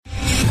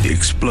The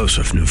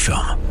explosive new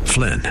film,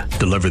 Flynn,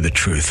 deliver the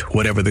truth,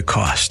 whatever the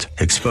cost,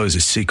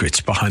 exposes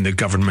secrets behind the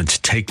government's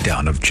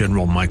takedown of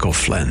General Michael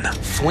Flynn.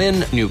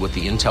 Flynn knew what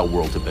the intel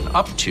world had been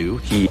up to.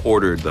 He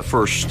ordered the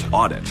first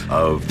audit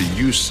of the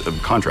use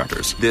of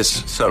contractors.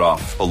 This set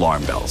off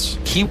alarm bells.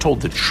 He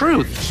told the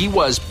truth. He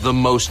was the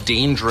most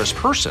dangerous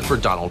person for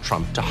Donald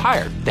Trump to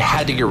hire. They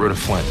had to get rid of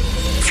Flynn.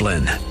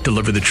 Flynn,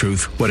 deliver the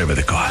truth, whatever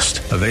the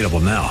cost. Available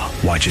now.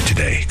 Watch it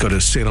today. Go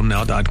to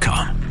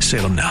salemnow.com.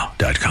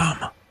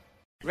 salemnow.com.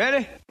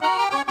 Ready?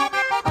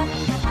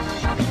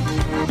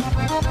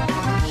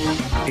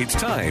 It's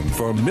time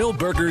for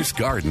Milberger's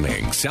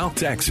Gardening, South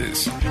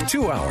Texas.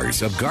 2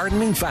 hours of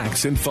gardening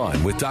facts and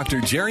fun with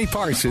Dr. Jerry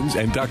Parsons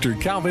and Dr.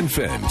 Calvin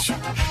Finch.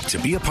 To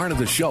be a part of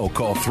the show,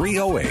 call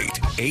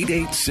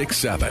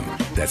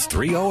 308-8867. That's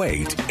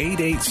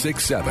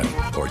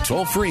 308-8867. Or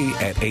toll free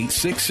at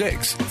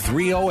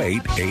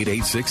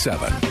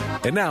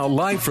 866-308-8867. And now,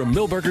 live from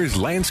Milberger's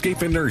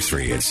Landscape and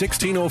Nursery at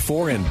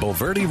 1604 and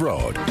Bulverde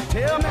Road.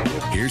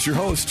 Here's your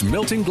host,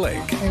 Milton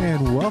Glueck.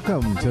 And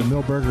welcome to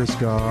Milberger's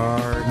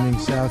Gardening,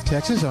 South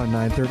Texas on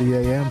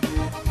 9:30 a.m.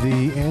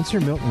 The Answer,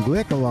 Milton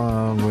Glueck,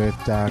 along with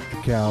Dr.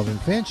 Calvin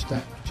Finch,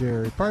 Dr.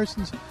 Jerry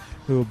Parsons,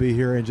 who will be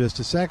here in just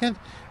a second.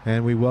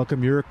 And we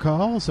welcome your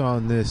calls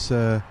on this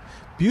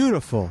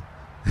beautiful,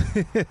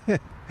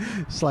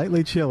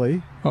 slightly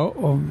chilly.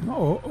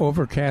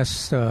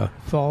 Overcast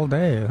fall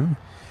day, huh?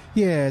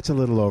 Yeah, it's a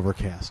little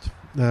overcast.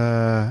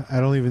 I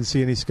don't even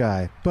see any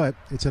sky, but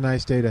it's a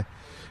nice day to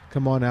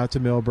come on out to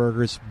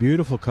Milberger's.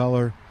 Beautiful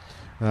color.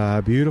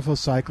 Beautiful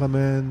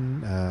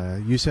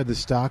cyclamen. You said the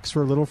stalks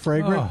were a little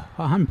fragrant?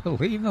 Oh,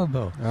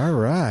 unbelievable. All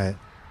right.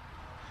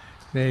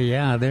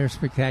 They're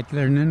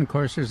spectacular. And then, of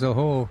course, there's a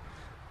whole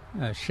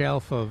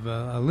shelf of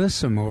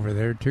alyssum over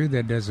there, too,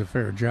 that does a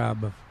fair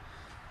job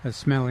of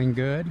smelling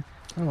good.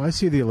 Oh, I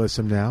see the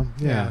alyssum now.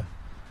 Yeah.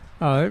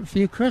 A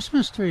few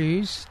Christmas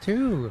trees,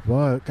 too.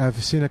 Well,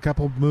 I've seen a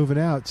couple moving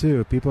out,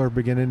 too. People are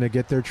beginning to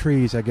get their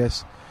trees, I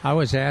guess. I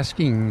was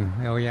asking,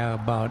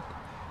 about...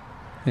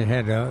 It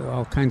had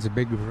all kinds of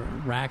big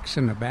racks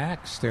in the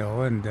back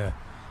still, and I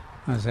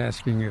was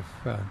asking if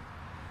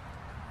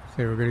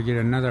they were going to get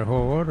another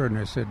whole order, and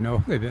they said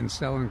no, they've been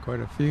selling quite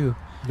a few.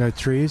 No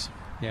trees?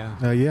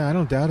 Yeah. Yeah, I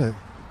don't doubt it.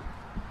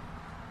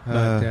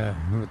 But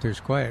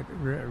there's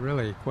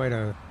really quite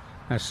a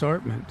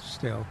assortment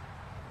still.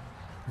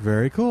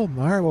 Very cool.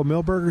 All right, well,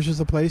 Milberger's is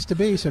the place to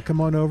be, so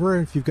come on over.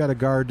 If you've got a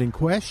gardening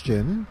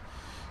question,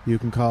 you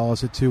can call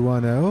us at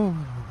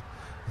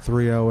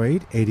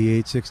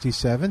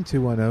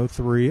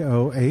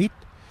 210-308-8867,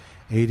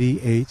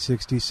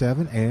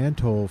 210-308-8867, and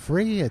toll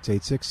free. It's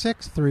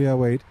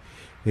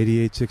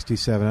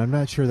 866-308-8867. I'm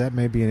not sure, that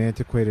may be an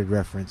antiquated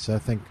reference. I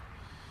think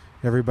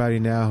everybody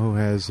now who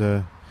has,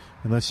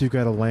 unless you've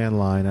got a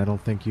landline, I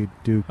don't think you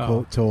do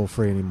toll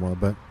free anymore.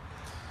 But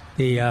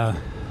the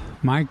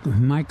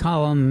my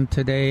column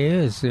today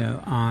is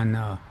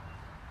on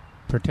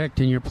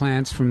protecting your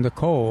plants from the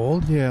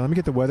cold. Yeah, let me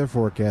get the weather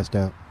forecast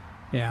out.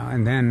 Yeah,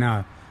 and then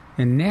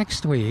and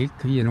next week,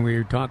 we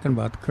were talking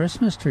about the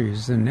Christmas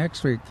trees, and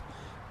next week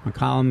my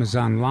column is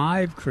on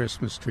live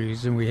Christmas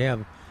trees, and we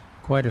have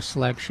quite a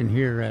selection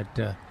here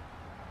at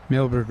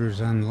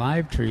Milberger's on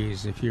live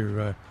trees. If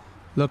you're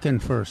looking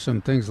for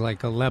some things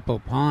like Aleppo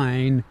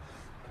pine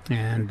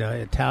and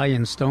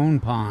Italian stone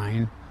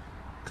pine,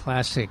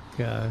 classic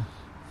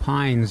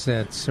pines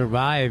that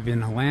survive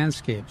in a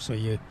landscape, so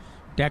you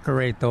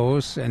decorate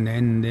those, and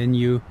then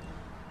you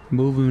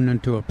move them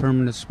into a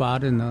permanent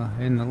spot in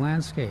the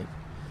landscape.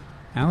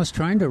 I was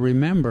trying to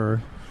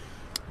remember.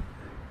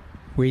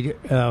 We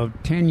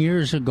 10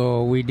 years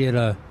ago we did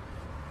a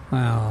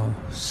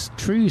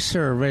tree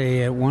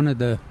survey at one of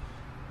the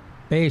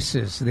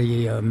bases,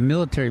 the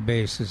military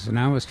bases, and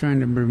I was trying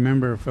to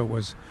remember if it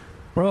was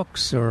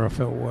Brooks or if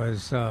it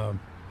was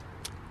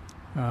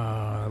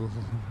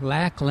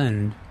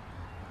Lackland,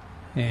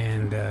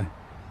 and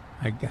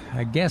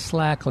I guess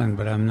Lackland,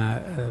 but I'm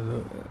not.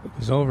 It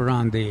was over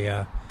on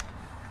the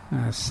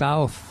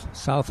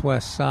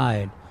southwest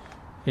side.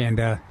 And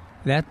that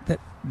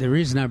the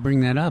reason I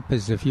bring that up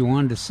is if you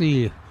wanted to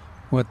see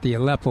what the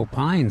Aleppo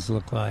pines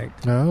look like.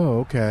 Oh,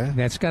 okay.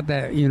 That's got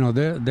that,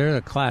 they're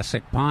a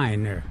classic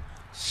pine. They're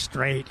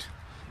straight.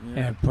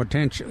 Yeah. And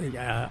potentially,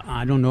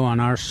 I don't know on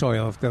our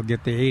soil if they'll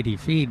get the 80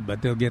 feet,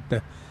 but they'll get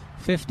the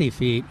 50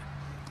 feet.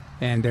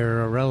 And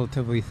they're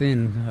relatively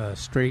thin,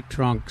 straight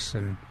trunks,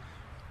 and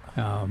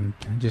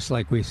just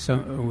like we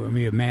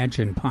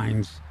imagine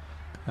pines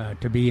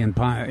to be in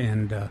pine.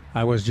 And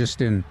I was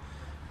just in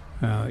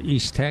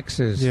East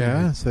Texas.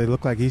 Yeah, so they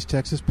look like East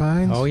Texas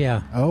pines? Oh,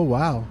 yeah. Oh,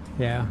 wow.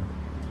 Yeah.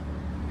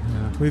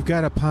 We've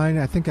got a pine.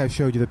 I think I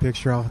showed you the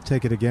picture. I'll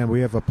take it again.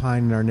 We have a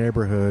pine in our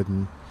neighborhood,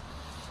 and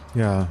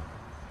yeah,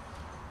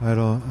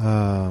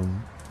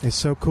 it's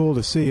so cool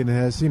to see, and it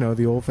has,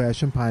 the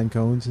old-fashioned pine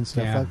cones and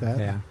stuff like that.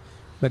 Yeah,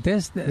 but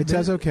it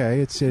does okay.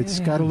 It's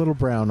got a little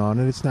brown on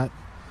it. It's not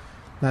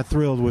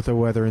thrilled with the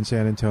weather in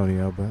San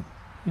Antonio, but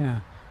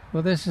yeah.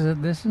 Well, this is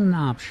an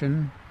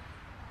option.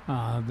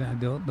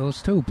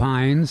 Those two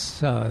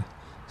pines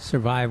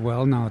survive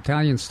well. Now,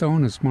 Italian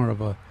stone is more of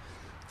a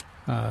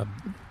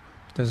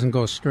doesn't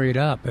go straight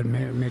up. It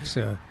makes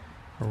a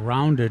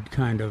rounded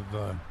kind of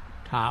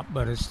top,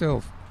 but it's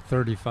still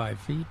 35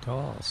 feet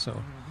tall.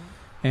 So,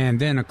 and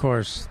then of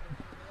course,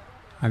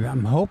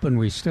 I'm hoping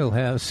we still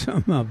have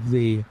some of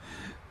the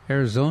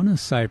Arizona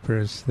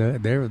cypress.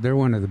 They're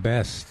one of the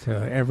best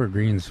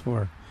evergreens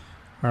for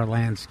our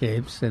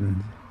landscapes,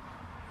 and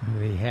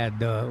we had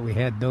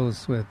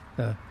those with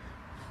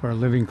for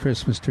living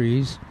Christmas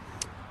trees.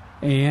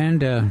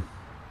 And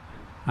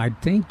I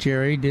think,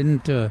 Jerry,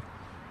 didn't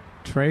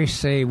Trace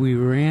say we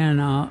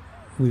ran out?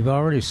 We've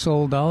already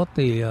sold out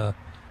the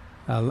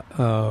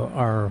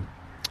our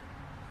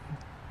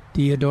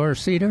Deodar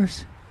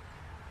cedars.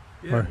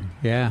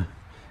 Yeah.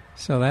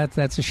 So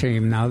that's a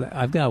shame. Now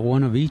I've got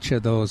one of each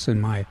of those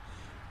in my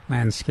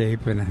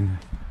landscape, and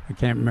I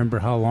can't remember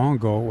how long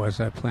ago it was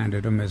I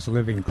planted them as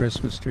living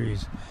Christmas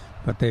trees.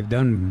 But they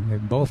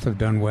both have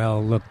done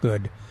well, look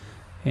good,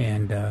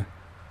 and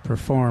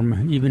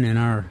perform even in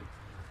our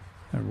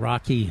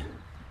rocky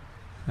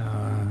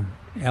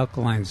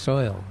alkaline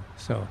soil.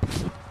 So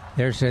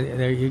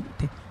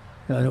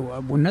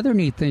another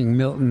neat thing,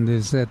 Milton,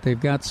 is that they've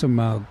got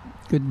some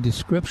good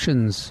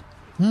descriptions.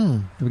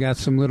 They've got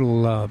some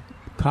little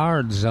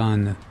cards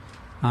on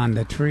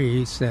the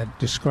trees that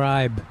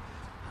describe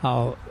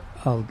how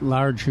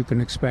large you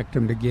can expect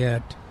them to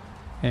get,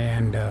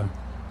 and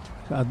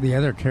the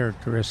other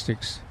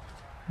characteristics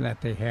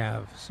that they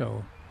have.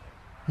 So,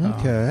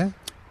 okay.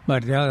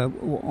 But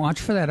watch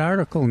for that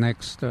article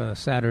next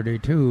Saturday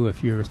too,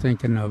 if you're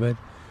thinking of it,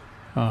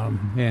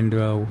 and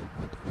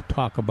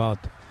talk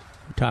about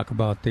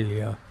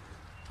the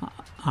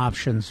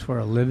options for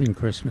a living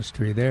Christmas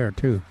tree there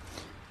too.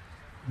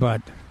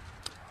 But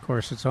of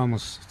course, it's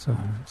almost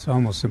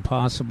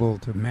impossible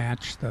to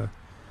match the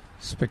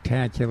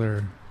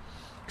spectacular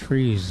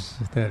trees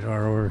that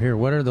are over here.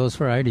 What are those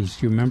varieties?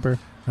 Do you remember?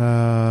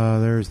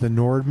 There's the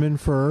Nordman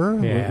fir,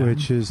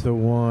 which is the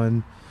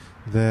one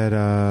that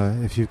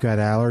if you've got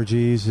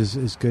allergies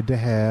is good to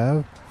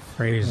have.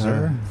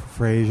 Fraser,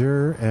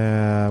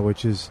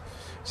 which is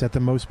that the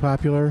most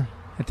popular?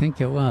 I think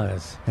it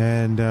was.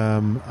 And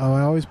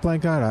I always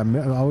blank out. I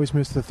always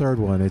miss the third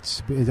one.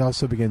 It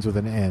also begins with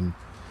an N.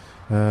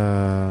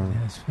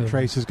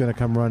 Trace is going to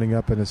come running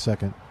up in a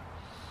second.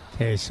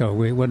 Okay, so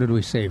what did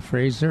we say?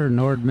 Fraser,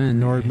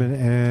 Nordman,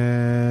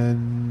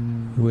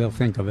 and we'll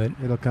think of it.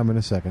 It'll come in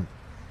a second.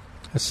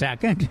 A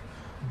second?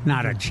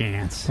 Not a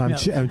chance.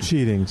 I'm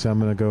cheating, so I'm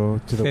going to go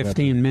to the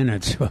 15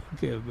 minutes before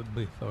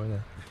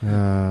that.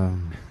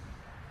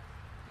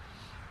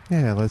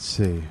 Yeah, let's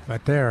see.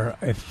 But there,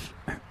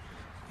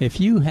 if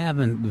you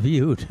haven't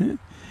viewed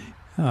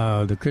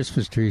the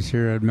Christmas trees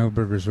here at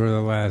Milberger's for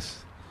the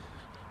last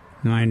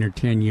 9 or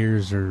 10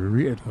 years, or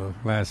the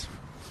last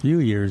few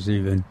years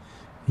even,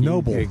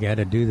 Noble. You got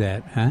to do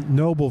that, huh?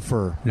 Noble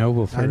fir.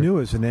 I knew it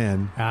was an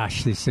N.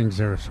 Gosh, these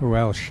things are so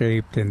well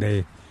shaped, and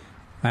they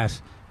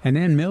last. And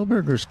then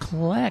Milberger's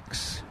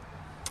collects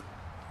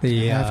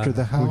after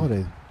the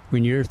holiday.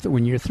 When you're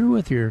through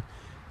with your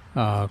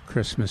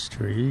Christmas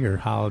tree, your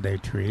holiday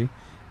tree,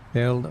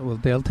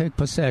 they'll take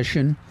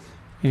possession,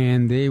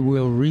 and they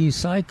will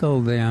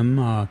recycle them.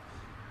 I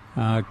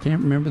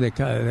can't remember. They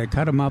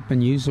cut them up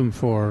and use them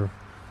for.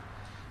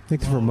 I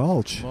think for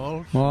mulch.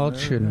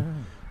 Mulch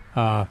and.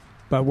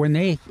 But when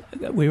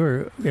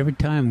every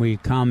time we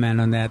comment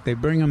on that, they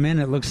bring them in.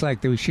 It looks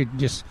like we should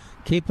just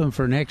keep them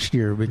for next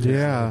year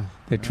because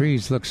the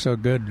trees look so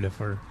good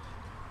for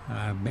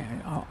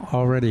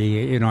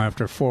already.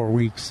 After 4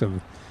 weeks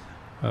of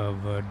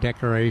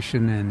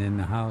decoration and in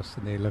the house,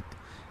 and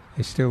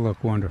they still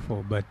look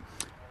wonderful. But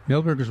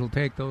Milbergers will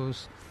take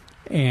those,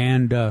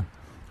 and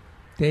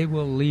they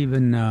will leave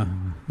in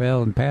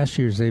past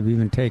years they've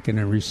even taken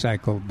and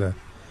recycled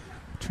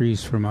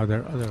trees from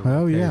other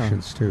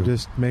locations too.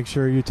 Just make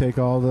sure you take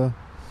all the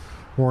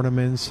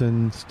ornaments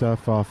and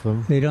stuff off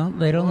them. They don't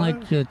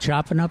like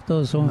chopping up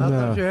those ornaments. I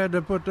thought you had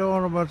to put the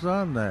ornaments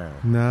on there.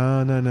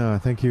 No. I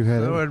think you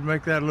had. So it would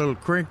make that little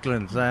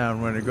crinkling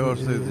sound when it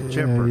goes through the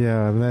chipper.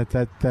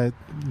 That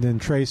then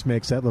Trace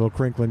makes that little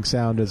crinkling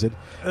sound as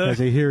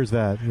he hears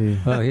that.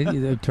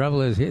 The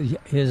trouble is his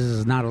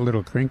is not a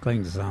little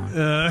crinkling sound.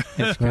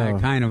 It's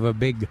kind of a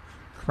big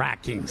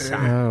cracking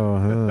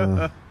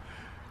sound.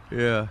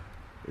 Yeah.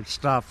 It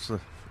stops the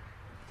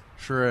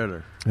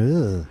shredder.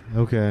 Ugh,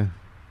 okay.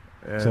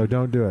 So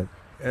don't do it.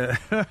 Then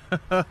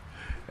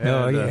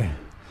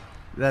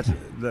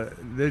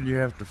you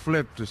have to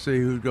flip to see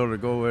who's going to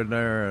go in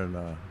there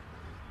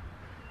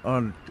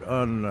and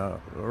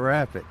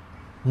unwrap it.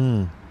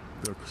 The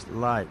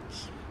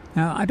lights.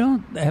 Now I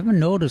haven't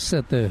noticed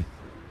that the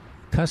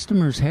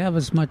customers have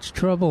as much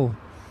trouble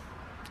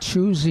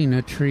choosing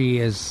a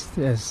tree as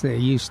they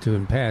used to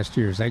in past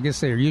years. I guess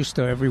they're used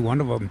to every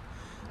one of them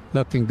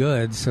looking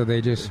good, so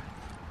they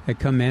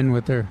come in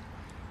with their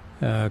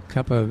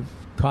cup of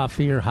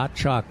coffee or hot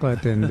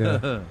chocolate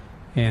and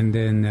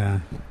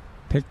then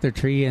pick their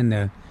tree, and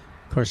of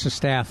course the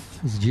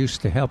staff is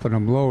used to helping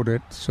them load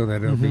it so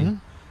that it'll be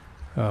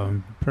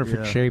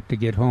perfect shape to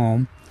get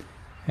home.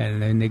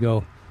 And then they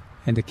go,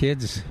 and the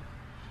kids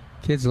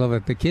love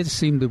it. The kids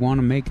seem to want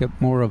to make it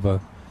more of a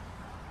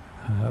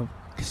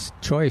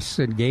choice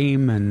and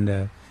game,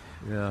 and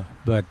yeah.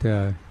 But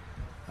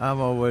I'm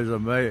always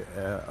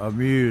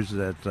amused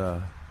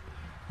that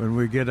when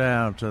we get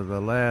down to the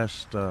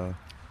last,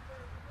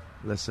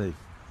 let's say,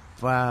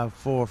 4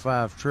 or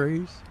 5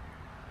 trees,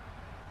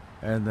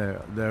 and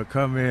they'll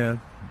come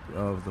in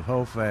of the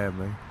whole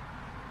family,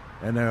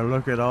 and they'll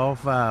look at all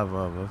 5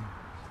 of them,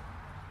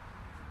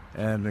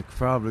 and they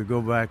probably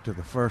go back to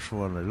the first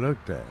one they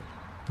looked at.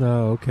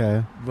 Oh,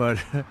 okay. But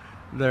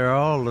they're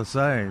all the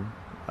same.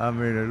 I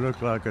mean, they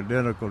look like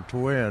identical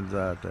twins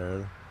out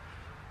there.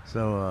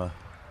 So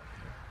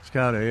it's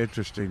kind of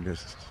interesting to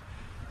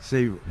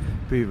see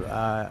people.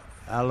 I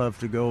love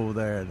to go over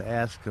there and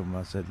ask them.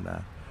 I said,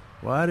 "Now,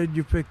 why did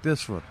you pick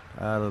this one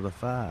out of the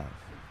 5?"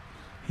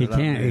 He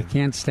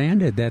can't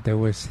stand it that they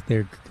were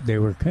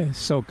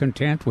so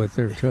content with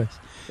their choice.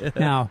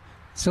 Now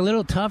it's a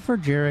little tougher,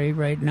 Jerry,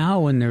 right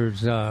now when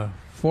there's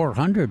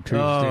 400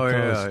 trees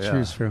to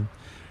choose from.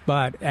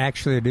 But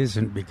actually, it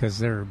isn't, because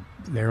they're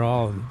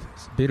all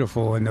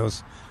beautiful in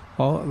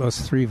all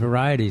those 3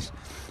 varieties,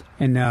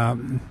 and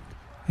then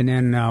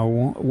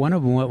one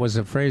of them was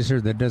a Fraser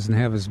that doesn't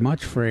have as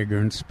much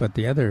fragrance, but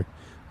the other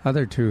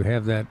 2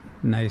 have that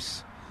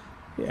nice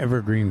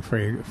evergreen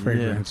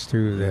fragrance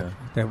too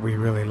that we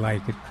really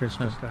like at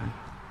Christmas time.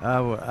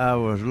 I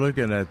was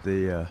looking at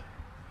the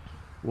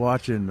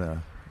watching the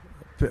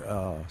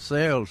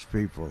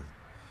salespeople,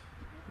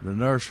 the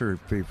nursery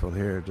people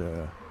here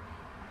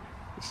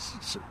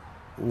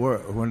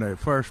when they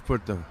first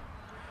put the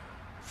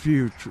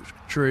few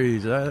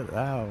trees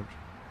out.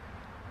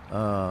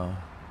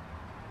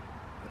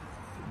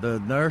 The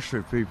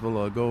nursery people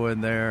will go in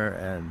there,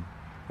 and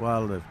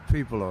while the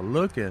people are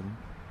looking,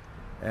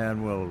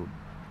 and will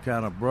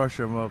kind of brush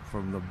them up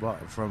from the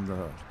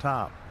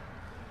top,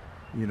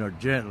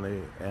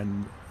 gently,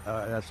 and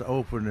that's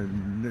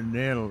opening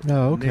needles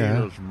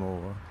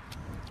more,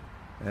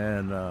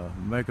 and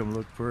make them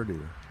look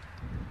prettier.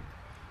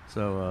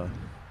 So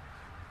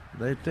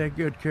they take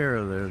good care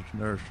of their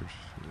nurseries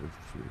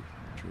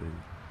trees.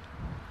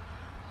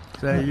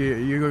 So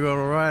you're going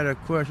to write a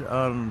question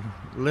on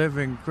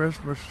living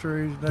Christmas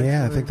trees next week?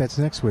 Yeah, I think that's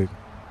next week.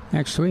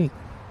 Next week.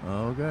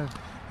 Okay.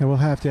 And we'll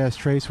have to ask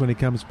Trace when he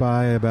comes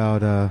by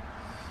about,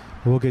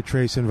 we'll get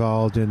Trace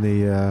involved in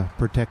the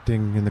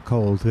protecting in the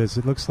cold, because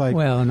it looks like...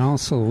 Well, and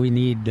also we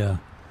need,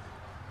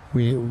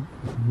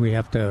 we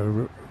have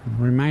to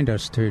remind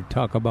us to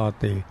talk about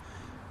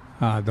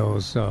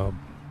those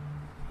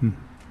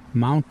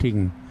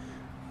mounting,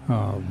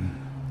 the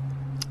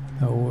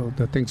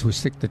things we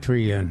stick the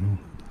tree in.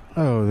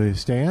 Oh, the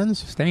stands?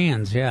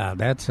 Stands, yeah.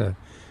 That's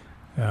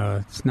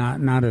it's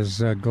not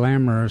as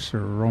glamorous or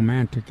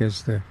romantic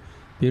as the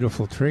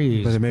beautiful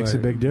trees. But it makes a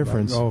big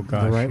difference. Oh,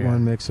 gosh, the right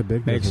one makes a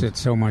big difference. Makes it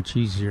so much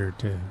easier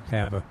to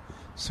have a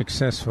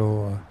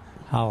successful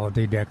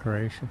holiday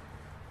decoration.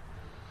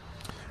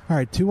 All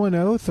right,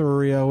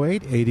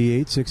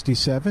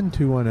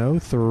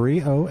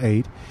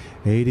 210-308-8867,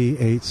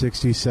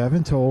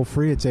 210-308-8867. Toll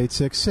free, it's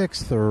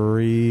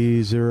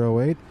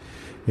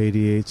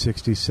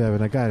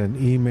 866-308-8867. I got an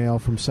email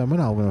from someone.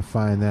 I'm going to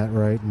find that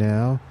right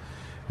now.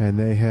 And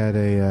they had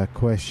a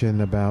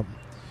question about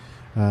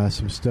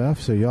some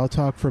stuff. So y'all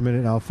talk for a minute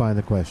and I'll find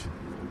the question.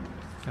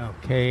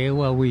 Okay,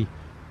 well,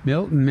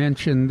 Milton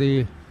mentioned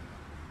the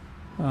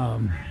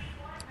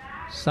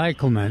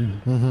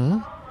cyclamen. Mm-hmm.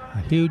 A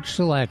huge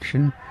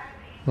selection,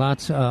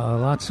 lots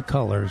of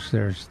colors.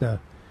 There's the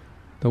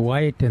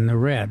white and the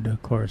red,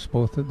 of course.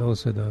 Both of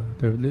those are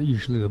they're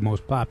usually the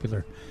most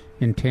popular.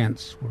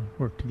 Intense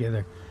work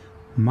together.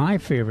 My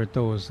favorite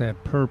though is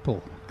that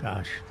purple.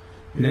 Gosh,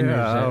 and then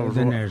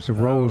there's a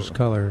rose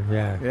color.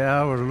 Yeah.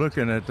 Yeah, I was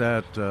looking at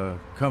that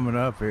coming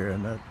up here,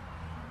 and that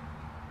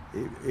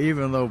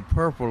even though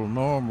purple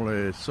normally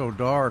is so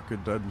dark,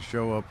 it doesn't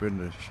show up in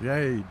the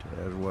shade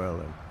as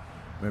well as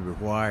maybe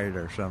white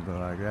or something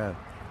like that.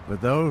 But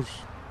those,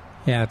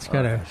 yeah, it's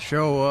got to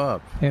show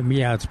up.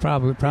 Yeah, it's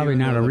probably Even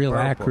not a real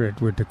purple.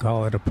 accurate word to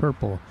call it a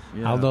purple.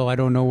 Yeah. Although I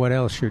don't know what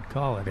else you'd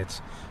call it.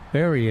 It's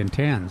very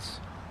intense.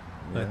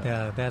 But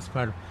that's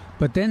part of.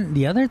 But then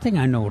the other thing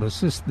I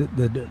noticed is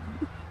the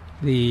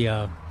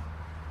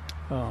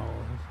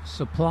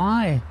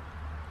supply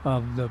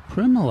of the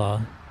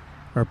primula,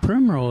 or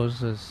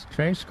primrose as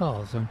Trace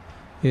calls them,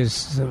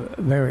 is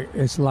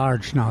it's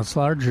large now. It's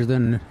larger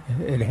than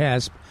it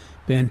has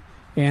been.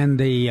 And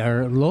they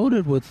are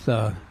loaded with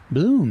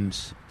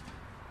blooms.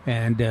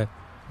 And if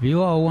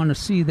you all want to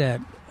see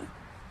that,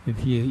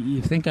 if you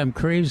think I'm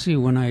crazy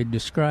when I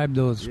describe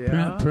those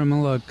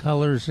primula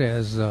colors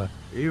as...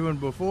 even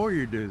before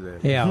you do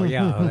that.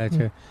 Yeah, that's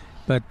it.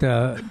 But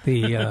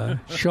the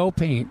show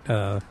paint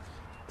at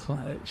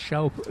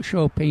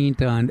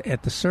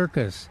the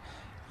circus,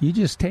 you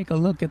just take a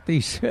look at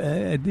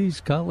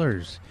these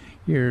colors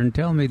here and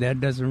tell me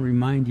that doesn't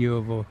remind you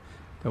of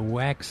the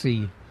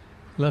waxy...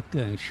 Look,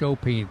 show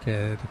paint,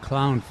 the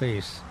clown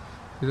face.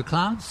 Do the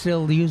clowns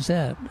still use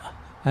that?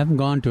 I haven't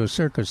gone to a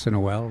circus in a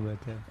while,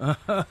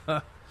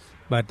 but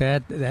But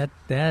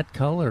that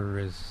color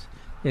is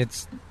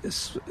it's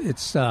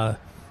a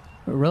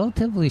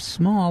relatively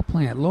small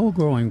plant,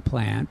 low-growing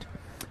plant.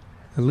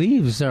 The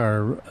leaves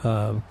are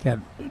got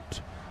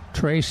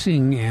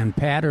tracing and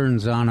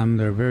patterns on them.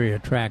 They're very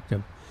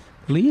attractive.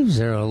 Leaves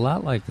are a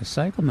lot like the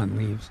cyclamen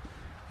leaves,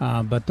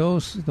 but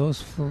those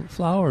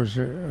flowers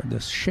are the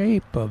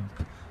shape of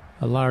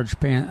a large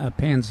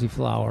pansy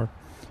flower,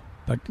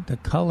 but the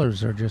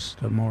colors are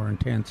just more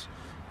intense,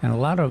 and a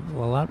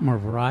lot more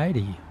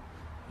variety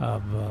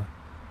of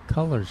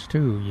colors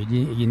too.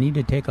 You need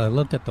to take a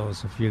look at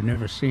those if you've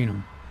never seen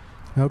them.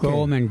 Okay. Grow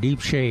them in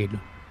deep shade.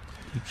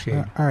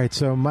 All right,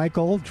 so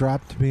Michael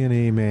dropped me an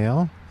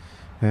email,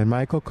 and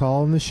Michael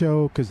called in the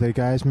show because the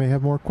guys may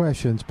have more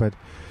questions, but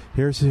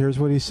here's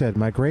what he said.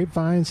 My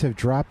grapevines have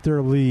dropped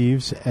their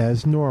leaves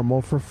as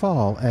normal for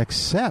fall,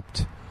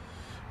 except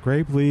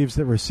grape leaves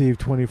that receive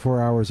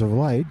 24 hours of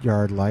light,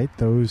 yard light.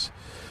 Those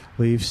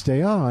leaves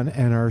stay on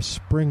and are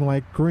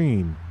spring-like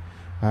green.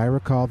 I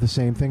recall the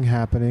same thing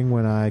happening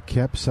when I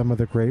kept some of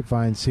the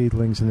grapevine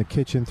seedlings in the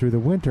kitchen through the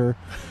winter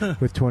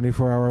with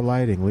 24-hour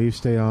lighting. Leaves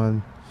stay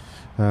on.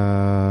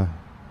 I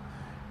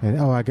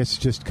guess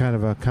just kind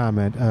of a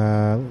comment.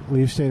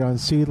 Leaves stayed on.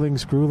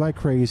 Seedlings grew like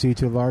crazy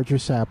to larger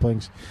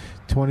saplings,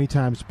 20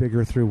 times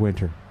bigger through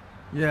winter.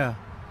 Yeah.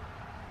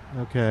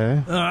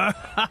 Okay.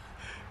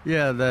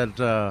 Yeah,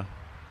 that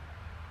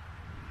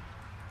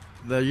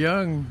the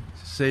young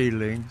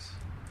seedlings,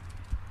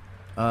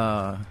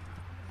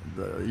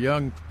 the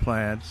young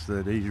plants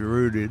that he's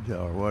rooted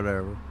or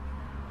whatever,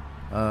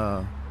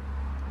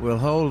 will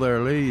hold their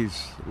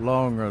leaves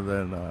longer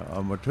than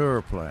a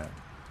mature plant.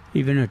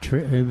 Even a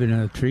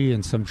tree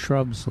and some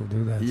shrubs will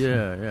do that.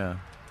 Yeah,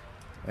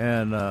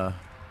 and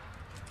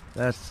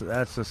that's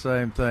the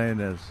same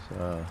thing as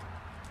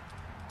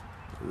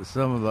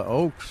some of the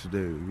oaks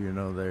do. You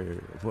know,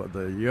 what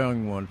the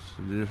young ones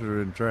just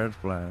in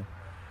transplant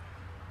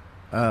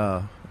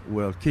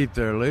will keep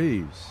their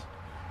leaves.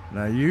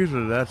 Now,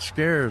 usually that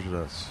scares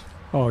us.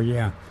 Oh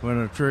yeah, when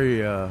a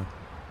tree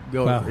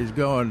is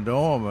going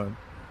dormant,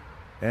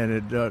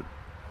 and the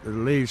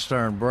leaves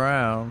turn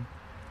brown,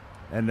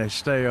 and they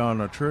stay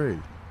on a tree.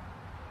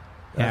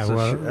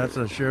 That's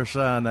a sure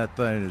sign that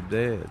thing is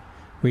dead.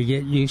 We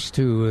get used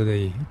to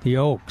the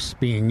oaks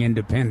being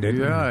independent.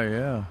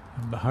 Yeah.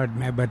 But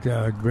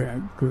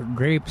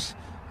grapes,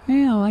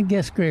 I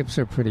guess grapes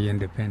are pretty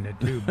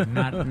independent too, but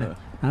not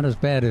as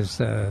bad as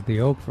the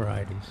oak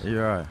varieties.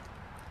 You're right.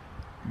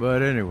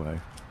 But anyway,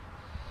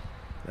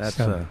 that's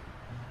so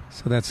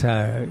that's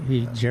how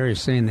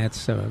Jerry's saying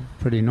that's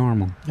pretty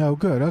normal. Oh,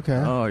 good. Okay.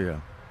 Oh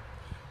yeah,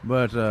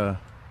 but the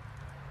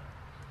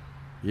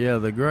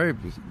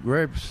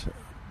grapes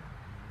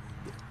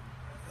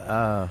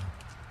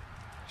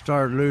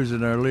start losing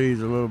their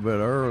leaves a little bit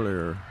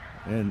earlier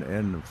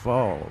in the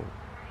fall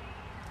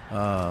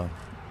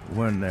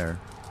when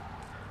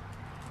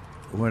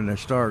they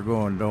start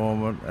going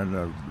dormant,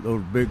 and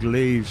those big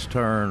leaves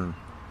turn.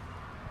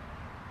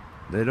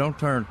 They don't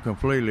turn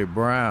completely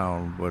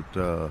brown, but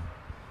the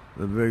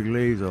big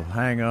leaves will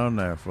hang on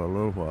there for a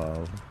little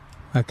while,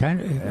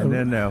 and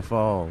then they'll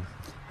fall.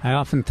 I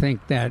often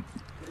think that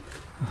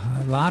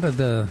a lot of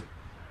the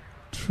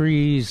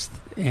trees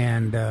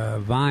and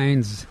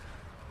vines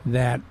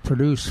that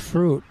produce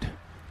fruit,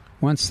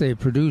 once they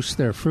produce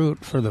their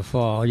fruit for the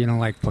fall,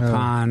 like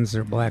pecans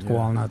or black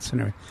walnuts,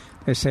 and everything,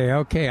 they say,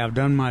 "Okay, I've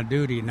done my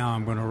duty. Now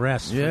I'm going to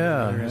rest for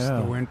the rest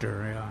of the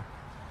winter."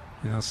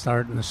 Yeah.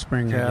 Start in the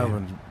spring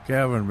again.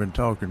 Calvin been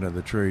talking to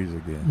the trees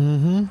again.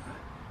 Mm-hmm.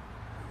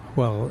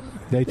 Well,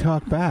 they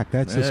talk back.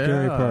 That's the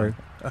scary part.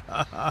 All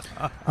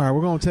right,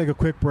 we're going to take a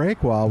quick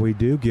break. While we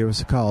do, give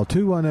us a call,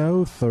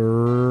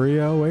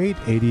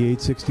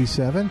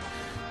 210-308-8867.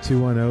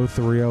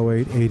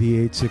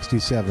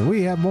 210-308-8867.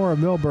 We have more of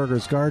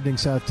Milberger's Gardening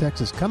South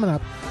Texas coming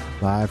up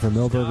live from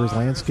Milberger's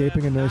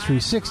Landscaping and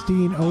Nursery,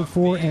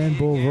 1604 and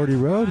Boulevardy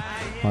Road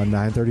on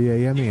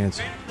 9:30 a.m. The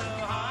Answer.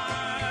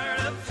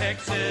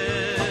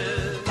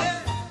 Texas,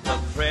 the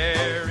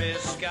prairie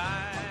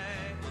sky.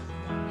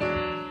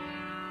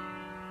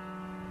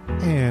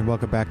 And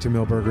welcome back to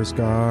Milberger's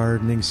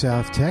Gardening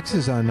South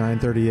Texas on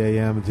 9:30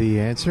 a.m. The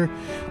Answer.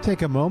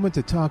 Take a moment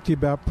to talk to you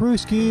about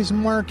Prusky's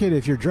Market.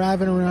 If you're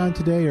driving around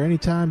today or any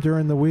time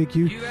during the week,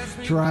 you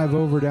drive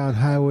over down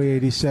Highway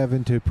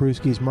 87 to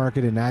Prusky's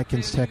Market in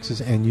Atkins,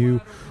 Texas, and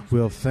you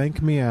will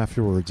thank me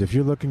afterwards. If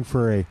you're looking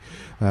for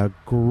a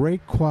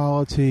great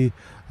quality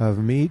of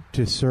meat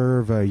to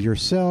serve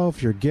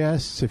yourself, your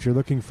guests, if you're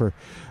looking for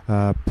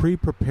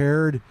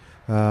pre-prepared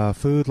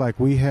food like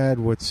we had,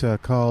 what's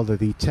called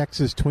the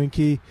Texas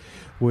Twinkie,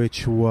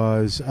 which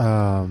was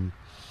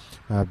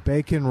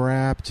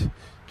bacon-wrapped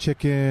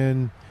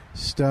chicken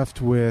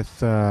stuffed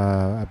with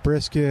a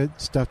brisket,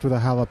 stuffed with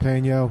a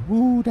jalapeno.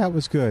 Ooh, that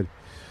was good.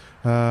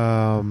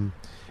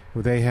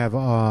 They have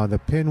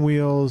the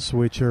pinwheels,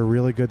 which are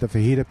really good, the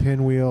fajita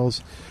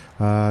pinwheels.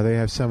 They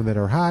have some that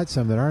are hot,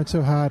 some that aren't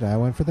so hot. I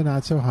went for the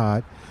not so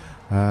hot.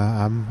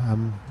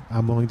 I'm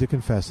willing to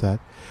confess that.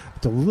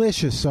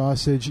 Delicious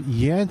sausage.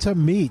 Yanta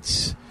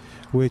Meats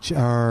which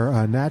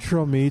are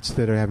natural meats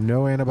that have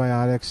no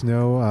antibiotics,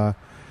 no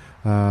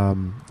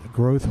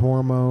growth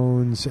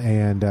hormones,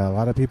 and a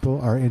lot of people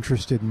are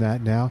interested in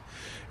that now.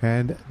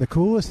 And the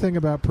coolest thing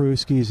about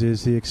Pruski's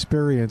is the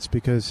experience,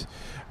 because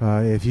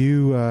if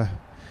you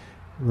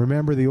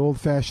remember the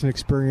old-fashioned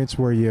experience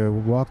where you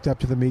walked up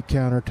to the meat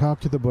counter,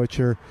 talked to the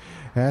butcher,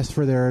 asked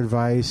for their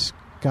advice,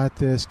 got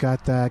this,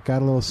 got that,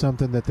 got a little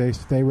something that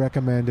they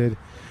recommended.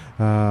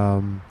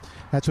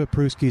 That's what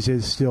Pruski's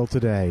is still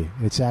today.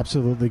 It's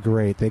absolutely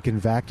great. They can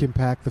vacuum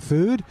pack the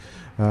food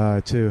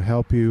to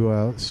help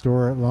you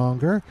store it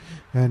longer.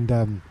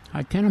 And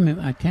I can't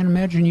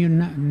imagine you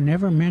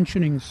never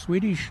mentioning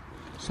Swedish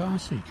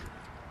sausage.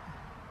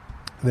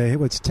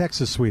 It's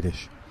Texas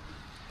Swedish.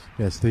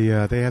 Yes, they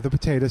have the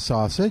potato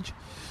sausage,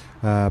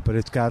 but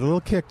it's got a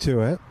little kick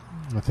to it.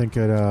 I think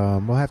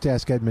we'll have to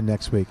ask Edmund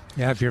next week.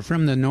 Yeah, if you're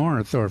from the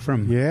north or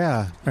from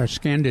our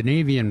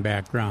Scandinavian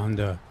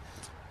background,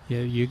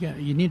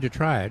 you need to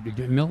try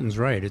it. Milton's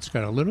right. It's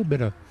got a little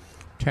bit of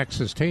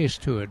Texas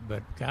taste to it,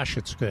 but gosh,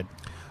 it's good.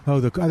 Oh,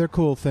 the other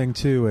cool thing,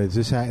 too, is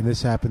this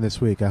happened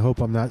this week. I hope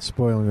I'm not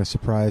spoiling a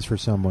surprise for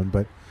someone,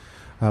 but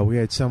we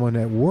had someone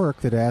at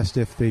work that asked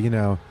if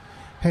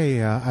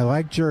hey, I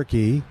like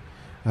jerky,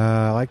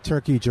 I like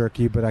turkey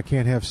jerky, but I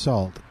can't have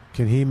salt.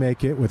 Can he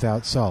make it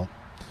without salt?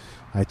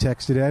 I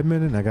texted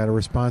Edmund, and I got a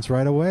response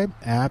right away.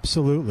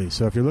 Absolutely.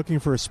 So if you're looking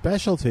for a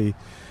specialty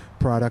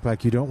product,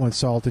 like you don't want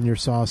salt in your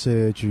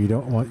sausage, or you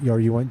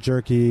want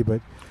jerky,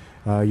 but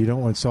you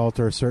don't want salt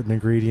or a certain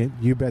ingredient,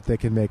 you bet they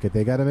can make it.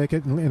 They got to make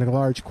it in a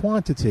large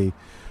quantity,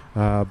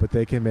 but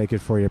they can make it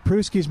for you.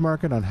 Pruski's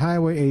Market on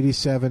Highway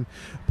 87.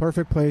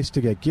 Perfect place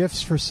to get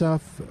gifts for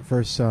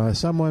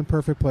someone.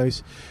 Perfect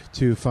place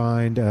to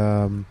find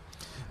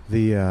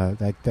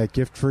that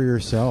gift for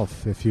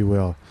yourself, if you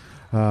will.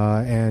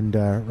 And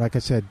like I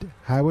said,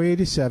 Highway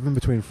 87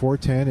 between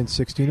 410 and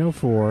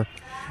 1604.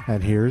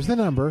 And here's the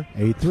number,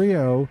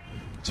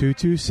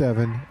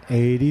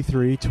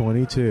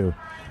 830-227-8322.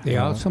 They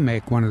also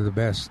make one of the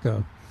best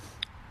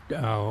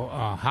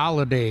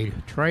holiday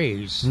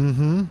trays.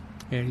 Mm-hmm.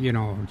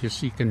 And,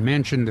 just you can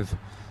mention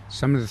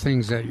some of the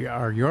things that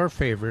are your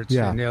favorites,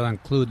 and they'll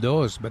include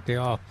those, but they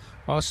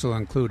also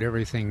include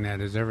everything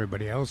that is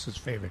everybody else's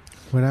favorite.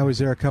 When I was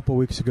there a couple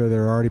weeks ago,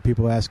 there were already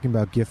people asking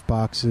about gift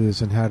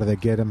boxes and how do they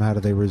get them, how do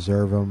they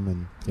reserve them,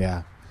 and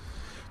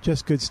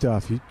just good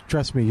stuff.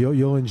 Trust me,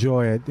 you'll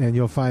enjoy it, and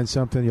you'll find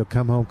something. You'll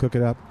come home, cook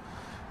it up.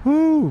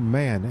 Woo,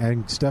 man.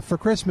 And stuff for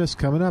Christmas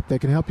coming up. They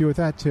can help you with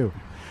that, too.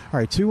 All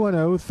right,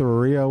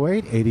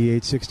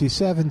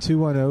 210-308-8867,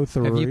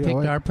 210-308. Have you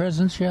picked our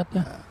presents yet?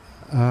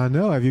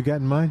 No. Have you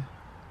gotten mine?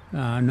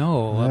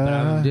 No. But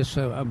I'm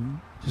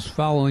just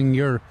following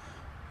your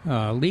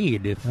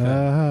lead.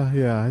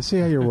 I see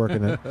how you're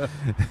working it.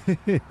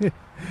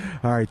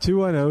 All right,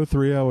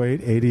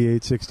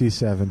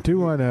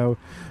 210-308-8867,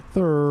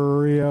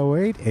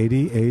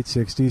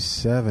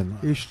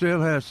 210-308-8867. You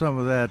still have some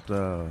of that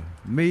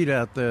meat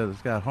out there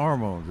that's got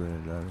hormones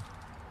in it,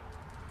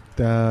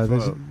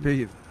 doesn't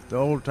it? The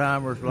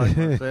old-timers like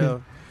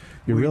myself,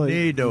 we really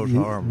need those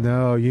hormones.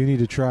 No, you need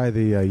to try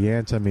the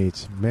Yanta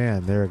meats.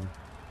 Man, they're...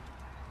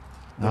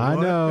 I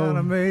know. What kind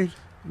of meat?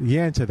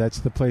 Yanta, that's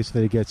the place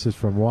that he gets it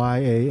from,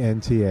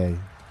 Yanta.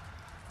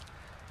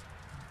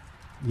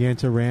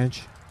 Yanta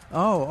Ranch.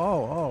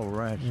 Oh,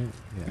 ranch.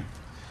 Yeah.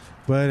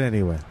 But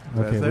anyway,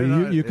 okay.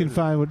 Well, you can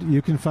find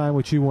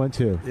what you want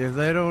too. If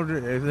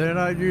they're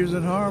not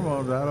using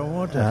hormones, I don't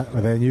want that.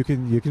 Then you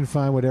can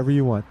find whatever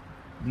you want.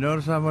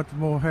 Notice how much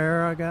more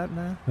hair I got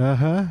now?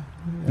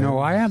 No,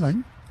 I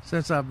haven't.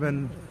 Since I've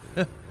been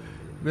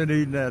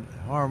eating that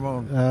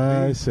hormone.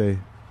 I see.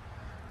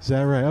 Is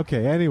that right?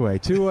 Okay. Anyway,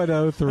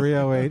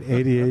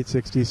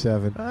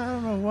 210-308-8867. I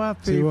don't know why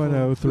people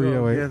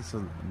 210-308 against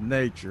the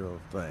nature of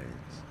things.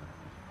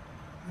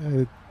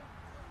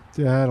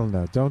 I don't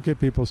know. Don't get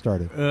people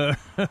started. All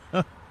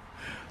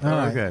right.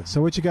 Okay.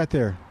 So what you got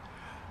there?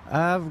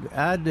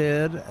 I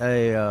did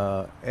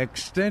a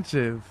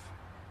extensive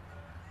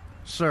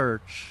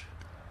search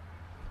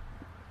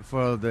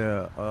for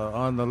the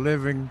on the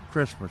living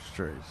Christmas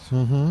trees.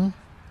 Mm-hmm.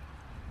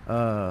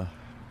 I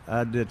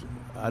did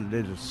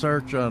a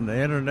search on the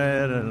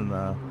internet and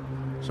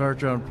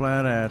search on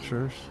Plant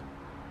Answers,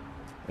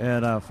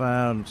 and I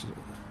found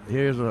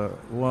here's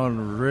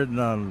one written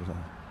on.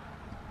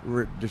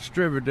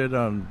 Distributed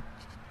on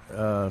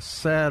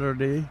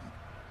Saturday,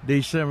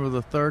 December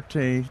the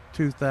 13th,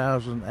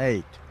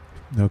 2008.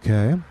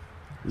 Okay.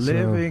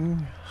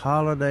 Living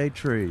holiday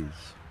trees.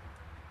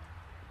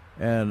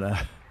 And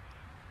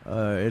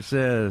it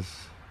says,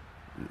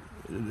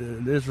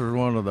 this was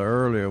one of the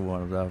earlier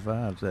ones I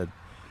found, said,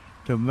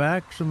 to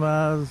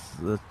maximize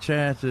the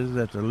chances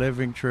that the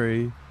living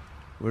tree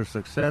will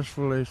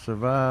successfully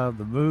survive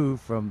the move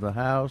from the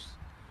house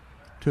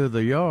to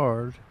the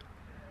yard,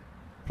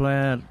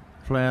 plan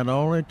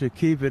only to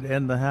keep it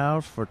in the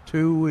house for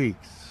 2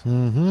 weeks.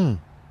 Mm-hmm.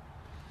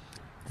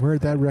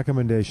 Where'd that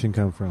recommendation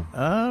come from?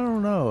 I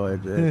don't know.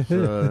 It's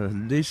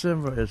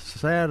December. It's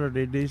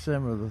Saturday,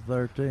 December the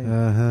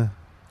 13th. Uh-huh.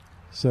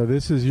 So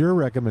this is your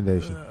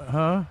recommendation?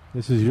 Huh?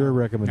 This is your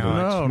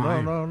recommendation?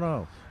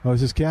 No. Oh,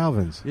 this is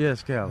Calvin's?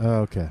 Yes, Calvin.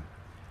 Oh, okay.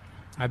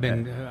 I've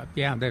been,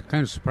 that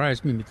kind of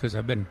surprised me because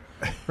I've been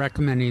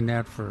recommending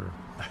that for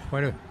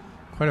quite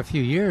a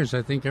few years.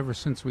 I think ever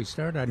since we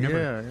started, I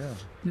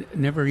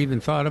never even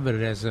thought of it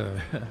as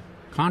a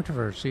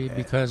controversy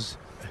because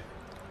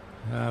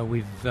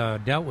we've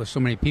dealt with so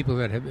many people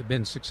that have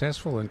been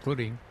successful,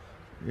 including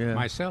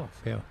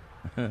myself. Yeah,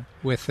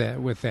 with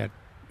that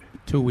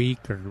 2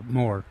 week or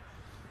more.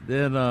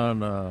 Then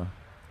on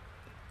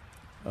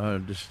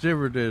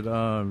distributed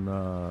on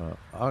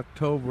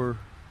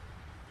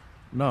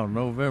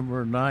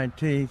November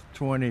 19th,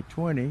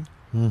 2020,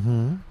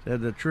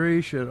 said the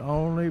tree should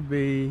only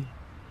be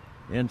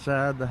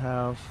inside the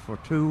house for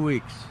 2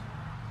 weeks.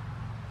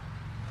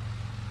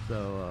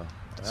 So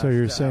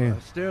you're saying...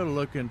 I'm still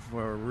looking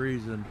for a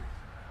reason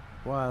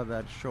why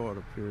that short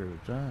a period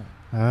of time.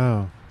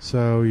 Oh,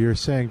 so you're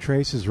saying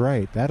Trace is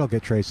right. That'll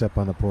get Trace up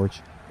on the porch.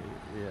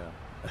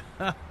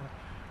 Yeah.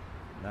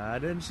 No, I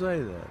didn't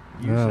say that.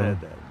 You said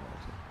that.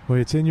 Well,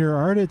 it's in your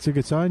art.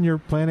 It's on your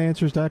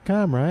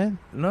plantanswers.com, right?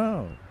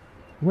 No.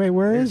 Wait,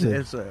 where is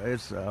it?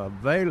 It's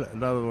available.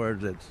 In other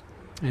words, it's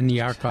in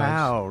the archives.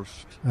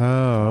 Housed.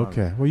 Oh,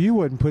 okay. Well, you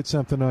wouldn't put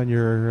something on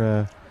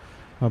your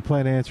on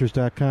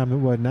plantanswers.com that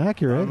wasn't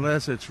accurate,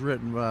 unless it's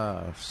written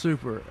by a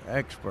super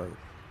expert.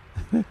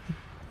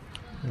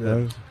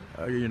 A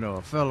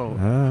fellow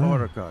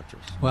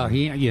horticulturist. Well,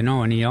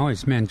 and he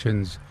always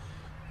mentions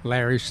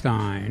Larry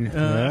Stein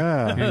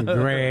and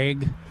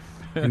Greg,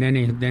 and then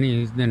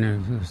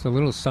it's a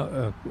little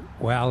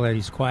while that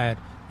he's quiet.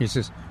 He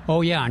says,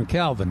 "Oh yeah, and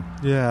Calvin."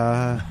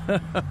 Yeah.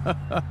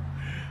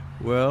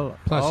 Well,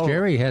 plus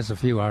Jerry has a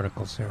few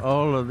articles there.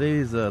 All of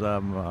these that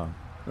I'm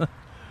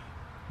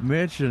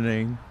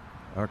mentioning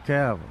are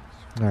Calvin's.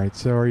 All right.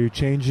 So, are you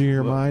changing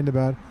your mind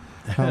about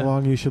how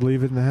long you should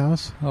leave it in the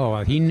house?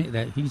 Oh,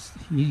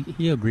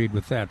 he agreed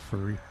with that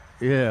for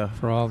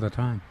all the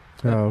time.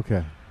 Oh,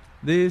 okay.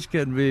 These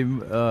can be.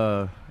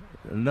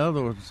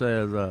 Another one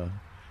says.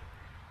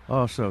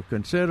 Also,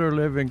 consider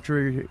living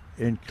tree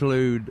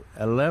include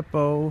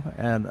Aleppo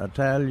and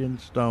Italian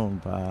stone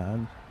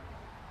pines.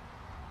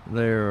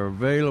 They are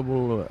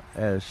available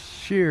as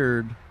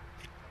sheared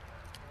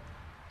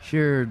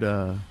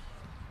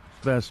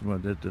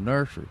specimens at the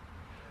nursery.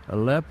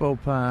 Aleppo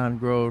pine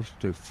grows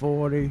to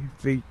 40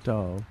 feet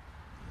tall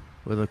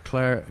with a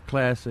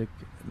classic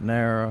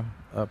narrow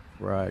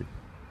upright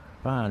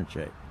pine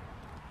shape.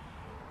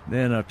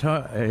 Then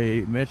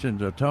he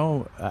mentions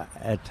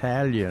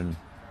Italian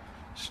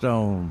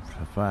stone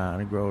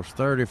pine. It grows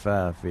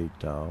 35 feet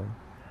tall.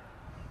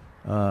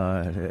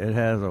 It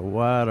has a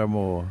wider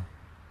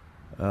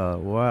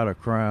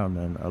crown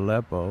than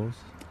Aleppo's,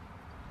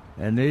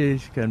 and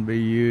these can be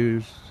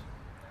used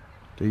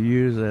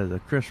as a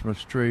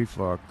Christmas tree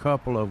for a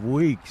couple of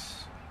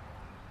weeks.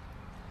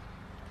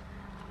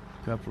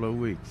 But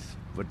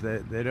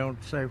they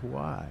don't say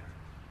why.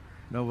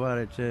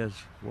 Nobody says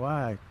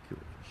why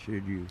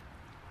should you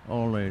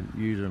only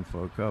use them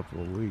for a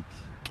couple of weeks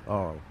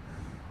or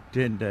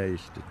 10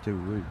 days to 2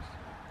 weeks.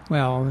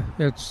 Well,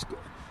 it's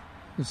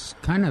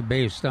kind of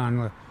based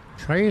on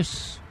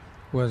Trace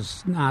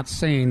was not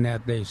saying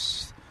that they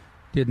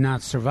did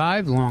not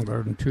survive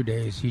longer than 2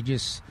 days. He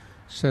just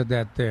said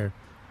that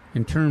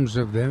in terms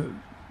of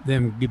them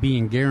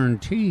being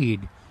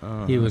guaranteed,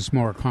 he was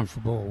more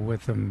comfortable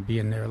with them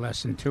being there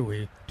less than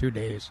 2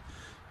 days.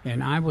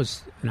 And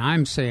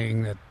I'm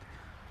saying that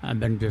I've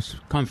been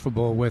just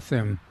comfortable with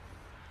them.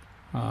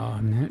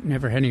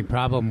 Never had any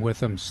problem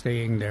with them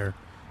staying there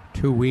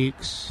 2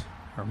 weeks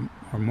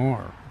or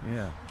more.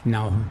 Yeah.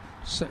 Now,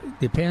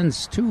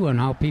 depends too on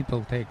how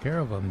people take care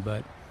of them,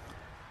 but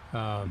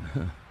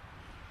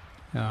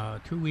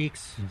 2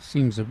 weeks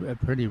seems a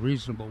pretty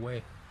reasonable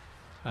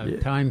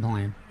time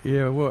frame.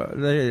 Yeah.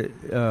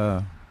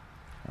 Well,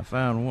 I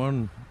found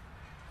one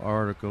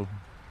article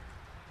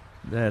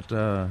that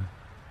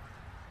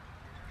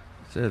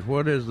says,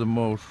 "What is the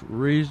most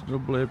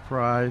reasonably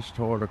priced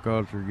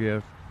horticulture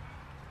gift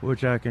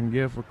which I can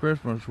give for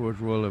Christmas, which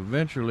will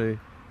eventually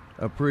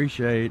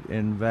appreciate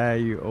in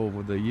value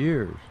over the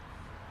years?"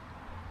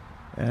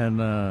 And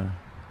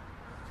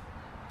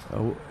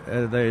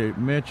they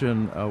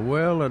mention a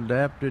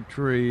well-adapted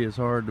tree is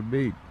hard to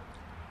beat.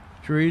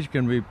 Trees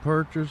can be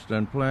purchased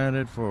and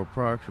planted for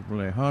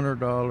approximately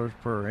 $100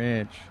 per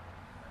inch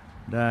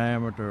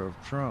diameter of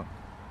trunk.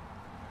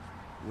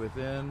 I've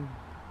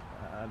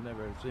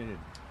never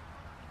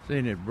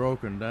seen it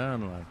broken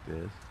down like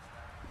this,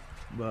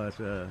 but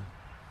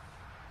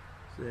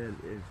said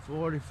in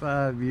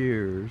 45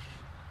 years,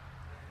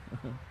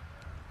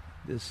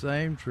 this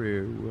same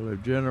tree will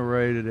have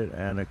generated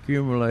an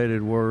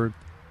accumulated worth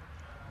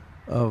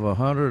of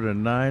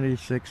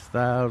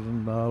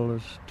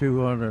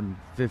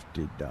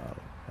 $196,250.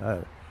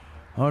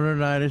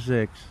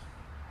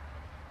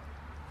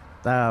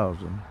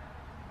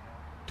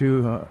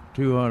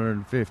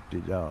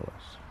 $196,250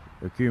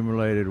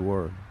 accumulated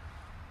worth.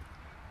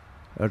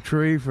 A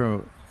tree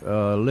from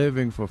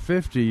living for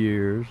 50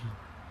 years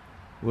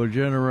will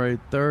generate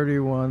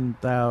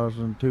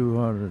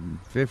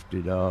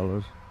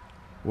 $31,250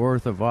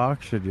 worth of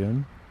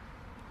oxygen,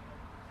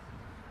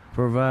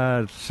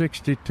 provide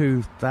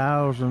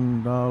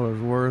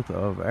 $62,000 worth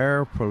of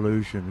air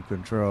pollution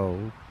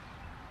control,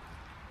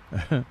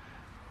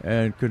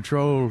 and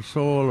control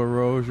soil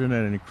erosion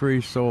and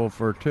increase soil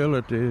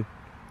fertility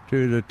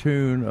to the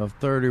tune of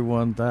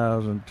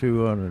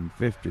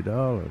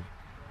 $31,250.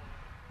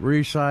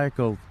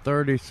 Recycle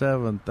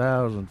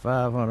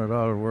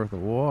 $37,500 worth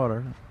of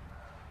water,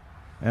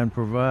 and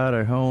provide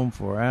a home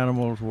for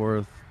animals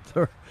worth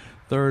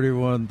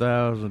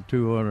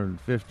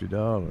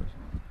 $31,250.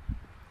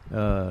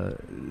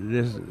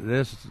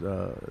 This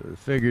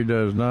figure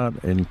does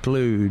not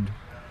include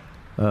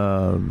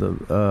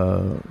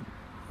the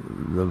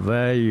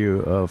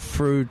value of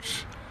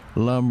fruits,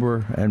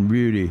 lumber, and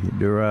beauty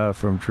derived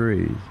from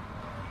trees.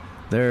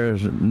 There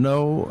is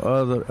no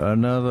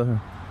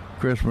another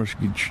Christmas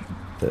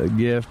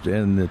gift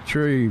in the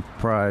tree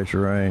price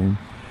range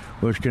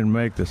which can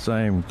make the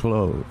same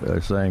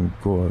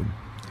quote.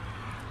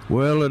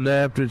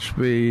 Well-adapted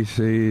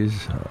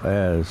species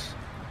as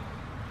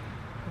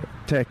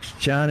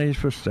Chinese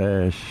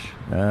pistache,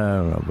 I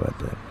don't know about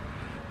that,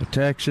 the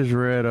Texas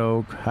red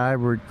oak,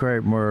 hybrid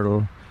crepe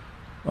myrtle,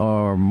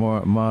 or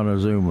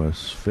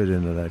Montezumas fit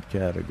into that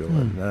category.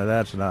 Now,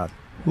 that's not...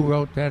 Who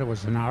wrote that? It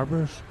was an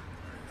arborist?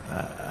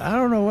 I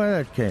don't know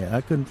where that came. I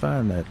couldn't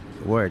find that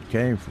where it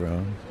came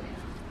from.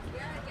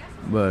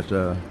 But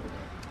I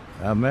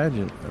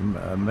imagine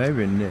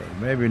maybe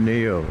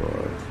Neil.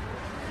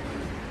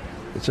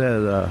 It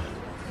says.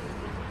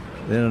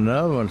 Then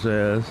another one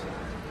says,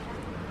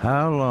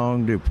 "How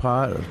long do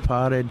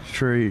potted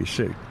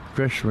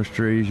Christmas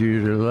trees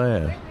usually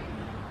last?"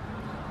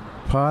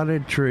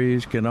 Potted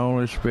trees can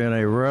only spend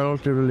a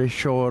relatively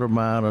short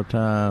amount of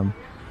time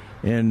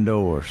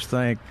indoors.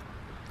 Think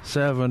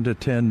 7 to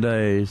 10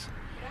 days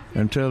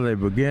until they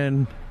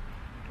begin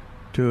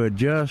to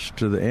adjust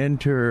to the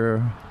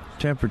interior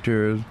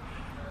temperatures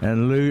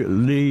and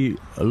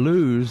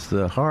lose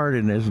the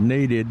hardiness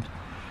needed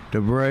to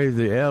brave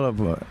the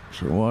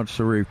elements once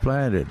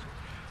replanted.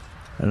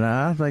 And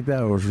I think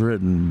that was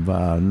written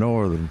by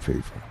northern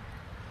people.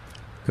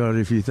 Because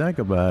if you think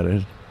about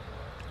it,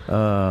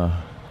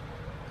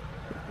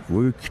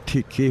 we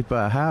keep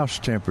our house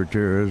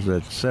temperatures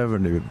at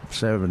 70,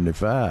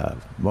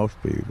 75. Most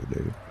people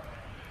do.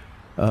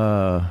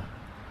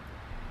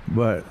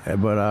 But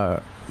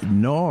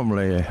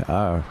normally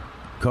our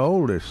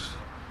coldest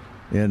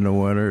in the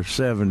winter is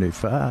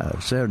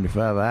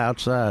 75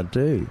 outside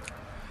too.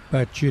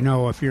 But you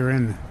know, if you're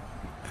in,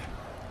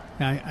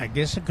 I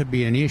guess it could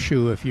be an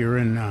issue if you're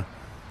in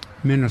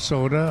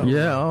Minnesota.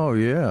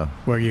 Yeah,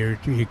 where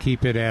you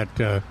keep it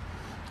at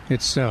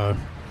it's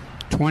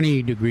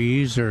 20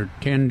 degrees or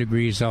 10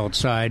 degrees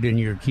outside, and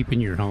you're keeping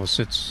your house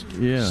at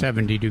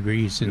 70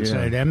 degrees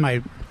inside. Yeah.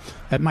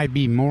 That might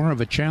be more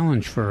of a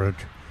challenge for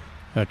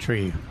a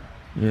tree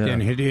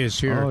than it is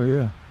here. Oh,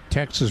 yeah.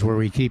 Texas, where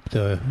we keep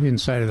the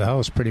inside of the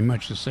house pretty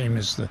much the same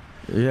as the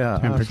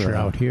temperature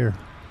out here.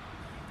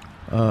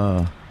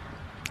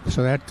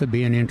 So that could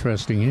be an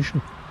interesting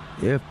issue.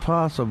 If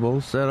possible,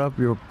 set up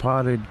your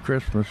potted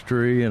Christmas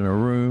tree in a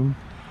room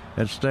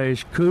that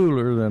stays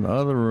cooler than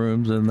other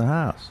rooms in the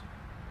house.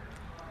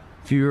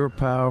 Fewer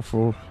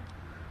powerful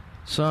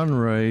sun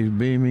rays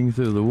beaming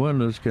through the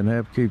windows can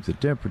help keep the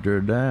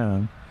temperature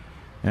down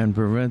and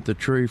prevent the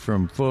tree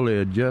from fully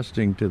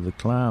adjusting to the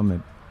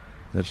climate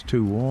that's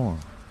too warm.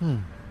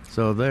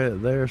 So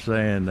they're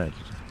saying that.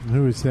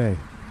 Who is they?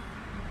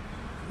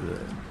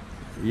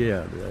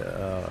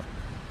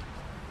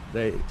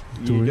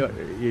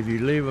 If you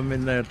leave them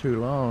in there too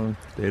long,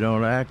 they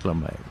don't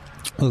acclimate.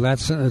 Well,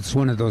 that's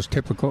one of those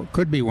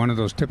could be one of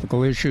those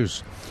typical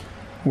issues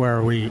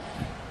where we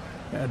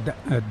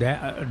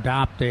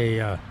adopt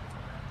a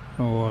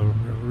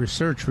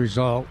research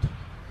result,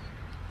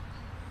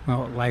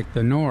 like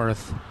the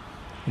North,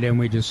 and then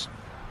we just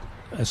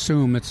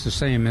assume it's the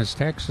same as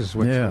Texas,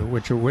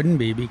 which it wouldn't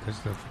be because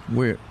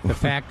the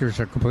factors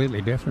are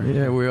completely different.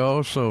 Yeah, we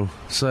also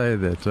say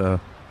that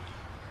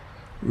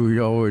we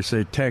always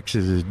say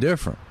Texas is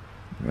different,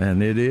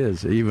 and it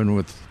is, even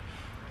with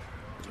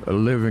a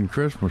living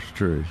Christmas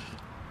tree.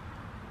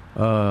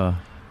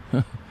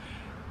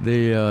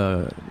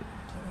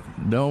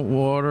 Don't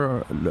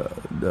water,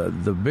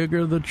 the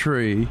bigger the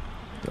tree,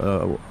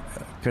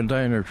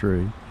 container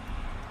tree,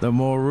 the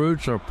more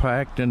roots are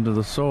packed into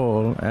the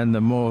soil and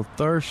the more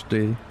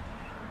thirsty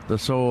the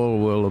soil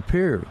will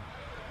appear.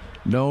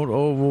 Don't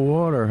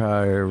overwater,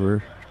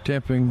 however,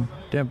 tempting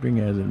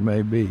as it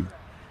may be.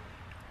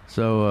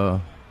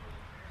 So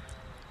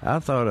I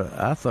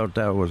thought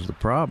that was the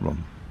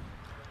problem.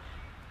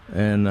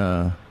 And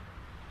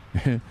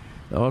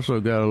also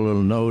got a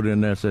little note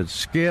in there that said,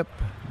 skip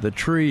the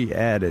tree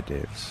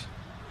additives.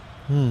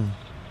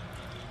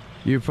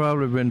 You've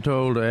probably been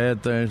told to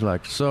add things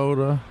like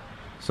soda,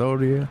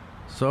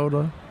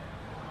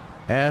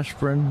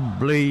 aspirin,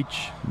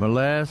 bleach,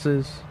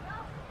 molasses,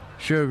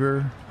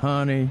 sugar,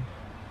 honey,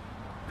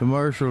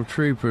 commercial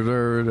tree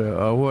preservative,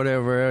 or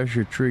whatever else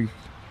your tree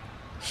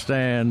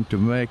stand to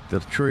make the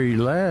tree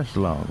last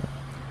longer.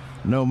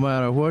 No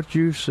matter what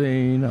you've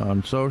seen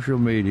on social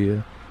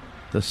media,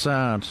 the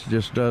science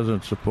just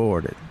doesn't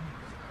support it.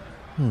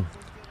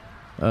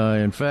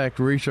 In fact,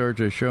 research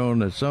has shown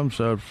that some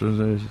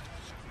substances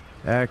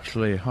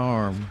actually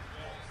harm,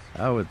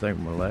 I would think,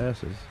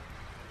 molasses,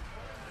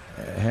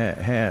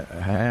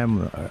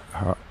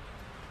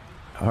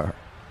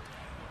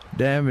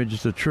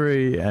 damage the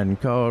tree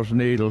and cause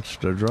needles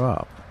to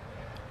drop.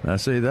 Now,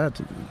 see,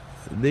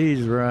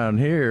 these around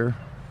here,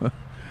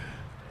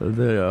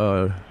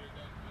 the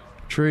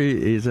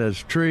tree, he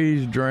says,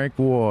 trees drink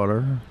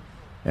water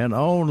and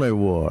only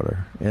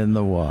water in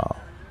the wild.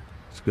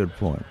 It's a good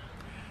point.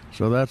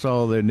 So that's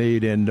all they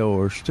need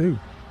indoors, too.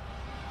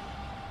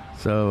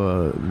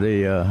 So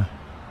they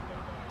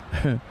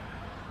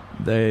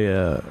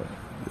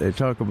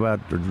talk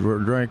about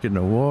drinking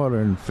the water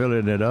and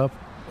filling it up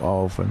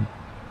often,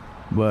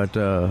 but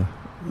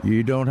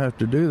you don't have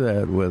to do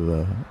that with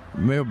a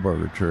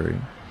Milberger tree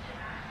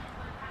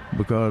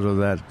because of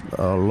that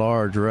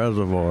large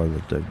reservoir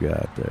that they've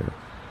got there.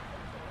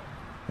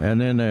 And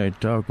then they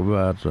talk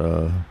about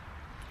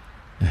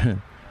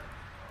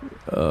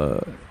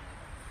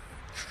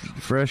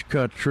fresh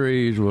cut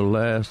trees will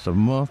last a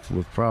month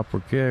with proper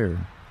care.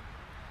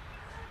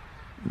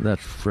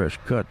 That's fresh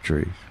cut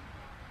trees.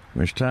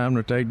 When it's time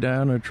to take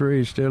down a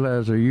tree, it still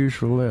has a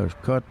useful life.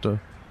 Cut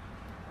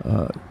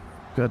the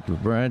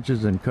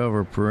branches and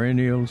cover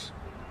perennials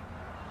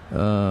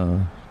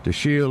to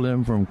shield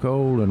them from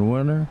cold and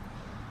winter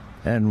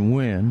and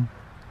wind,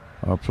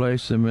 or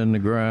place them in the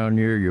ground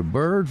near your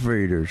bird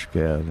feeders,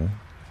 Catherine,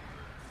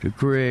 to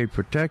create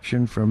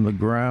protection from the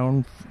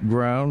ground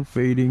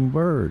feeding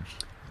birds.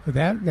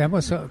 That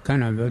was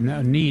kind of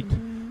a neat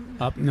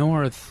up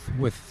north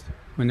with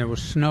when there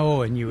was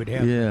snow and you would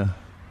have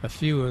a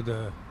few of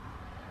the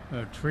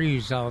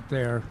trees out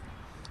there,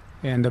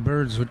 and the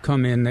birds would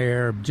come in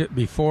there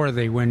before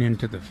they went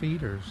into the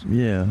feeders.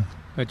 Yeah.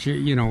 But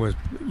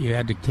you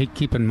had to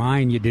keep in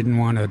mind you didn't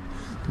want to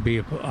be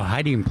a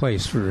hiding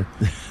place for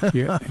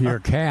your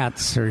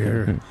cats or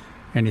your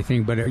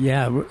anything. But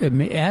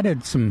it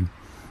added some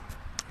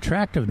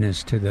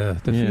attractiveness to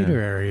the feeder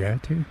area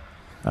too.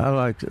 I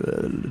like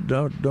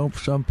don't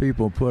some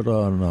people put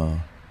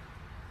on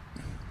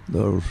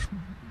those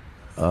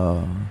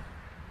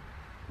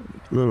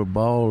little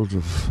balls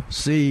of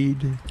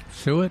seed.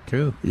 Suet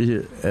too.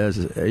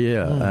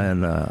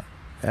 And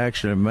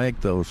actually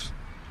make those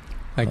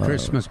like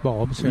Christmas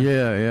bulbs.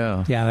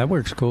 Yeah, that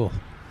works cool.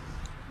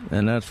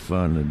 And that's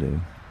fun to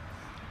do.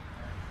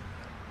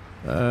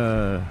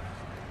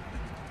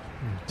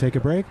 Take a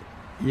break?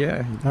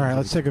 Yeah. All right,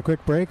 let's take a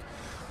quick break.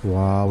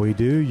 While we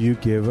do, you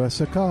give us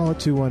a call,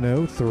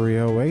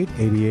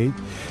 210-308-8867,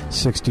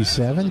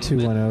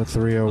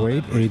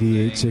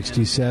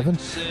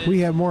 210-308-8867. We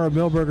have more of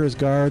Milberger's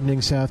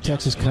Gardening South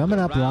Texas coming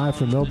up live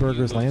from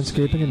Milberger's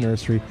Landscaping and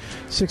Nursery,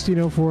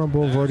 1604 on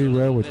Boulevardy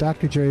Road with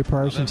Dr. Jerry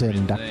Parsons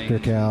and Dr.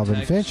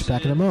 Calvin Finch.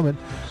 Back in a moment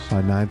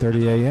on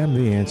 9:30 a.m.,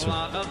 The Answer.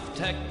 Of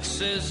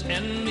Texas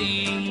and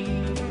me.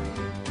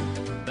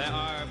 There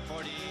are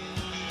 40.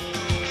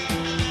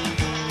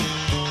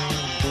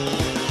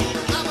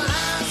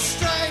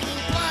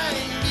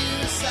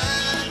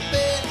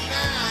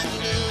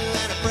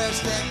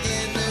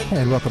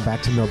 And welcome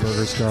back to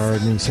Milberger's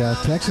Gardening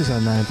South Texas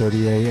on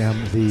 9:30 a.m.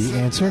 The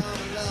Answer.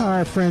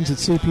 Our friends at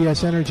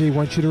CPS Energy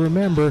want you to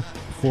remember,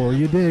 before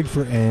you dig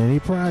for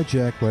any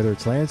project, whether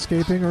it's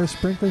landscaping or a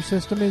sprinkler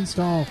system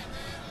install,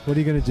 what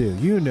are you going to do?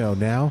 You know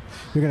now.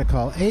 You're going to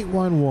call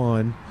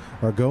 811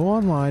 or go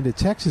online to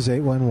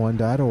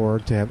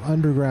texas811.org to have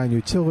underground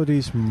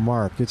utilities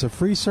marked. It's a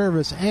free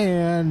service,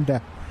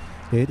 and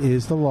it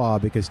is the law,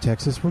 because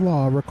Texas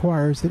law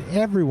requires that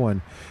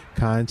everyone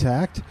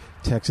contact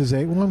Texas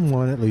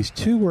 811 at least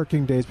 2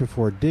 working days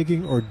before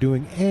digging or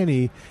doing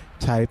any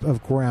type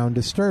of ground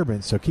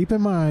disturbance. So keep in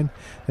mind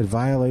that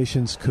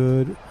violations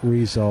could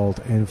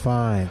result in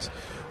fines.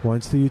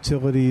 Once the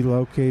utility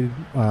located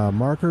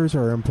markers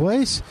are in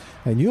place,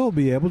 and you'll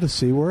be able to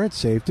see where it's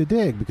safe to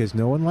dig, because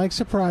no one likes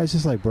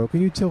surprises like broken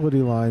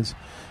utility lines.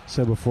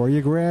 So before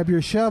you grab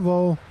your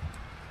shovel,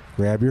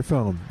 grab your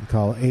phone and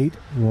call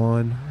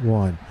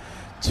 811.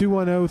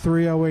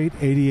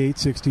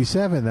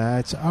 210-308-8867.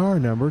 That's our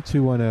number,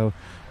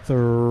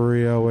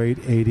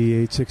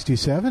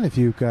 210-308-8867. If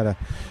you've got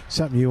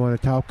something you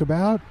want to talk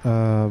about.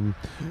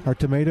 Are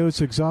tomatoes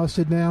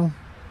exhausted now?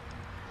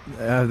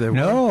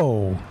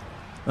 No.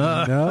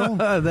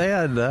 No? They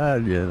had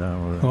died, you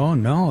know. Oh,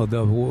 no.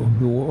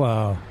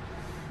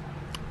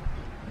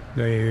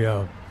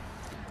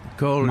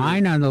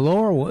 Mine on the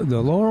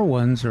lower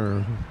ones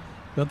are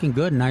looking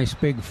good, nice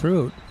big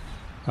fruit.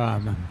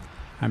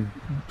 I'm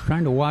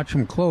trying to watch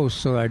them close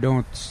so I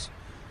don't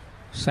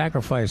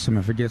sacrifice them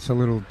if it gets a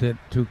little bit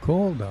too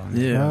cold down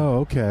there. Yeah. Oh,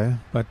 okay.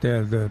 But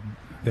they're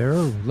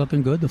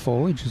looking good. The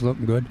foliage is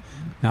looking good.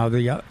 Now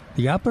the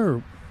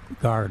upper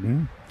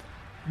garden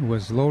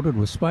was loaded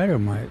with spider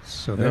mites,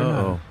 so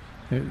they're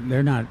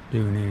not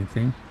doing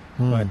anything.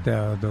 But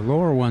the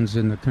lower ones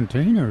in the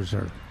containers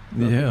are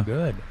looking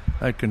good.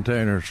 That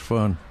container's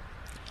fun.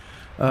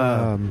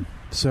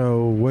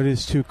 So what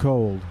is too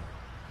cold?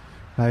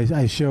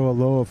 I show a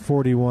low of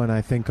 41,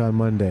 I think, on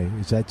Monday.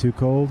 Is that too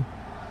cold?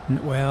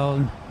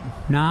 Well,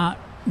 not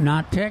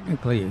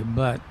technically,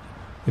 but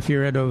if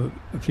you're in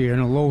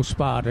a low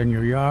spot in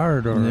your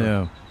yard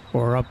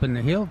or up in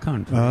the hill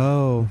country,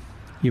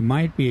 you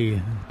might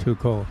be too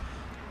cold.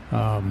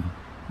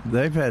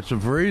 They've had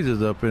some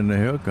freezes up in the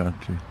hill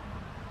country.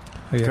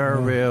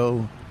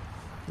 Kerrville,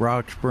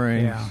 Rock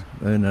Springs,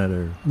 and that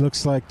area.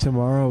 Looks like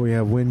tomorrow we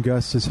have wind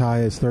gusts as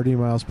high as 30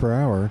 miles per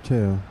hour,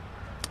 too.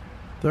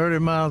 30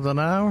 miles an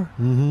hour?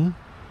 Mm-hmm.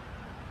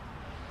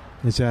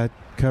 Does that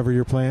cover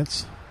your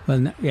plants?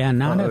 Well, yeah,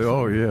 not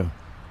yeah.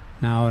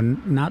 Now,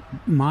 not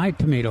my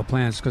tomato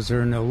plants because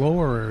they're in the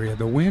lower area.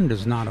 The wind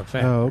is not a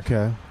factor. Oh,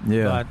 okay.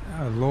 Yeah. But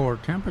a lower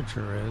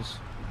temperature is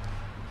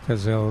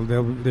because they'll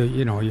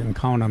you can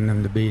count on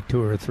them to be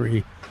 2 or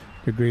 3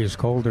 degrees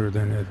colder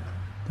than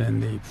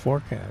the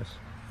forecast.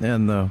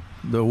 And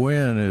the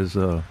wind is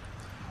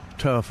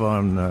tough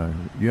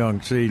on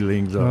young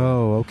seedlings.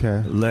 Or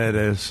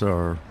lettuce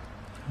or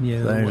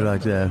things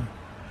like that.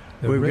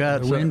 The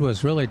wind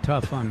was really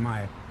tough on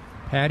my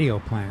patio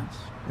plants.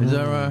 Is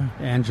that right?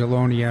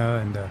 Angelonia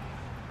and the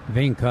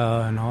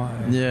Vinca and all.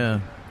 Yeah.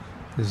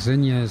 The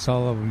zinnias,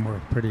 all of them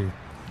were pretty.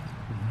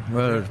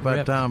 Well, it's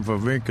about time for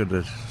Vinca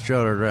to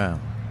shut her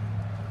down.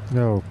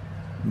 No.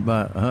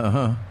 But,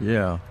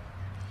 yeah.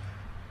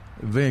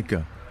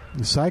 Vinca.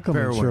 The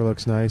cyclamen sure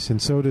looks nice,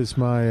 and so does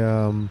my,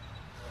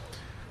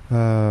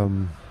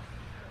 my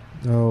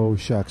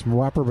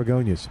whopper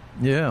begonias.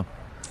 Yeah.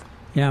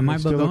 Yeah, my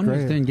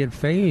begonias didn't get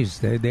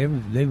phased.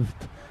 They've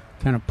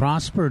kind of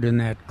prospered in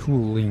that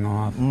cooling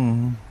off.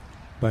 Mm-hmm.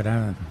 But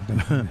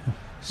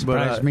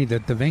surprised me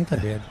that the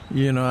Vinca did.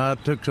 I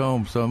took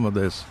home some of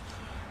this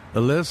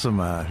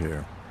alyssum out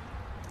here.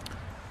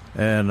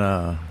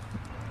 And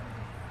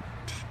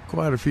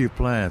quite a few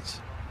plants.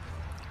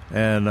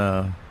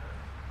 And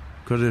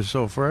because it's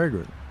so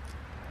fragrant.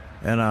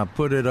 And I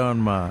put it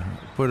on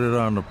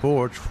the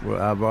porch.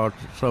 I bought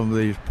some of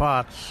these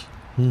pots,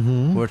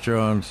 which are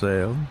on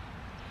sale.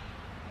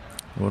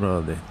 What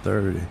are they?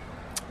 30.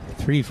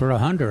 3 for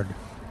 $100.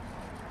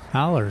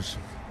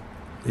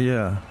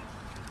 Yeah.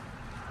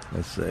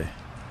 Let's see.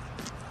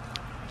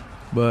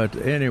 But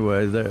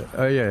anyway,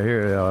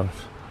 here they are.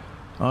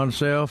 On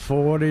sale,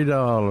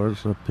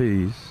 $40 a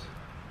piece.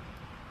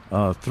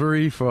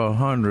 3 for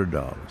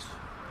 $100.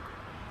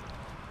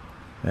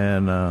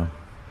 And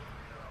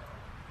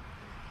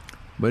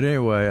but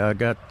anyway, I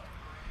got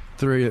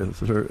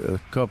a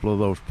couple of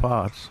those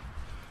pots,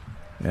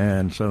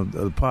 and some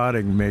the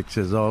potting mix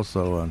is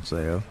also on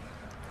sale.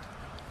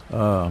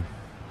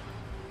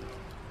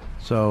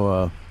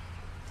 So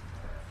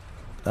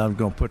I'm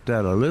going to put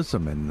that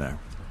alyssum in there.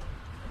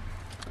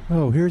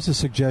 Oh, here's a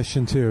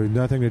suggestion, too.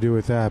 Nothing to do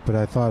with that, but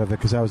I thought of it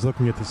because I was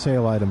looking at the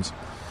sale items.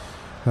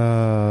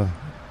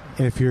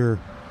 If you're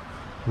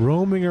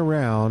roaming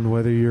around,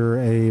 whether you're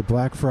a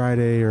Black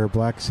Friday or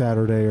Black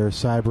Saturday or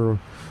Cyber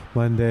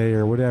Monday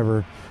or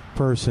whatever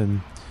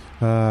person,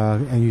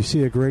 and you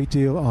see a great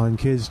deal on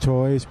kids'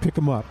 toys, pick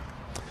them up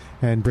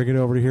and bring it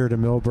over here to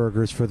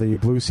Millburgers for the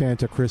Blue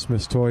Santa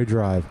Christmas Toy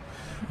Drive.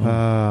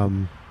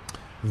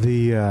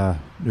 We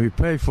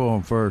pay for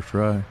them first,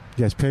 right?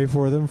 Yes, pay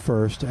for them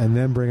first and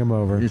then bring them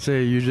over. You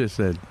just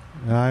said.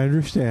 I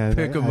understand.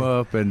 Pick them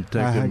up and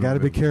take them. I got to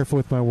be careful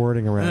with my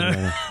wording around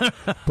there.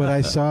 But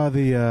I saw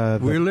the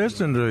we're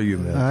listening to you,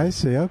 man. I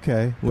see.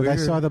 Okay. But I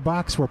saw the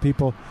box where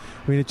people.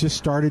 It just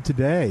started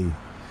today,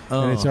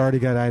 and it's already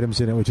got items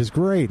in it, which is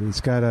great.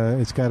 It's got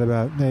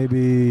about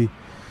maybe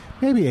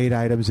 8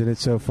 items in it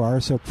so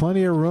far, so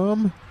plenty of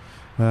room.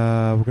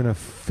 We're gonna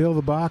fill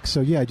the box.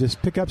 So yeah,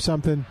 just pick up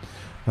something.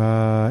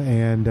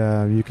 And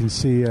you can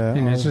see.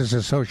 And this is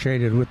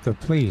associated with the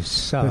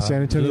police. The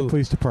San Antonio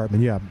Police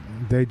Department, yeah.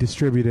 They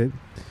distribute it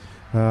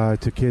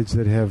to kids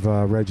that have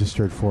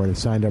registered for it,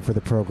 signed up for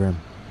the program.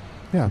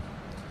 Yeah.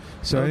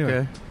 So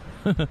okay.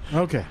 Anyway.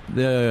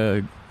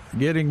 Okay.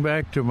 Getting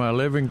back to my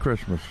living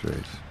Christmas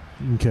trees.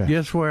 Okay.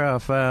 Guess where I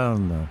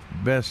found the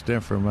best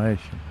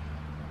information?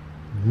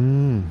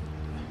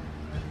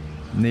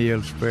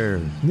 Neil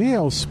Sperry.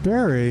 Neil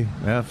Sperry?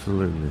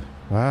 Absolutely.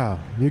 Wow,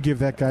 you give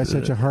that guy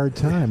such a hard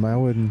time. I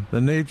wouldn't. The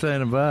neat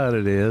thing about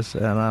it is,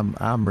 and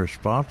I'm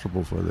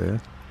responsible for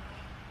this,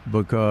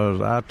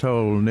 because I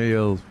told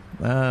Neil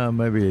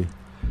maybe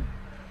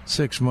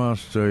 6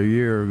 months to a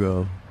year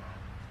ago.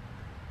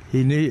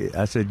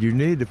 I said, you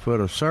need to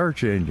put a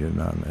search engine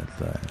on that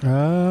thing.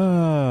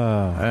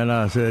 And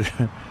I said,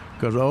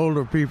 because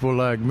older people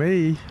like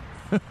me,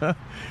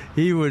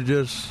 he would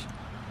just,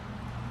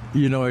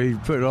 he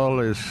put all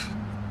his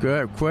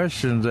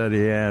questions that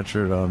he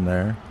answered on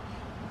there.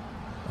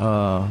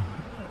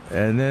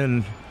 And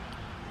then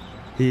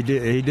he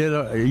did.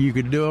 You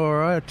could do all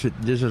right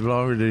just as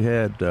long as he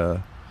had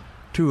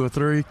 2 or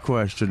 3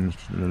 questions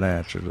and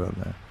answers on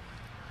that.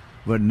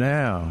 But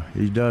now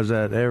he does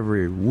that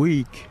every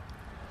week,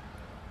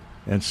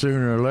 and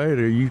sooner or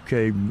later you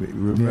can't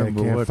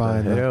remember what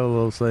the hell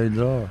those things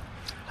are.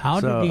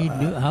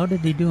 How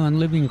did he do on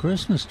living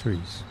Christmas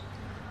trees?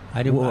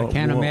 I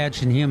can't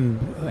imagine him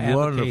advocating.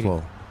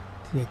 Wonderful.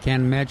 I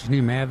can't imagine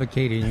him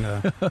advocating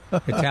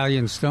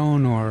Italian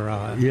stone or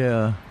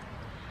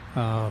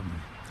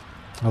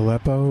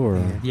Aleppo or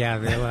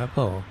the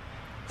Aleppo.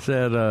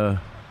 Said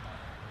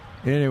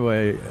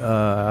anyway.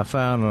 I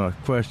found a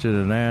question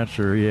and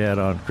answer he had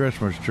on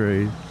Christmas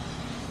trees.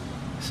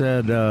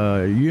 Said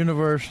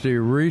university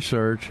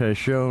research has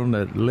shown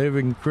that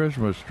living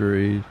Christmas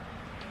trees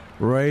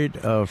rate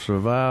of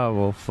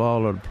survival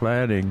following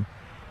planting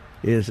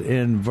is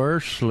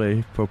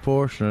inversely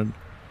proportionate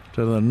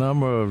to the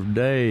number of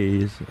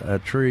days a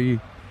tree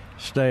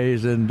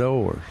stays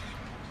indoors.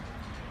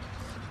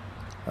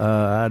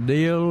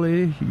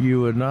 Ideally, you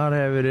would not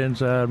have it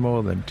inside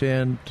more than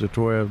 10 to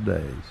 12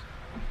 days.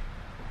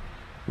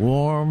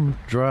 Warm,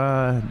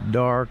 dry,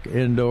 dark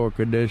indoor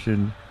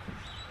conditions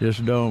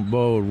just don't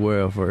bode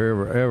well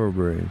for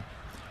evergreen.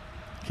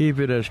 Keep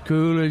it as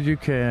cool as you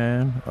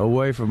can,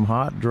 away from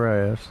hot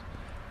drafts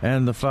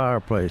and the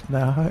fireplace.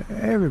 Now,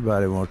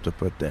 everybody wants to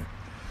put their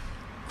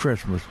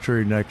Christmas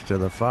tree next to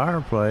the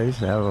fireplace,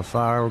 have a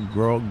fire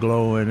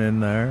glowing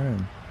in there,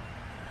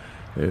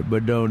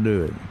 but don't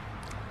do it.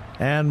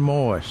 And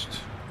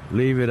moist.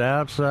 Leave it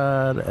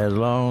outside as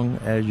long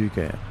as you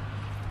can.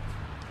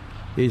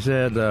 He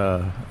said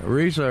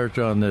research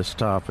on this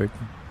topic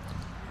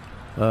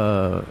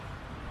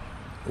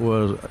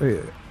was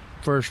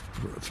first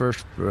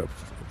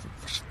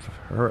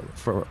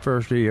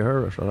he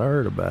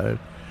heard about it.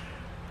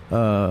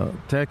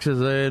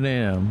 Texas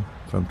A&M,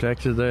 from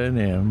Texas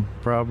A&M,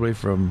 probably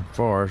from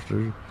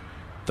foresters,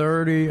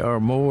 30 or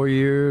more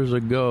years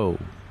ago.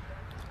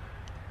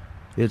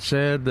 It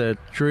said that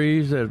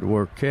trees that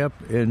were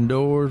kept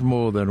indoors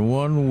more than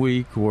 1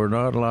 week were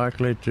not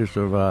likely to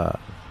survive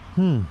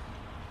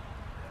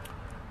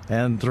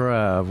and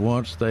thrive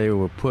once they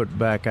were put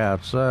back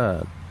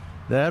outside.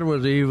 That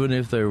was even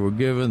if they were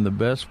given the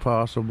best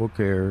possible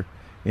care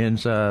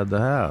inside the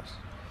house.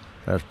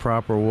 That's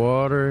proper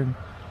watering,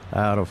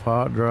 out of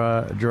hot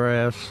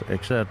drafts,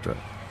 etc.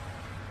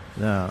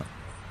 Now,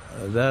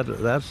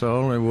 that's the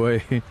only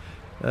way.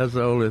 That's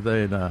the only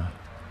thing.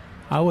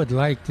 I would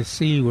like to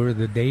see where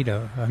the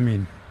data. I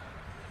mean,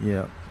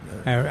 yeah,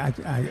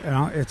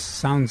 it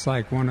sounds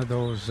like one of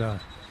those.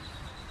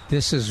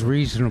 This is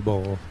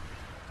reasonable.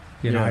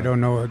 You know, I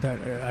don't know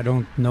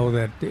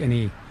that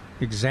any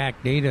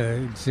exact data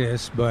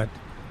exists, but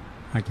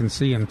I can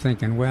see him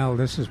thinking, well,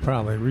 this is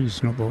probably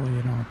reasonable.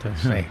 You know, to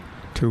say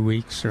 2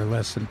 weeks or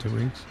less than 2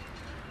 weeks.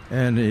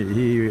 And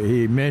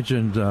he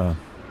mentioned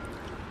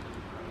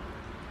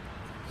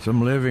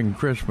some living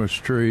Christmas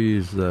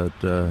trees that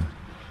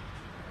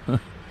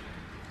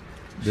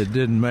that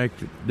didn't make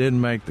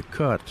the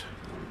cut.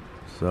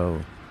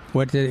 So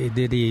what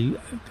did he?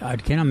 I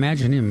can't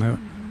imagine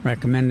him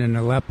recommending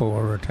Aleppo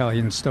or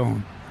Italian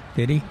stone.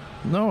 Did he?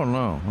 No.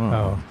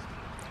 Oh.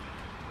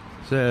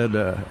 Said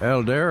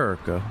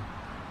Elderica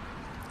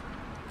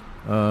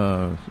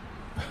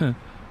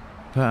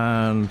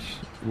pines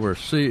were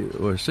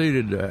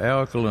seeded to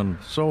alkaline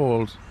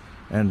soils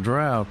and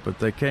drought, but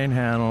they can't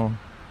handle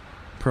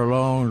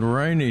prolonged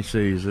rainy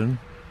season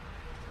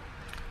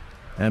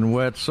and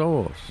wet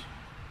soils.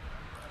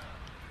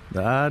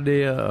 The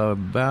idea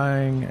of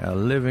buying a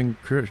living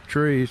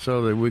tree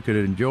so that we could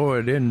enjoy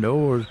it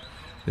indoors,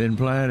 then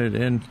plant it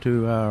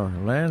into our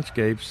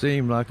landscape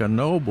seemed like a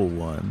noble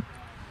one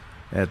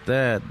at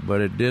that,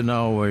 but it didn't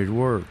always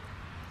work.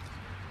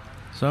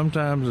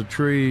 Sometimes the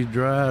trees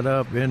dried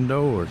up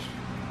indoors,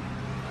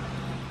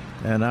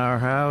 and our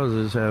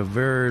houses have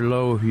very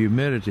low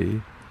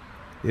humidity.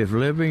 If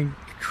living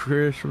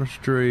Christmas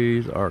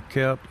trees are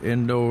kept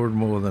indoors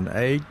more than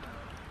 8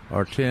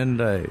 or 10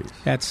 days.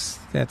 That's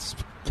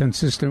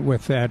consistent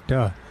with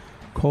that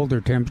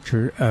colder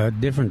temperature,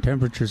 different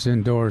temperatures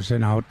indoors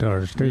and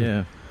outdoors too.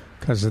 Yeah,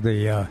 because of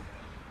the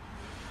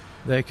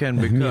they can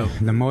become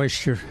the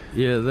moisture.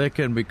 Yeah, they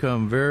can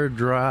become very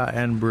dry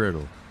and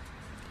brittle.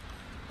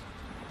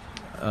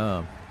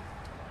 A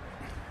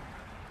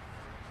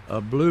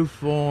blue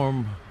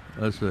form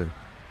of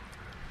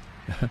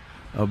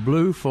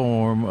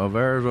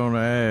Arizona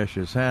ash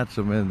is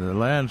handsome in the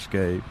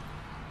landscape,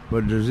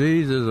 but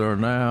diseases are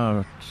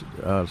now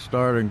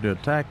starting to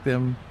attack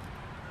them,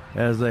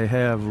 as they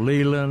have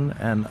Leland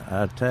and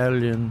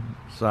Italian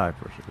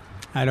cypresses.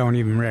 I don't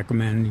even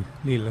recommend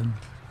Leland.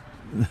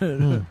 He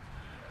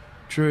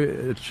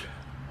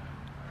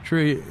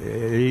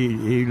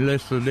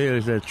lists the deal.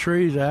 He says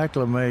trees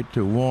acclimate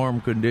to warm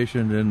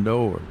conditions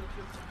indoors.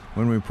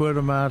 When we put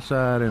them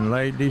outside in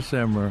late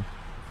December,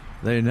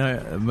 they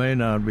may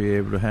not be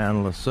able to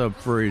handle the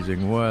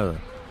sub-freezing weather.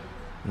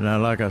 Now,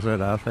 like I said,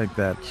 I think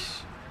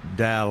that's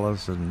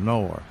Dallas and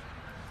north.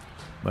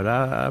 But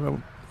I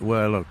don't.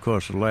 Well, of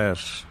course, the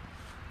last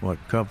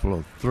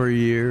 3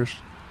 years,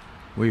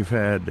 we've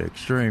had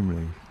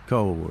extremely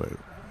cold weather,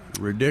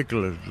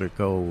 ridiculously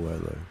cold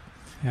weather.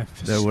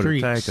 That would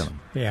have taken them.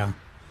 Yeah,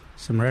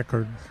 some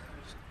record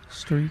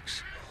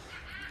streaks.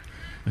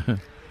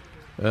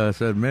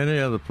 Said many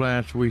of the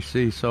plants we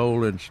see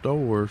sold in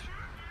stores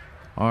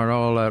aren't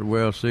all that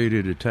well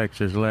suited to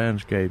Texas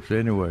landscapes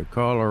anyway.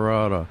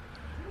 Colorado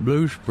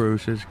blue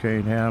spruces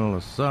can't handle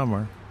the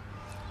summer,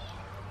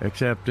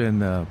 except in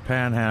the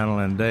Panhandle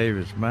and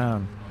Davis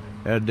Mountain.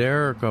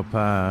 Aderica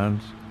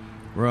pines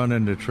run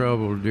into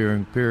trouble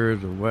during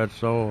periods of wet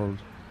soils,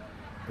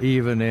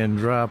 even in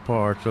dry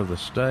parts of the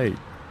state.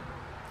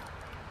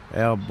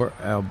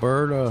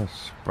 Alberta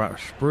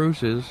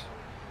spruces,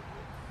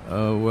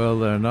 well,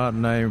 they're not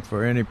named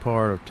for any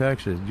part of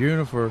Texas.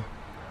 Juniper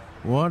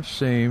once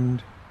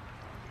seemed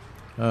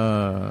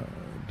to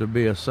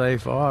be a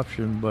safe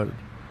option, but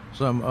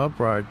some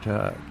upright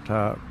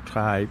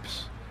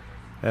types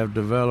have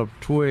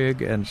developed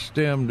twig and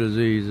stem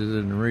diseases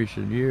in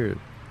recent years.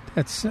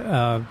 That's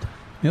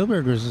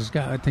Milberger's has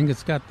got. I think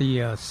it's got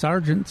the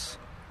Sargent's.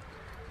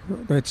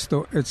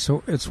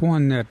 It's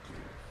one that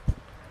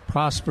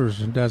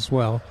prospers and does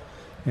well,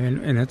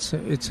 and it's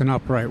an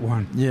upright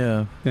one.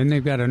 Yeah. Then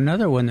they've got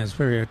another one that's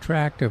very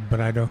attractive,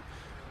 but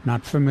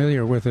not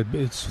familiar with it.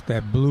 It's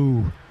that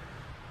blue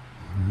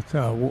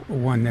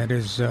one that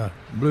is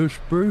blue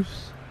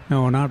spruce.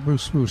 No, not blue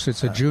spruce.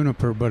 It's a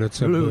juniper, but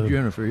it's a blue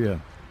juniper. Yeah.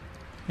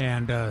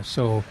 And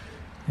so,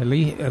 at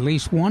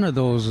least one of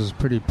those is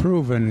pretty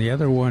proven. The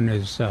other one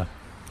is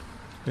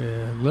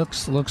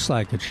looks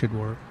like it should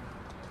work.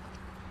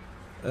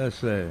 Let's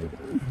see.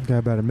 Got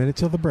about a minute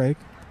till the break.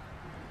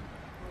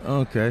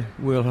 Okay,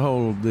 we'll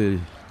hold the.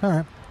 All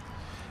right.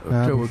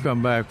 Until we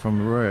come back from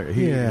the break.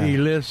 He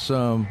lists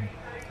some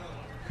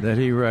that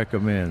he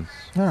recommends.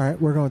 All right,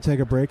 we're going to take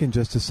a break in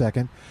just a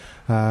second.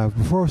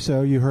 Before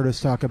you heard us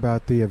talk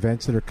about the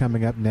events that are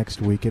coming up next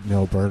week at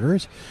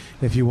Milberger's.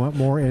 If you want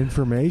more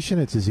information,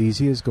 it's as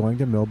easy as going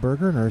to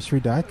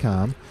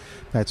milbergernursery.com.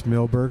 That's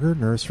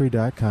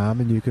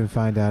milbergernursery.com, and you can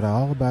find out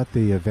all about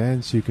the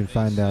events. You can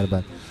find out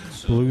about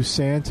Blue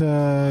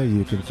Santa.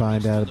 You can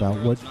find out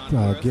about what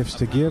gifts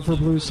to give for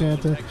Blue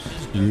Santa.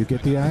 You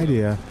get the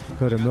idea.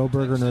 Go to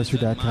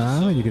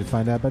milbergernursery.com, and you can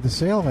find out about the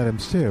sale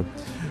items, too.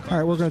 All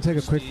right, we're going to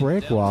take a quick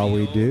break. While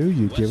we do,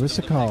 you give us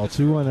a call,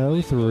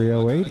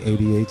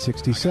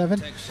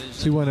 210-308-8867,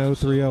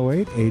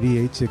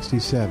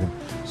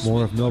 210-308-8867.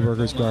 More of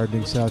Milberger's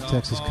Gardening South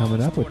Texas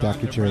coming up with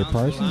Dr. Jerry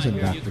Parsons and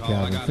Dr.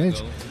 Calvin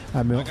Finch.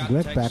 I'm Milton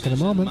Glueck, back in a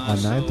moment on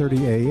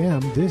 9:30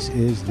 a.m. This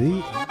is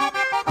the...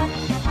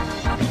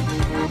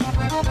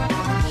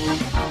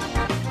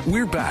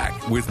 We're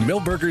back with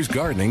Milberger's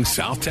Gardening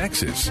South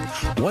Texas.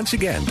 Once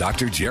again,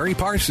 Dr. Jerry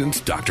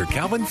Parsons, Dr.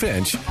 Calvin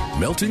Finch,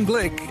 Milton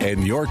Glueck,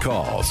 and your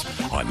calls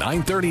on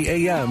 9:30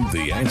 a.m.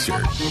 The Answer.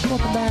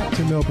 Welcome back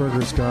to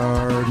Milberger's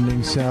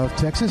Gardening South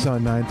Texas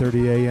on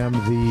 9:30 a.m.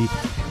 The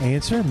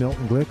Answer.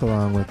 Milton Glueck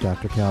along with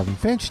Dr. Calvin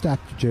Finch,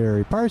 Dr.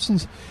 Jerry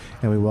Parsons,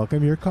 and we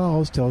welcome your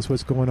calls. Tell us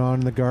what's going on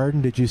in the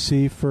garden. Did you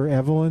see, for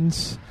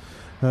Evelyn's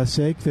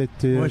sake,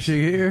 that... Was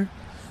she here?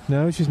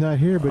 No, she's not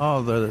here.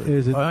 But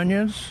is it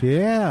onions?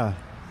 Yeah.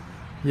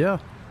 Yeah.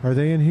 Are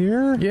they in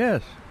here?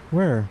 Yes.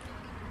 Where?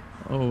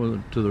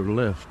 Oh, to the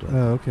left.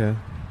 Oh, okay.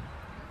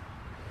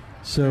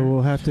 So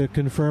we'll have to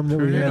confirm that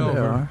we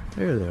have...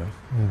 Here they are.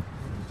 Yeah.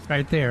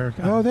 Right there.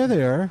 Oh, there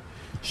they are.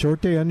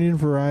 Short day onion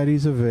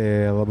varieties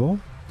available.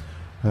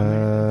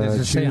 Does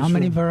it say how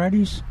many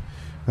varieties?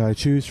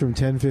 Choose from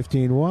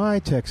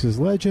 1015Y, Texas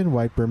Legend,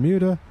 White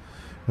Bermuda,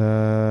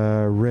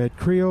 Red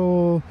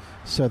Creole,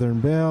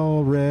 Southern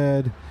Belle,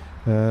 Red,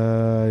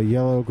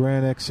 Yellow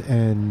Granix,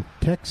 and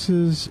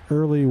Texas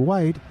Early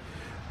White.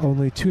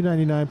 Only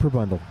 $2.99 per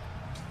bundle.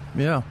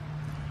 Yeah.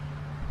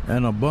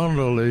 And a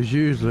bundle is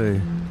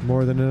usually...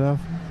 More than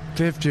enough?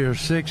 50 or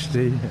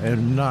 60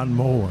 and not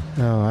more.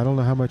 Oh, I don't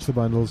know how much the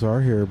bundles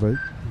are here, but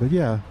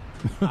yeah.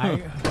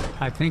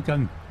 I think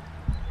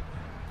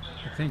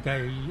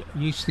I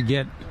used to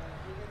get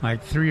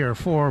like 3 or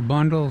 4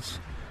 bundles.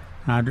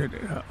 I'd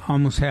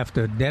almost have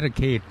to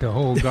dedicate the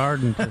whole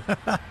garden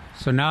to.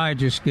 So now I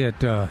just get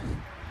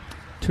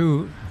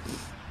 2,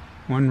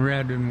 one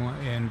red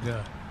and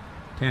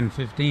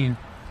 10-15.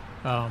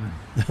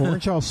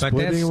 Weren't y'all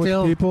splitting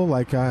with people?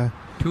 Like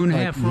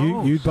 2.5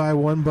 rows. You'd buy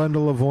one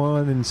bundle of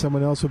one, and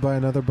someone else would buy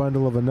another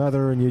bundle of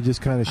another, and you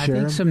just kind of share. I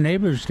think some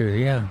neighbors do,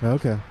 yeah.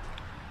 Okay.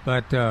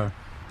 But yeah,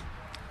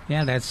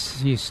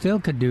 you still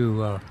could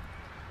do.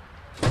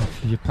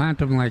 If you plant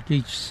them like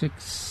each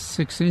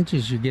 6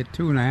 inches, you get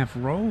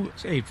 2.5 rows,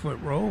 8-foot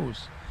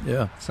rows.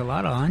 Yeah, it's a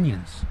lot of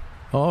onions.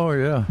 Oh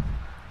yeah,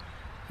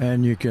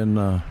 and you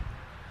can.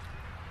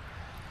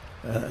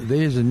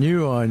 These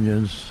new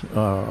onions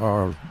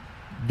are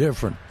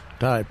different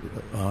type.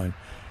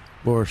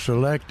 Were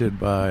selected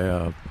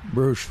by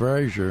Bruce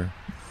Frazier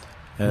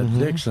at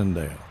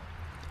Dixondale,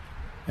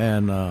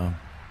 and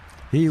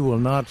he will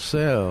not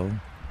sell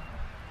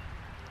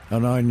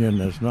an onion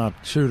that's not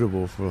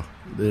suitable for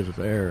this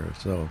area.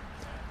 So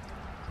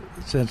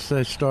since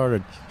they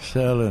started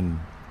selling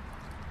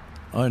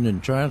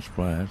onion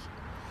transplants,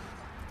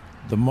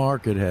 the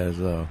market has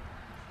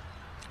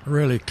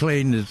really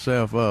cleaned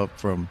itself up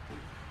from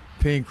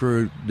pink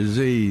root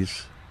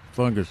disease,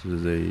 fungus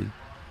disease,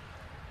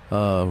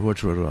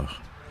 which was a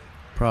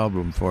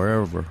problem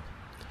forever.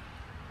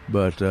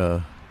 But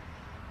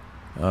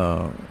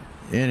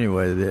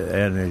anyway,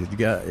 and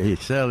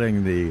he's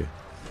selling the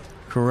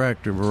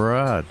correct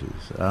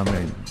varieties. I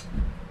mean,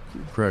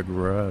 correct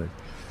variety.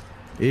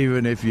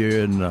 Even if you're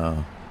in,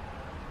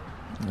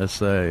 let's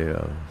say,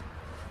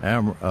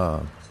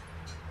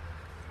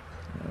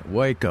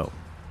 Waco.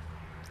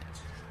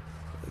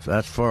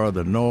 That's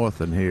farther north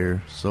than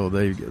here, so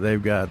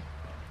they've got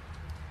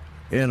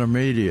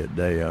intermediate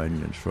day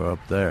onions for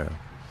up there.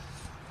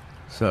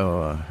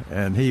 So,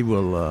 and he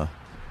will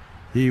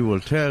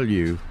tell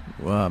you.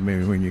 Well, I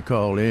mean, when you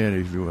call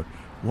in, if you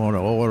want to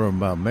order them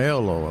by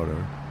mail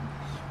order,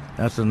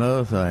 that's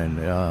another thing.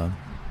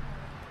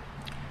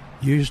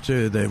 Used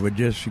to, they would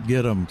just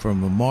get them from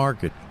the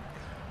market,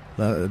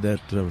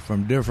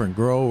 from different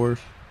growers.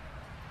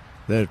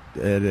 That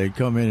they'd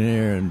come in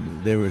here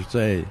and they would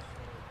say,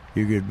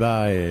 you could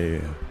buy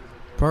a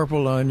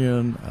purple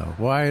onion, a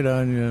white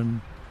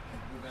onion,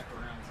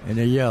 and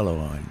a yellow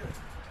onion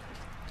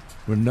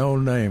with no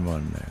name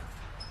on there.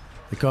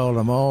 They called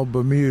them all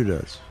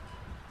Bermudas.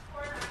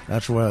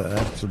 That's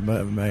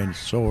the main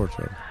source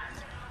of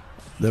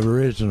the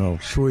original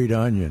sweet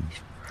onions.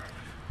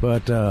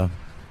 But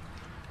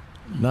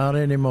not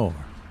anymore.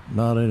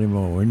 Not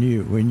anymore. When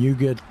you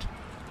get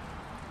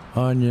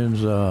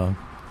onions, well,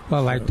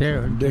 like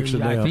there, I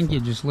think you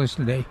just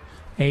listed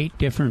 8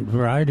 different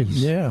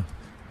varieties. Yeah,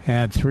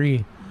 had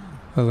 3.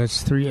 Well,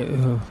 it's 3.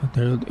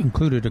 There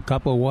included a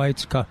couple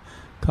whites,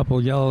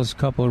 couple yellows,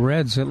 couple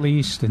reds at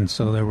least, and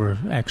so there were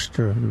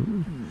extra.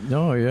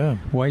 Oh yeah,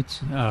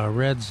 whites,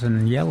 reds,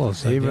 and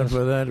yellows. Even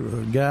for that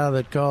guy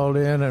that called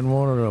in and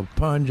wanted a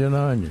pungent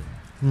onion.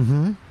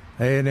 Mm-hmm.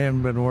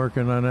 A&M been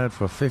working on that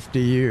for 50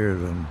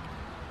 years, and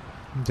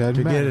get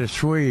it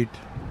sweet.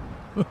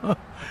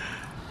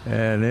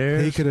 And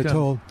he could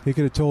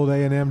have told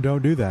A&M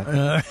don't do that.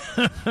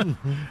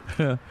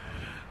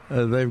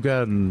 They've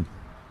gotten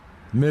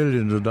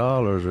millions of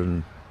dollars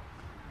in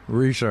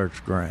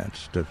research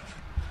grants to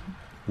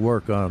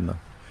work on them.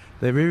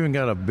 They've even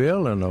got a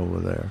building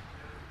over there.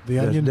 The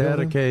onion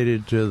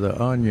dedicated to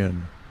the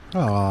onion.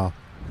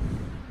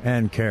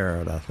 And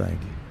carrot, I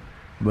think.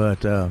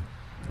 But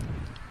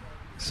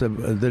so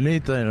the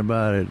neat thing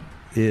about it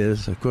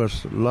is, of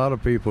course, a lot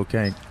of people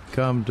can't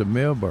come to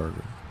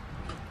Millburger.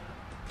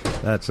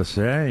 That's a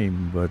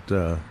shame, but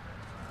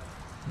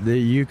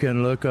you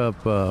can look up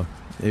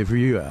if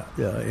you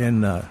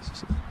in the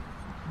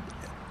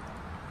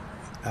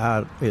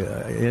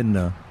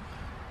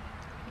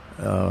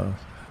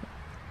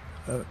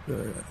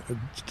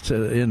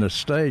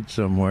state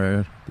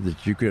somewhere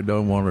that you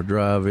don't want to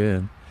drive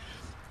in.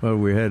 Well,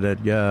 we had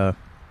that guy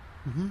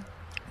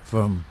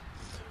from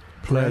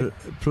Poteet.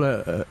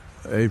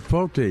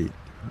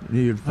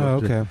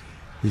 Okay.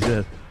 He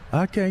said,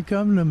 I can't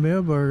come to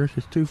Millburgers.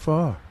 It's too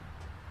far.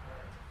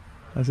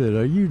 I said,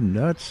 are you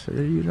nuts?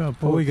 You know,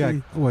 we got,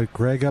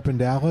 Greg up in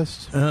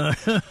Dallas? Well,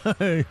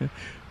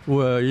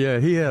 yeah,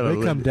 he had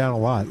They come down a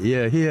lot.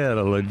 Yeah, he had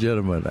a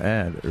legitimate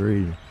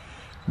reason.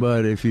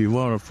 But if you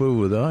want a food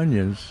with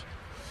onions,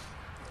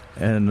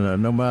 and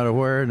no matter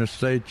where in the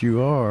state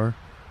you are,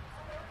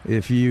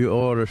 if you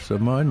order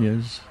some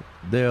onions,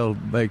 they'll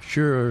make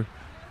sure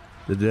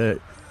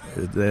that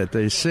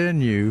they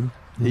send you,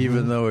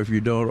 even though if you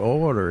don't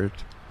order it,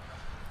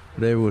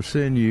 they will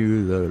send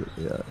you the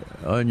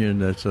onion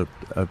that's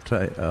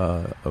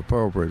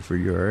appropriate for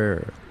your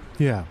area.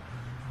 Yeah.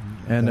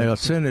 And they'll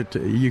send it to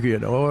you. You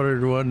can order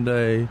it one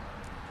day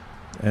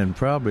and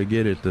probably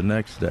get it the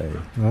next day.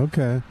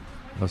 Okay.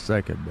 A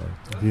second day.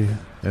 Yeah.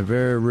 A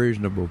very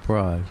reasonable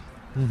price.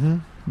 Mm-hmm.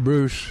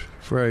 Bruce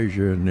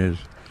Frazier and his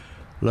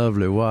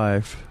lovely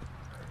wife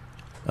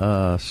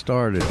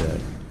started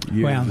that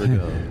years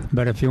ago.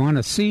 But if you want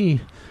to see,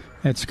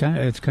 it's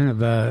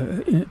kind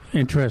of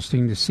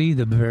interesting to see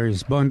the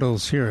various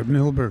bundles here at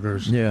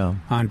Millburgers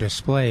on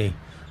display.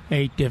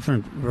 8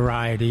 different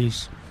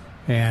varieties,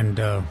 and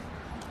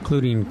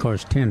including, of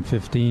course, 10,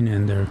 15,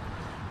 and the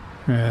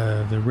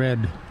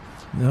red.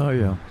 Oh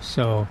yeah.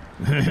 So,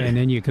 and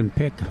then you can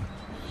pick.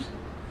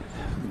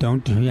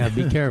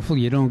 Be careful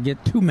you don't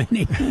get too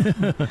many,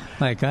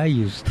 like I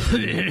used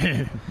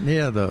to.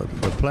 Yeah, the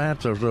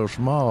plants are so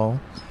small,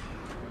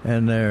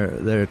 and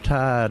they're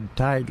tied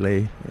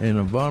tightly in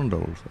a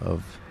bundle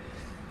of.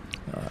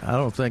 I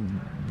don't think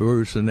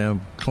Bruce and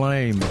them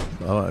claim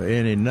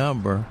any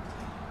number,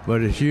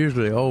 but it's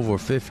usually over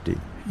 50.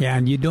 Yeah,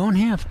 and you don't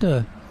have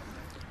to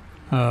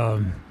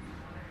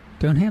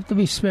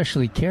be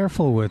especially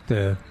careful with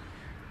the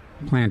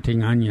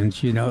planting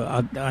onions. You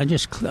know, I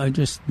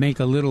just make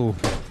a little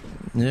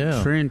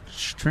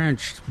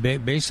trench,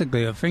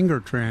 basically a finger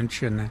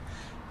trench, and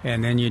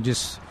then you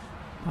just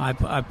I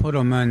put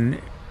them on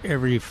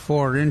every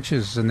 4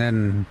 inches, and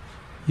then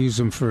use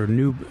them for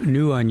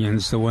new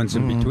onions, the ones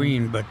in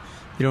between. But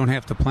you don't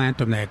have to plant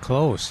them that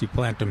close. You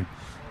plant them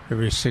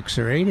every 6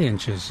 or 8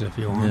 inches if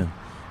you want.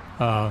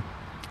 Yeah.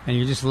 And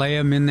you just lay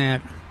them in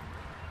that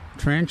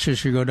trench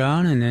as you go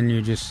down, and then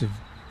you just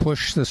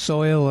push the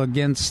soil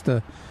against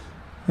the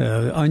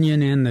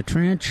onion in the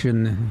trench,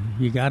 and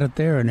you got it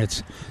there, and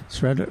it's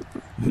rather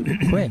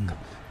quick.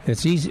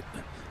 It's easy.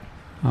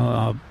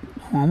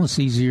 almost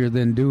easier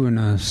than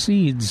doing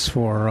seeds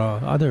for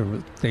other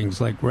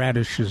things like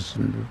radishes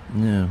and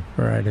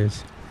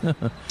varieties.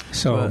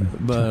 So,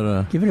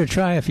 but give it a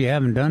try if you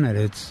haven't done it.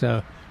 It's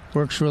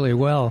works really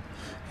well,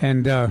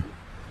 and of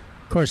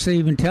course they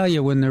even tell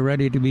you when they're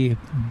ready to be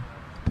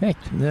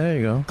picked. There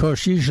you go. Of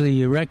course, usually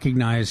you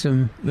recognize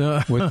them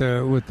with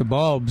the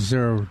bulbs.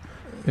 They're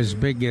as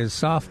big as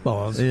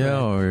softballs.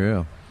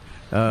 Yeah,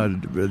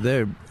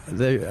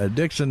 they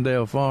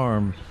Dixondale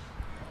Farms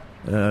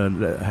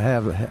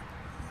have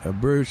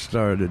Bruce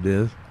started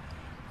this,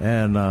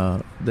 and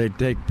they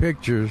take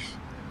pictures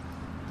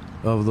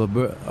of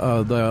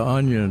the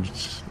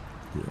onions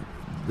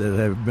that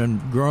have been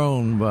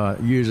grown by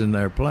using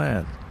their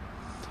plant,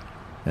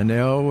 and they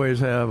always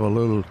have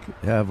a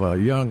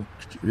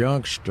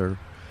youngster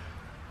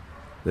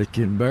that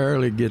can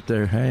barely get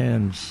their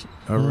hands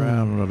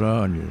around the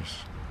onions,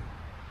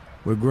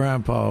 with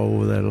Grandpa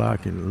over there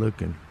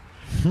looking,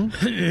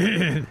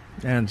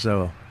 and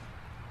so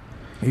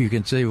you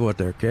can see what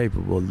they're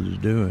capable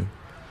of doing.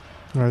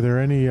 Are there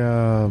any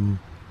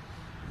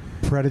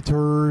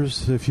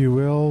predators, if you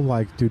will,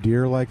 like do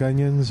deer like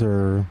onions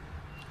or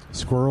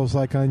squirrels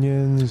like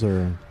onions,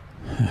 or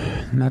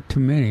not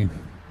too many?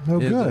 Oh,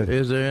 good.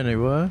 Is there any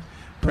what?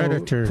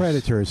 Predators.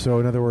 Predators. So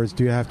in other words,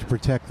 do you have to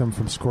protect them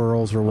from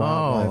squirrels or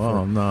wildlife?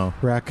 Oh, no.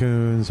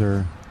 Raccoons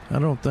or? I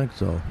don't think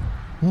so.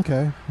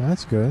 Okay,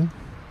 that's good.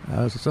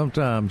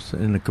 Sometimes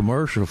in the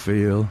commercial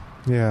field,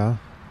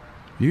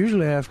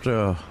 usually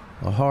after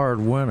a hard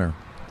winter,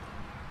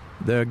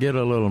 they'll get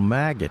a little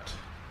maggot.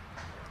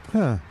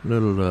 Maggot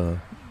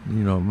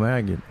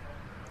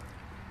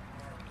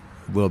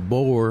will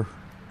bore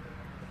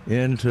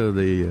into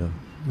the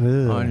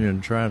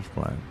onion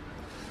transplant.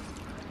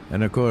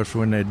 And, of course,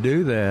 when they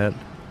do that,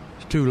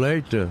 it's too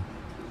late to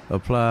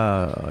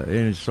apply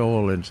any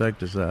soil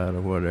insecticide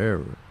or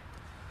whatever.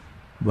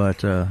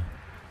 But I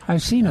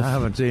haven't seen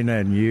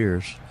that in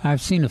years.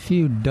 I've seen a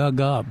few dug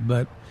up,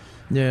 but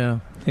they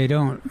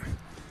don't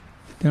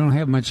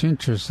have much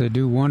interest. They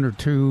do one or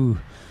two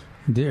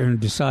and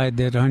decide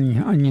that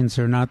onions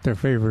are not their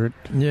favorite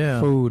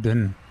food,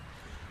 and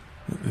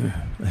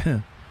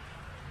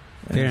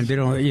they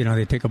don't.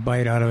 They take a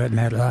bite out of it, and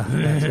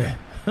that's it.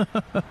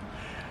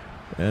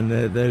 And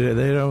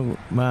they don't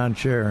mind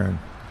sharing.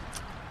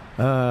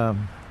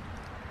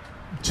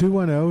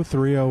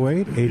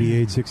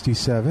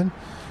 210-308-8867.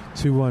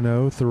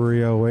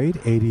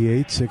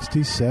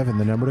 210-308-8867.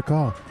 The number to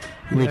call.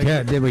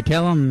 Did we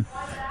tell them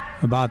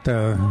about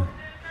the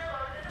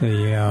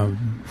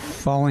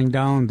falling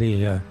down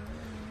the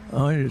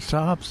onion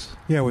tops?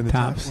 Yeah, when the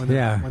tops. When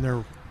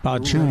they're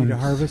about June to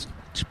harvest.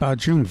 It's about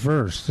June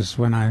 1st. Is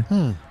when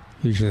I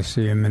usually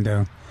see them,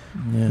 and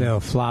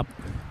they'll flop.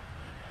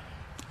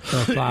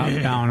 They'll flop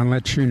down and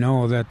let you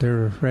know that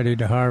they're ready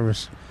to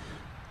harvest.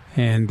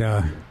 And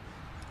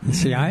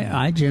see,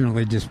 I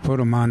generally just put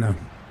them on a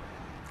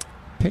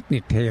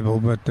picnic table,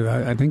 but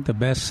I think the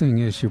best thing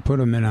is you put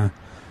them in a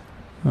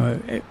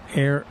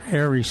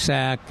airy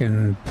sack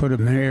and put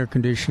them in an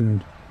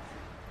air-conditioned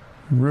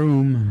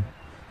room.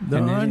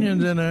 The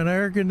onions in an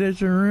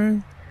air-conditioned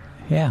room?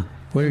 Yeah.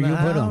 Where do you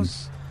put them?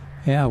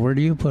 Yeah, where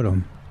do you put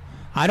them?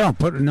 I don't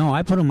put them. No,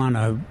 I put them on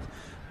a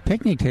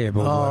picnic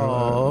table.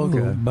 Oh,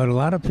 okay. But a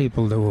lot of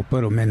people will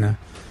put them in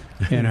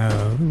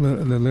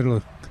the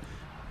little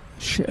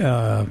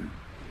shed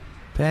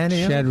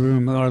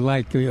room, or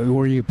like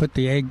where you put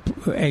the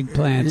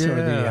eggplants or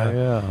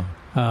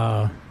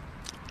the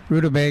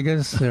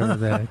rutabagas or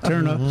the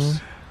turnips.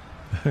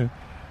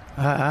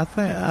 I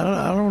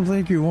don't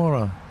think you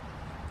want to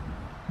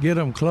get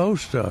them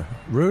close to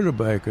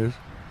rutabagas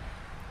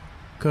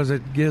because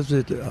it gives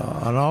it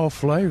an off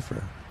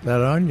flavor.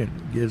 That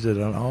onion gives it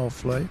an off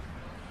flavor.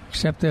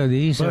 Except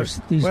these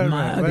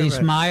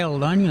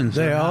mild onions.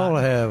 They all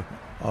have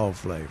all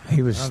flavor.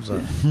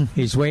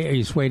 He's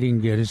waiting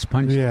to get his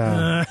punch.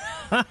 Yeah.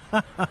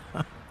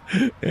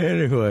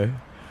 Anyway,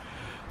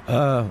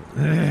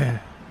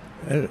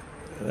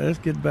 let's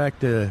get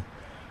back to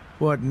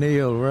what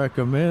Neil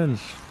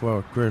recommends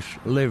for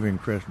living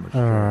Christmas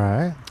tree. All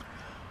right.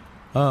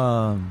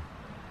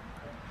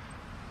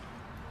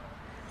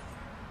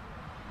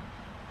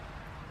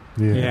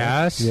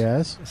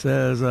 Yes.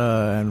 Says,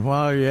 and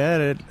while you're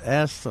at it,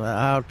 ask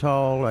how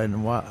tall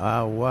and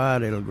how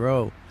wide it'll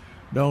grow.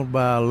 Don't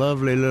buy a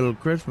lovely little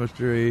Christmas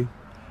tree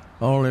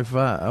only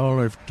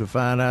to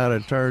find out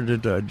it turns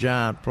into a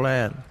giant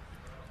plant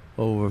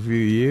over a few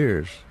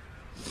years.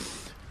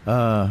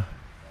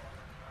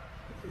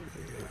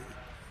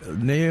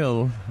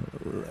 Neil,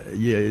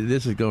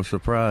 this is going to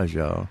surprise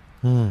y'all,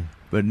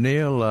 but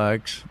Neil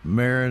likes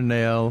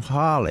Marinelle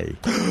holly.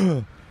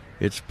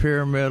 It's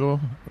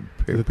pyramidal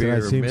I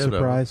seem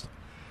surprised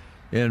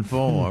in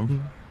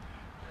form,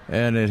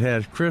 and it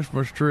has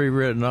Christmas tree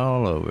written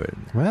all over it.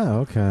 Wow,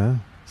 okay.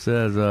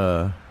 Says,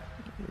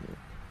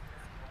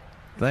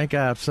 think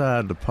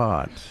outside the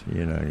pot.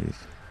 He's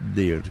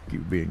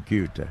being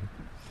cute there.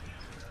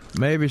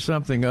 Maybe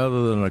something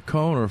other than a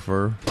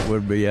conifer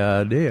would be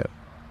ideal.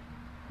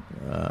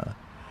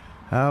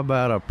 How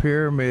about a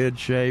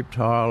pyramid-shaped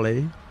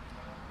holly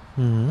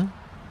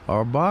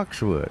or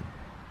boxwood.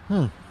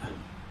 It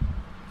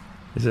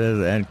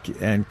says,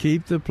 and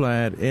keep the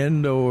plant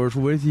indoors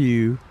with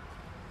you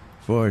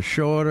for as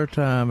short a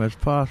time as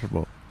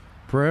possible,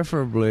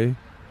 preferably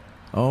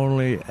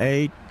only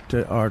 8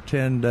 or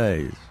 10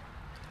 days.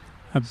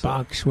 A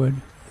boxwood.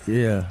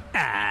 Yeah.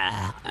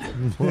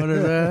 What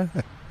is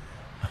that?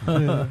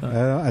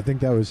 I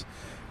think that was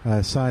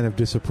a sign of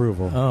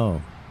disapproval.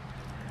 Oh.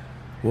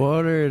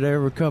 Water it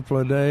every couple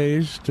of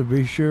days to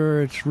be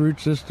sure its root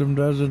system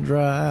doesn't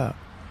dry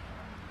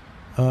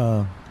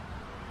out.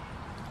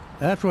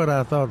 That's what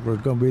I thought was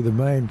going to be the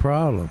main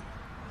problem.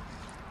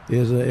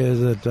 Is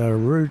that the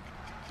root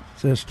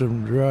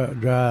system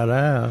dried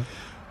out?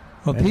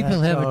 Well,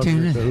 people have a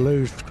tendency to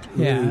lose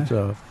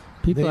off.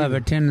 People have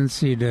a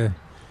tendency to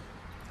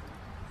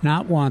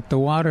not want the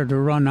water to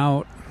run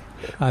out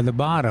at the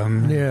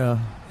bottom. Yeah.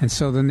 And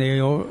so then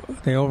they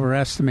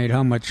overestimate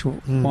how much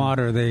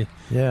water they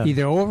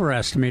either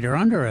overestimate or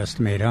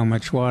underestimate how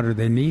much water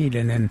they need,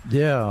 and then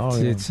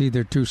it's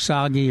either too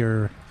soggy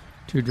or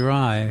too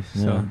dry.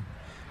 So,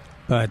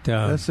 but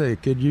let's see.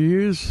 Could you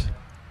use?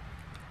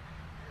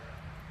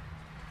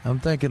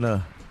 I'm thinking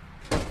of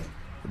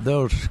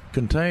those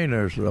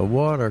containers, the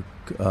water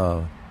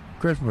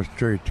Christmas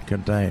tree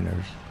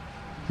containers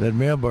that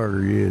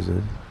Milberger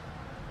uses.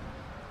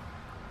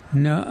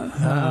 No,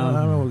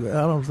 I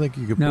don't think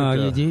you could. No,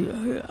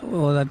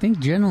 well, I think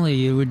generally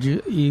you would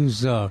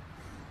use a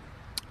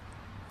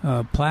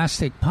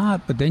plastic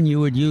pot, but then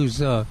you would use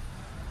you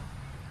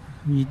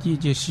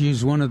just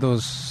use one of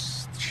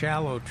those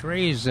shallow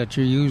trays that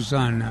you use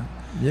on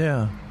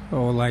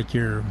like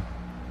your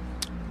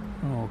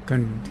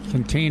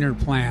container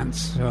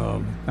plants.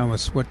 That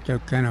was what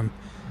kind of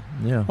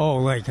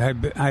like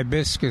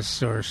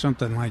hibiscus or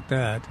something like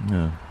that.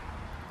 Yeah.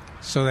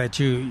 So that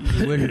you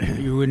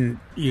would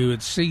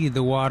see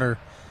the water.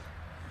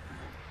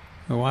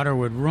 The water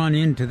would run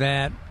into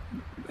that,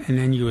 and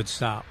then you would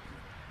stop.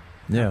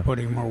 Yeah,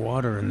 putting more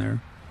water in there.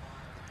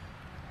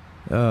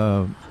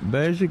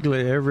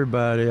 Basically,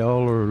 everybody,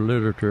 all the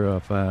literature I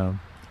found,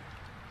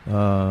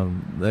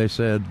 they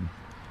said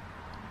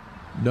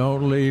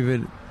don't leave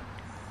it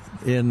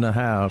in the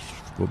house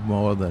for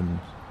more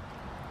than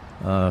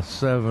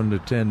 7 to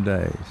 10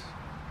 days.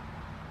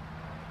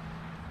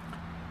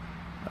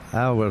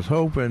 I was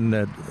hoping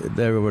that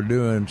they were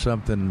doing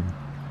something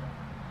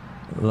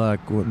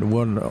like when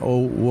wasn't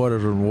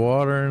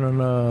watering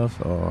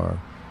enough, or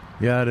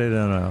got it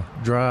in a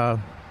dry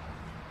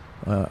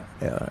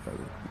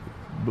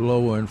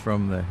blowing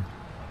from the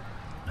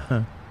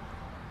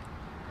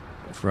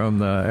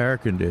air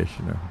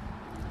conditioner.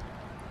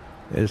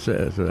 It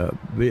says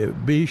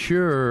be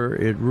sure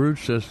its root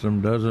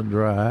system doesn't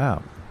dry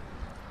out.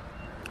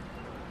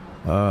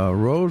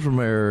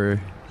 Rosemary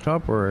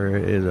topper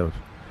is a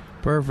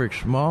perfect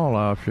small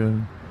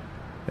option.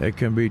 It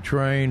can be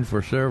trained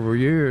for several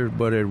years,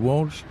 but it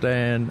won't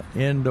stand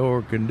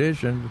indoor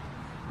conditions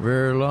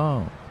very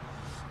long.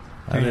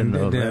 I didn't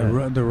know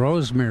that. The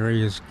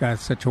rosemary has got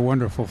such a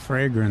wonderful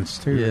fragrance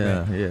too.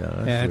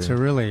 It's a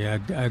really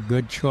a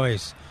good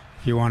choice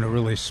if you want a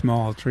really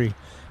small tree.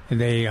 And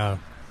they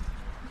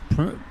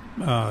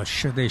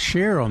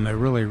shear them. They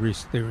really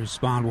they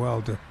respond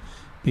well to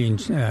being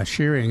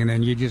shearing, and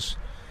then you just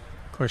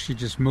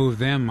move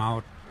them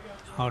out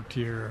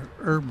to your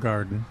herb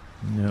garden.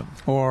 Yep.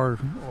 Or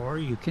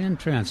you can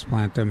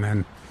transplant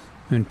them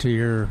into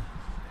your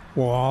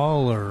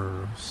wall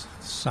or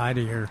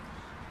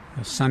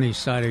sunny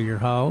side of your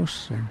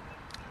house.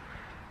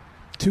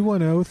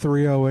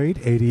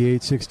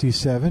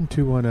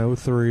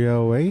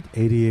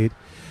 210-308-8867,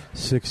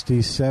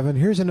 210-308-8867.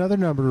 Here's another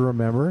number to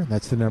remember.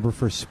 That's the number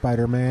for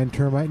Spider-Man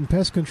Termite and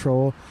Pest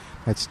Control.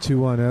 That's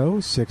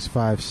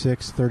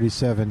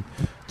 210-656-3721.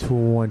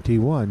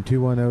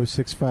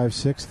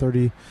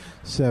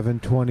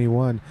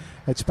 210-656-3721.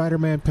 At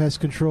Spider-Man Pest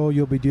Control,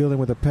 you'll be dealing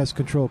with a pest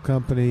control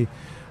company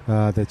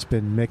that's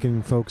been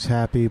making folks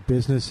happy,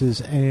 businesses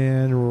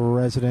and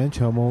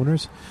residential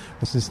homeowners,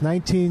 since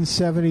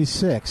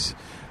 1976.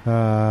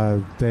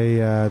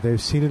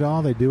 They've seen it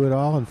all. They do it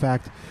all. In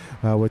fact,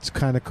 what's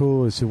kind of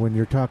cool is when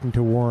you're talking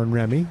to Warren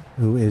Remy,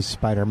 who is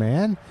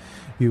Spider-Man,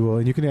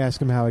 and you can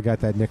ask him how he got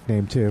that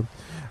nickname too.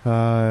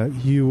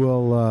 You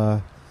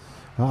will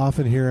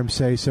often hear him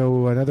say,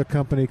 so another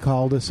company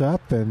called us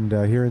up and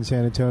here in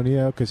San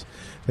Antonio because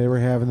they were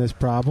having this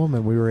problem,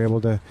 and we were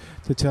able to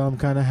tell them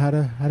kind of how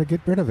to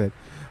get rid of it.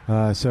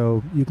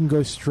 So you can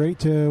go straight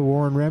to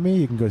Warren Remy.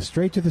 You can go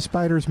straight to the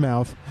spider's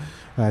mouth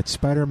at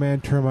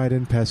Spider-Man Termite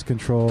and Pest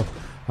Control.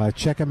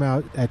 Check them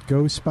out at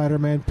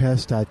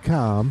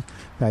GoSpidermanPest.com.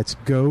 That's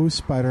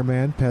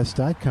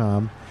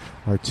GoSpidermanPest.com.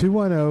 Or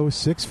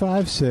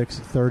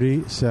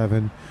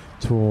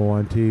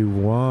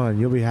 210-656-3721.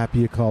 You'll be happy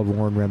you called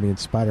Warren Remy and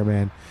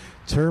Spider-Man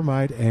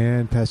Termite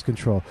and Pest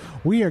Control.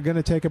 We are going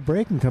to take a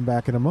break and come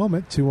back in a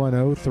moment.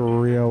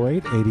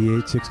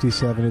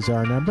 210-308-8867 is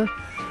our number.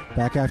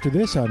 Back after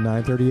this on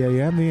 9:30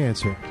 a.m. The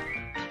Answer.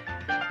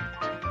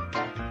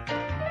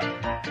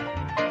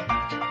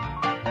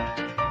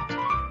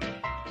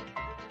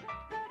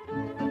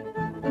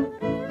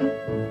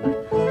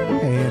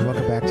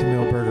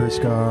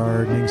 Burgers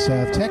Gardening,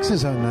 South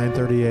Texas on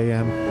 9:30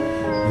 a.m.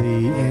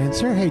 The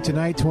Answer. Hey,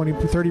 tonight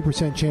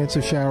 30% chance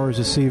of showers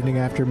this evening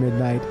after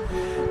midnight.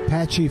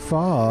 Patchy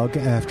fog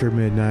after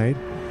midnight.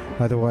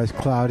 Otherwise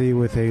cloudy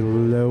with a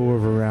low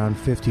of around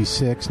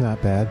 56.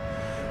 Not bad.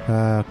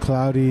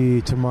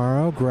 Cloudy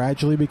tomorrow,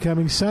 gradually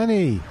becoming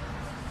sunny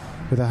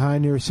with a high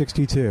near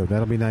 62.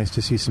 That'll be nice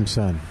to see some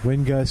sun.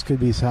 Wind gusts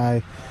could be as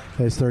high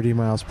as 30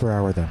 miles per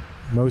hour, though.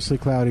 Mostly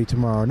cloudy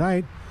tomorrow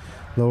night,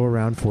 low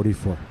around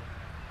 44.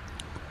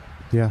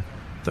 Yeah.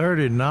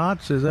 30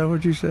 knots, is that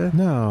what you said?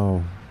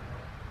 No.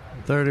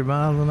 30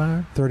 miles an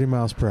hour? 30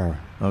 miles per hour.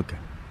 Okay.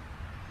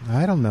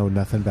 I don't know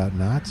nothing about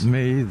knots.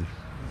 Me either.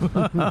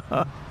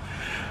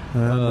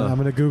 I'm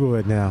going to Google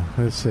it now.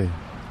 Let's see.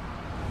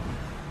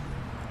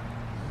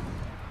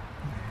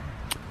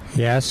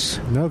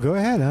 Yes. No, go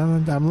ahead.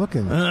 I'm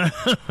looking. I'm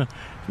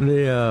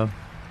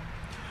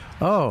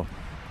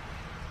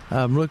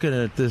looking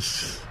at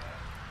this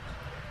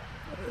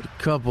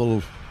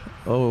couple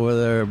over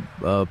there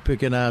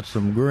picking out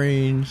some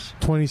greens.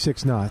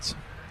 26 knots.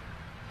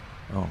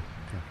 Oh.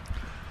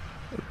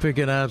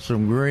 Picking out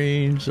some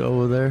greens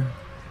over there.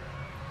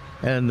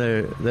 And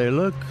they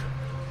look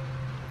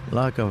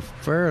like a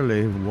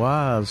fairly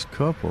wise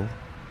couple.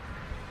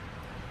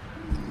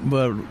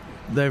 But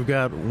they've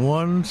got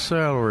one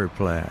celery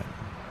plant.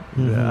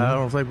 Mm-hmm. I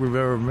don't think we've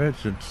ever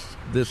mentioned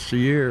this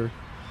year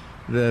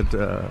that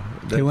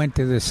they went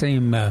to the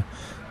same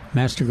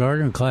Master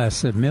Gardener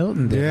class that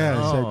Milton did.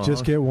 Yeah, so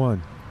just get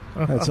one.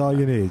 That's all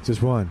you need,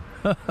 just one.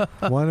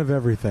 One of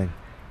everything.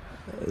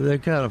 They're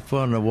kind of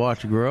fun to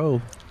watch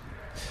grow.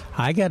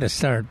 I got to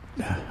start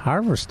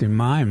harvesting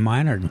mine.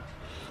 Mine are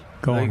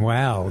going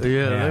wild.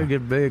 Yeah, they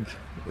get big,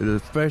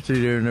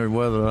 especially during the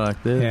weather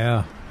like this.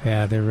 Yeah,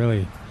 they're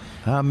really...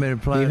 How many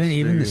plants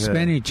even the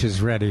spinach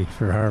is ready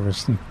for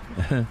harvesting.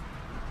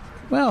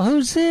 Well,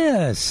 who's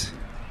this?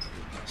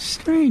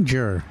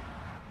 Stranger.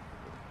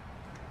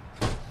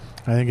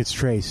 I think it's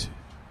Trace.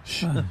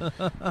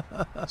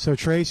 So,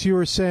 Trace, you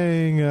were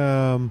saying,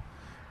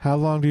 how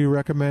long do you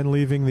recommend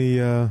leaving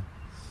the...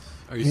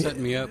 Are you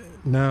setting me up?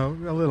 No,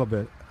 a little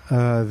bit.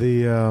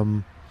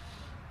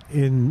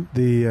 In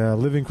the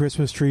living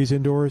Christmas trees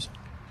indoors?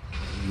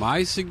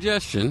 My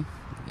suggestion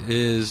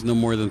is no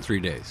more than 3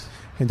 days.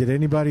 And did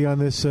anybody on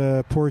this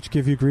porch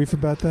give you grief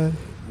about that?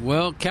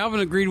 Well,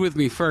 Calvin agreed with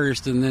me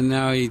first, and then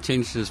now he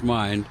changed his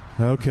mind.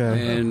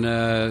 Okay. And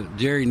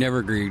Jerry never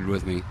agreed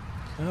with me.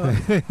 Oh.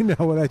 No,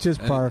 what I just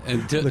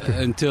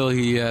until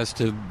he has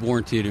to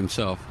warranty it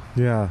himself.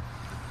 Yeah.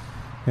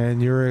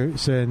 And you're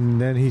saying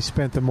then he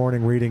spent the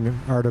morning reading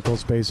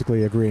articles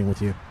basically agreeing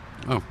with you.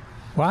 Oh.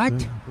 What?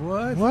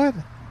 What?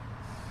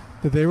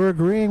 That they were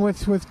agreeing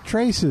with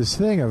Trace's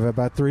thing of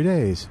about 3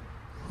 days.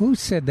 Who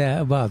said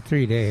that about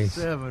 3 days?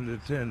 7 to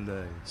 10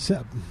 days.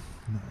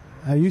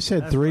 You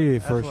said that's three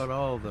what, first. That's what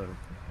all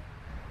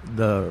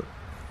the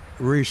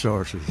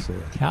resources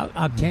said.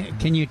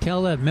 Can you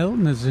tell that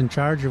Milton is in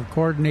charge of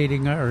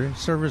coordinating our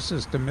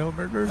services to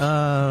Millburgers?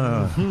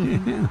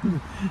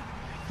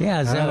 Yeah,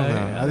 I don't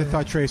know. I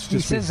thought Trace just... He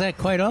says that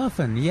quite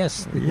often.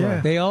 Yes,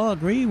 they all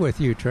agree with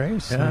you,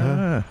 Trace.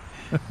 I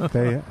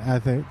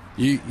think...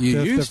 You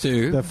used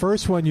to. The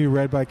first one you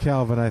read by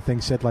Calvin, I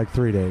think, said like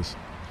 3 days.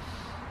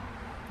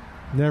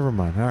 Never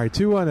mind. All right,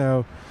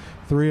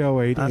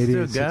 210-308-8867. I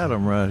still got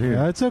them right here.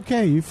 It's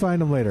okay. You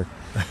find them later.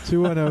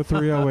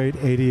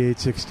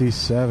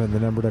 210-308-8867, the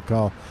number to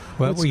call.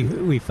 What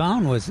we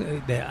found was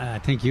that I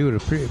think you would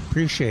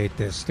appreciate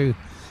this too.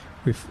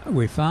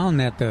 We found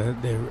that the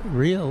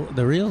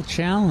real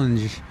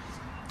challenge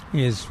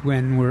is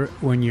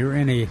when you're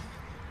in a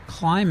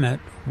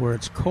climate where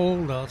it's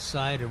cold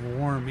outside and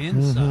warm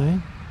inside.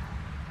 Mm-hmm.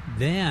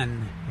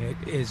 Then it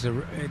is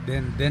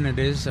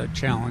a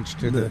challenge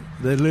to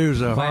they lose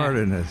their plant.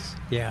 hardiness.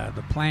 Yeah,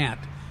 the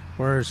plant.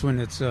 Whereas when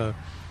it's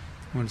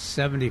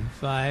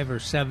 75 or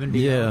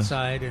 70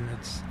 outside and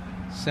it's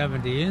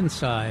 70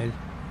 inside,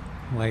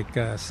 like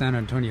San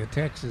Antonio,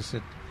 Texas,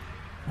 it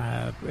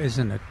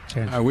isn't a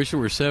chance. I wish it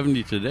were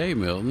 70 today,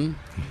 Milton.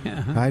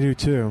 Yeah. I do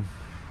too.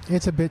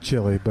 It's a bit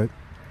chilly, but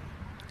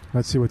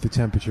let's see what the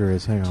temperature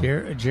is. Hang on.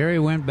 Jerry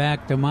went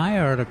back to my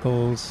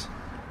articles.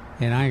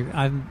 And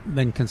I've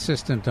been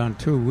consistent on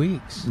 2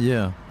 weeks.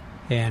 Yeah,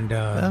 and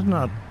that's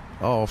not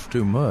off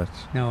too much.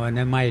 No, and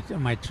then my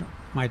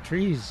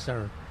trees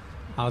are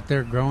out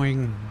there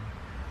growing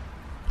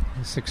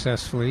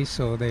successfully,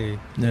 so they.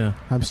 Yeah,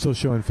 I'm still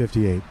showing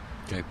 58.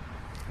 Okay,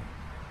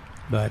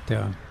 but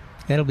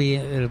it'll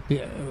be.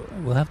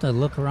 We'll have to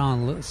look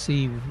around,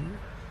 see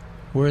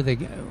where they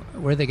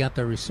got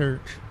their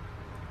research.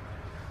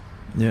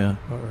 Yeah,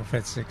 or if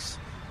it's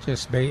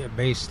just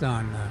based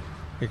on.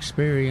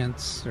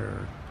 Experience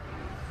or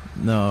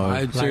no?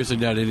 I seriously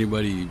doubt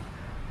anybody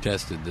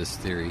tested this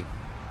theory.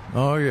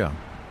 Oh yeah,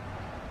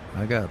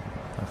 I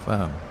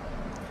found.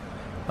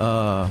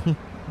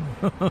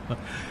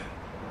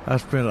 I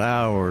spent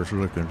hours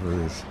looking for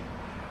this.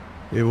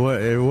 It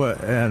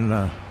was,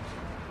 and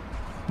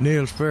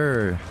Niels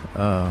Ferry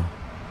had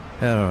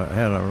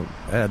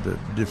the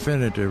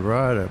definitive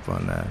write up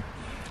on that.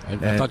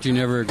 I thought you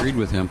never agreed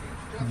with him.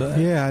 But,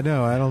 Yeah, I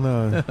know. I don't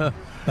know.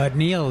 But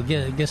Neil,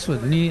 guess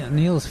what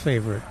Neil's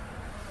favorite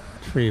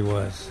tree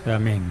was? I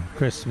mean,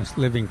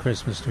 living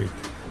Christmas tree.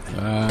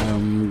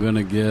 I'm going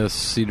to guess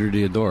Cedar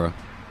Deodora.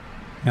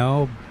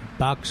 No,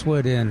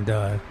 boxwood and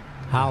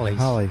hollies.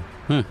 Holly.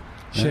 Huh.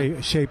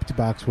 Shaped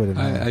boxwood and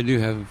holly. I do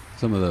have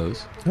some of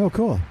those. Oh,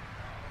 cool.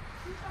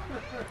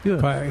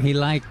 Good. He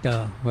liked,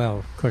 well,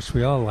 of course,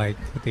 we all like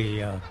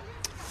the,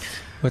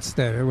 what's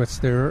the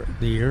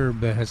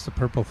herb that has the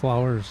purple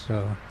flowers?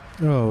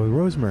 Oh,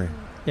 rosemary.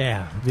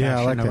 Yeah. Yeah,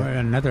 I like that.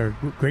 Another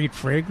great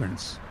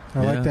fragrance.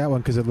 I like that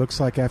one because it looks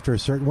like after a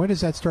certain... When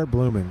does that start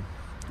blooming?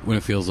 When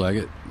it feels like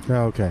it.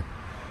 Oh, okay.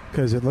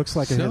 Because it looks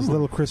like it has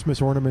little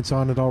Christmas ornaments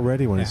on it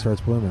already when it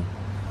starts blooming.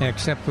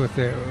 Except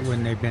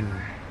when they've been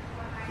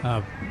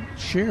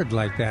sheared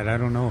like that. I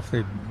don't know if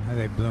they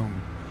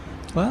bloom.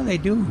 Well, they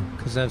do,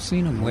 because I've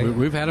seen them lately.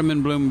 We've had them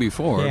in bloom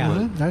before.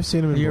 Yeah. I've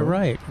seen them in bloom. You're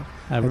right.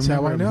 That's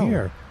how I know.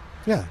 Here.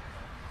 Yeah.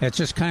 It's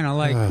just kind of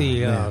like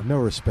no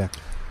respect.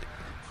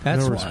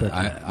 That's no why. respect.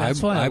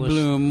 I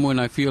bloom when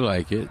I feel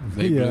like it.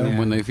 They bloom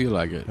when they feel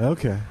like it.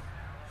 Okay.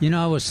 You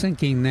know, I was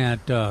thinking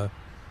that...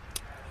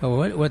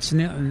 what's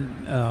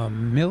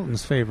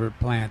Milton's favorite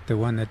plant? The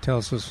one that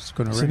tells us what's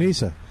going to rain?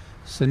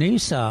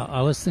 Sinisa.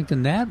 I was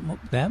thinking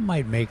that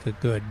might make a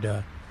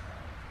good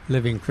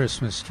living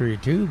Christmas tree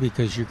too,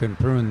 because you can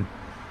prune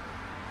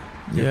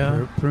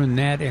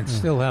that and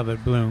still have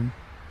it bloom.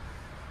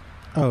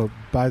 Oh,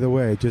 by the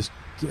way, just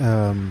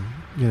a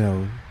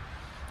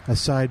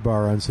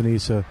sidebar on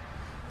Sinisa.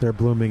 They're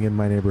blooming in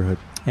my neighborhood.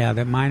 Yeah,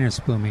 that mine is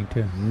blooming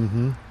too.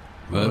 Mm-hmm.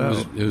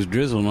 Well, it was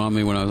drizzling on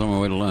me when I was on my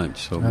way to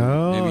lunch. So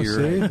maybe you're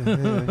right.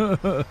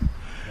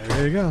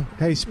 There you go.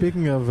 Hey,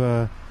 speaking of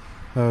I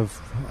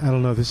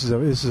don't know. This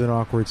is an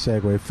awkward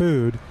segue.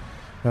 Food.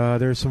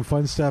 There's some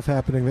fun stuff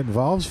happening that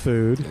involves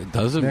food. It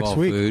does involve next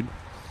week. food.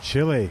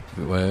 Chili.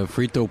 Well,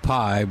 Frito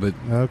pie, but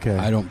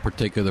I don't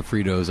partake of the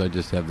Fritos. I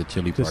just have the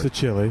chili part. Just the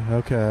chili.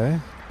 Okay.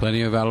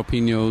 Plenty of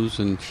jalapenos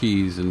and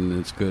cheese, and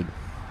it's good.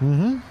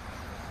 Mm-hmm.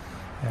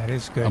 That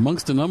is good.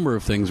 Amongst a number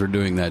of things we're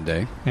doing that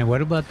day. And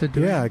what about the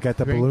drink? Yeah, I got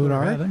the balloon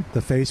art,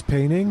 the face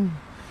painting,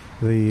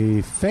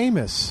 the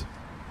famous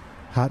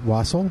hot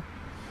wassail,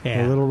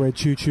 the little red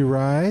choo-choo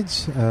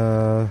rides,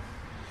 and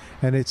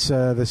it's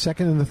the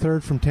second and the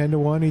third from 10 to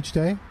 1 each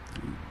day?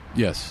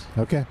 Yes.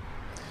 Okay.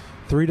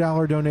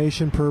 $3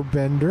 donation per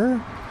vendor,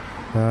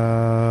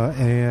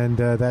 and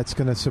that's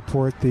going to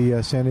support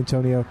the San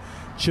Antonio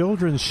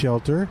Children's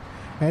Shelter.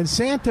 And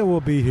Santa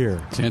will be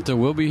here. Santa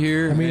will be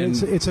here. I mean,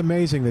 it's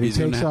amazing that he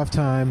takes off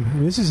time. I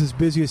mean, this is his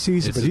busiest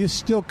season, but he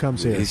still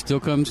comes here. He still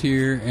comes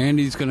here, and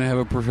he's going to have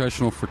a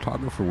professional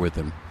photographer with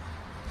him.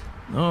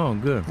 Oh,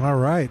 good. All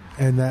right.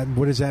 And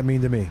what does that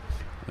mean to me?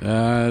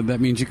 That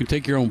means you can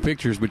take your own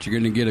pictures, but you're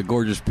going to get a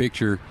gorgeous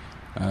picture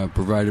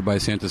provided by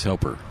Santa's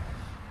helper.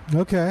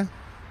 Okay.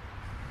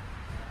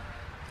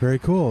 Very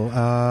cool.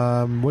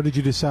 What did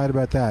you decide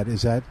about that?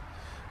 Is that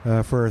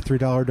for a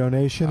 $3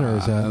 donation, or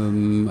is that?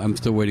 I'm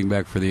still waiting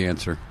back for the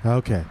answer.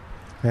 Okay.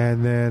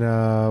 And then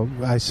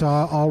I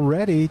saw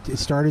already, it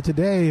started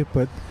today,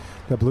 but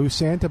the Blue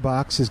Santa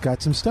box has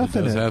got some stuff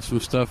in it. It does have some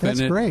stuff in it.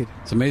 That's great.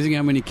 It's amazing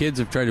how many kids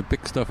have tried to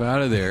pick stuff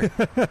out of there.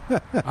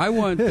 I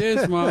want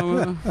this,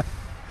 Mama.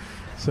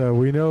 So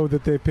we know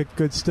that they picked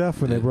good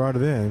stuff when they brought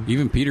it in.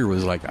 Even Peter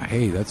was like,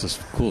 hey, that's a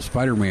cool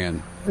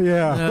Spider-Man.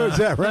 Yeah. Is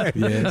that right?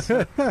 Yes.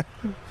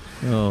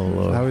 Oh,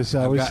 Lord.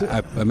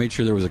 I made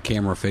sure there was a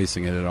camera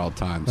facing it at all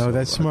times. Oh,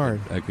 that's smart.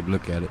 I could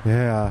look at it.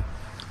 Yeah.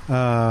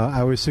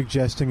 I was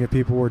suggesting if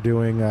people were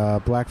doing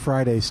Black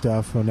Friday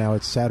stuff, well, now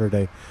it's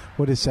Saturday.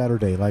 What is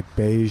Saturday? Like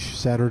beige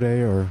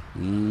Saturday, or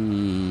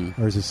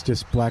is it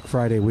just Black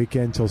Friday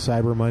weekend till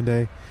Cyber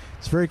Monday?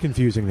 It's very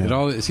confusing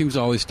now. It seems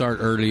to always start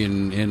early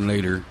and end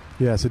later.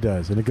 Yes, it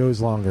does, and it goes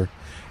longer.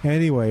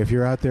 Anyway, if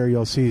you're out there,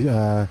 you'll see...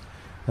 you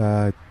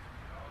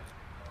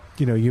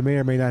may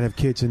or may not have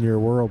kids in your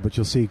world, but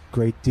you'll see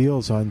great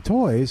deals on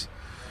toys.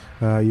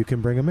 You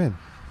can bring them in.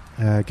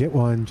 Get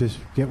one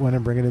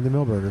and bring it into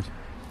Millburgers.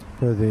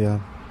 For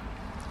the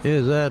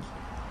is that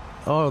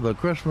the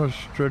Christmas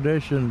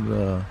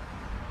tradition?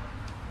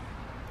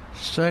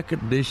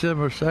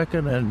 December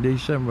 2nd and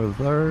December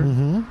 3rd,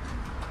 mm-hmm.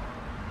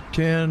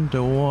 10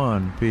 to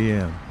 1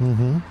 p.m.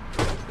 Mm-hmm.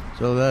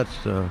 So that's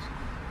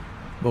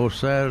both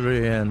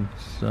Saturday and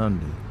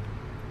Sunday,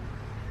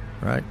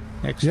 right?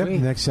 Next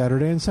week. Next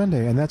Saturday and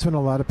Sunday, and that's when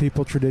a lot of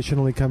people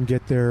traditionally come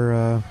get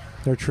their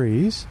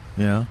trees.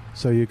 Yeah.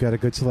 So you've got a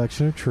good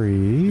selection of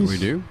trees. We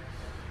do.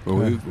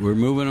 Well, we're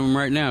moving them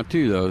right now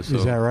too, though. So.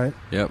 Is that right?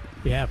 Yep.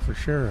 Yeah, for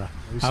sure.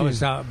 I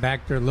was out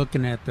back there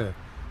looking at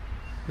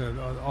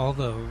all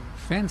the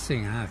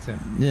fencing. And I said,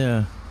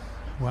 "Yeah,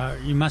 well,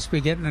 you must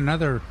be getting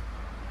another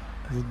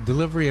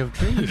delivery of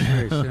trees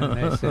very soon."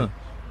 They said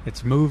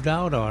it's moved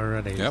out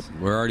already. Yep,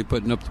 we're already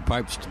putting up the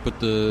pipes to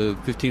put the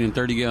 15 and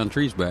 30 gallon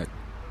trees back.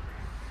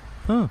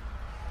 Huh.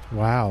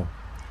 Wow.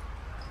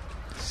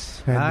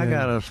 And I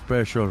got a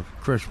special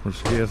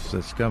Christmas gift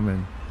that's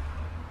coming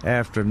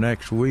after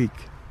next week.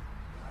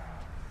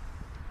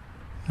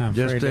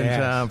 Just in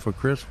time for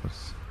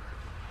Christmas.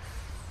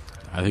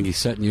 I think he's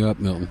setting you up,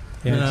 Milton.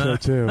 Yeah, so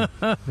too.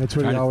 That's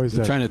what he always does.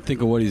 I'm trying to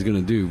think of what he's going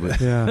to do. But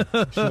yeah.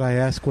 Should I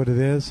ask what it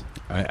is?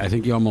 I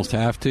think you almost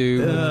have to.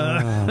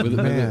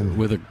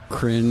 With a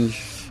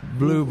cringe.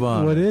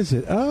 Bluebonnet. What is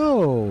it?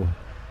 Oh.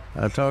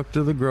 I talked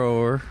to the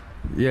grower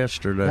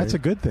yesterday. That's a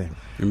good thing.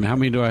 And how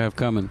many do I have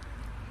coming?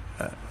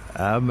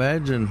 I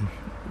imagine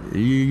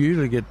you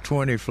usually get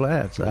 20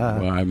 flats.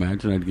 Well, I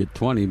imagine I'd get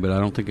 20, but I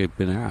don't think I've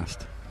been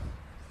asked.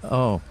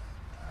 Oh.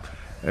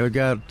 We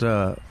got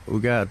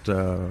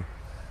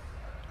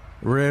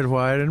red,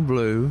 white, and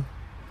blue.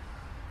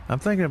 I'm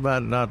thinking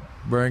about not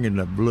bringing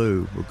the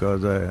blue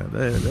because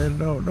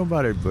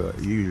nobody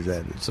uses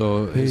that.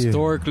 So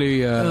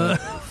historically,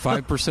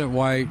 5%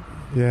 white,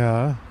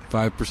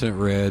 5%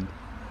 red,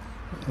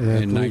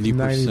 and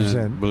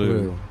 90%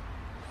 blue.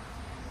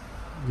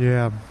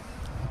 Yeah,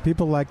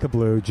 people like the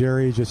blue.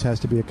 Jerry just has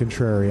to be a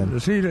contrarian.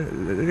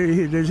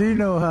 Does he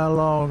know how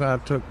long I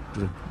took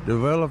to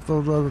develop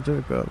those other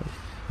two colors?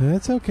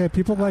 That's okay.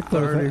 People like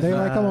both. They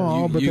like them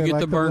all, but you they get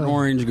like the burnt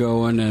orange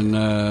going, and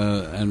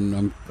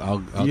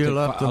I'll you'll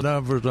up the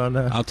numbers on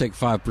that. I'll take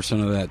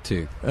 5% of that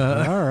too.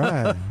 All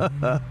right.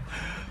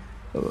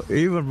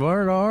 Even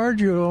burnt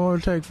orange, you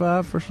only take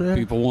 5%.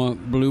 People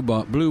want blue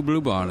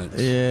bonnets.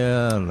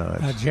 Yeah,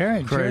 no,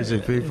 Jerry,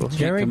 people.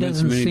 Jerry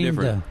doesn't seem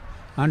to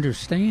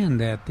understand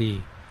that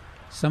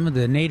some of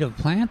the native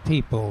plant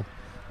people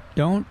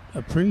don't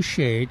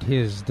appreciate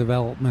his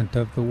development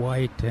of the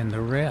white and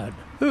the red.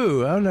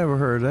 Ooh, I've never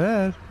heard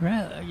that.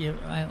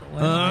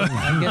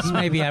 I guess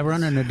maybe I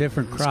run in a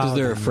different crowd. Because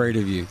they're afraid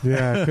of you.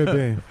 Yeah, it could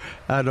be.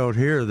 I don't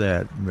hear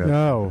that.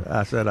 No.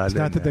 I said I didn't. It's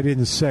not that they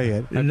didn't say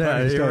it.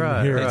 No, you're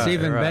right. It's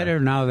even better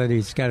now that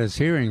he's got his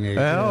hearing aid.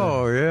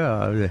 Oh,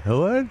 yeah.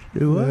 What?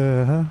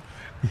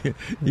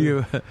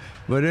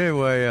 But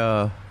anyway,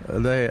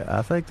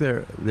 I think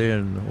they're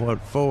in,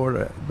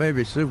 4,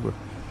 maybe super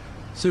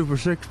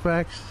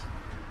 6-packs?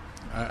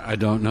 I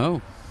don't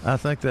know. I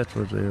think that's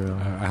what they are.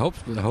 I hope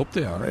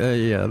they are.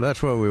 Yeah,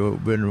 that's what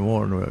we've been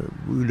wanting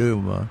to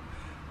do.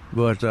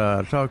 But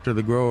I talked to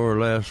the grower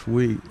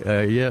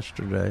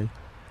yesterday,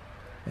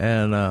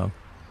 and I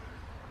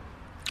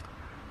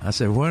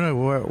said, when are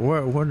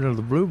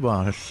the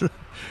bluebonnets?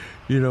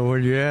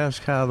 When you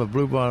ask how the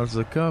bluebonnets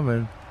are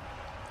coming,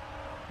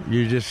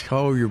 you just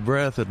hold your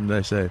breath, and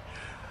they say,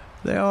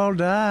 they all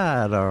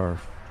died, or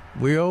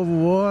we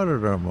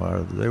overwatered them,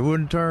 or they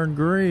wouldn't turn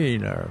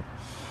green, or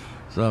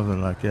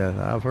something like that.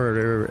 I've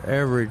heard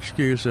every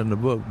excuse in the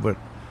book, but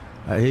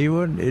he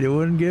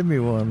wouldn't give me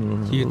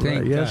one. Do you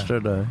think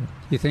yesterday?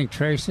 You think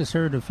Trace has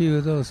heard a few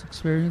of those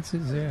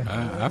experiences?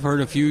 Yeah, I've heard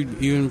a few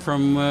even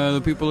from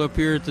the people up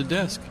here at the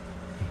desk.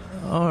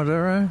 Oh, is that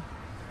right?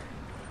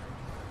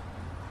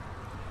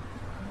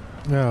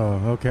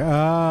 Oh, okay.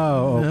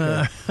 Oh,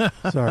 okay.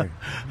 Sorry.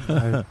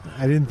 I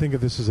didn't think of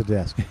this as a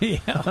desk. Yeah.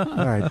 All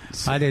right.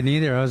 I didn't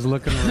either. I was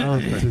looking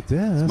around. It's a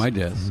desk. It's my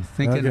desk.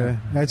 Thinking okay.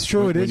 That's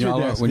true. It is your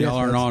desk. When y'all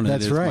aren't on it,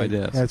 it's right. my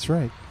desk. That's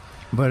right.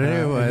 But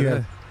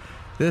anyway,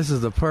 this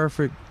is the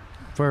perfect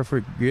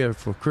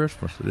gift for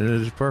Christmas. It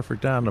is the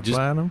perfect time to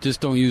plant them.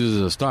 Just don't use it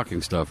as a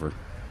stocking stuffer.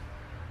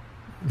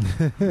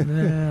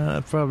 Yeah,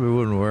 it probably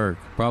wouldn't work.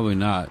 Probably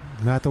not.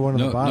 Not the one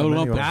on the bottom. No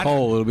lump of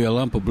coal. It'll be a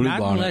lump of bluebonnet.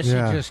 Not unless you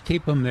just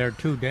keep them there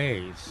 2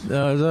 days. Is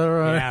that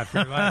right? Yeah,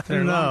 if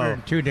they're longer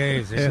than 2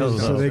 days.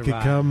 So they could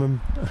come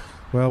and,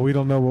 well, we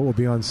don't know what will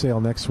be on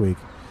sale next week.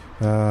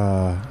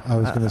 I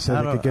was going to say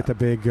they could get the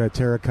big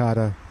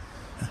terracotta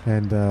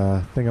and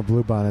thing of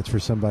bluebonnets for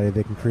somebody.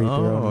 They can create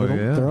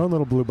their own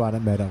little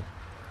bluebonnet meadow.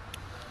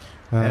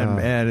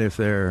 And if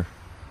they're...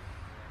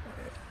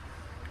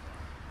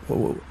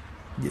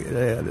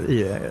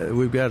 Yeah,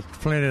 we've got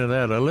plenty of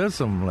that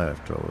alyssum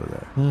left over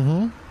there.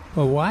 Mm-hmm.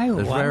 Well, why?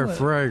 It's very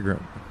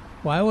fragrant.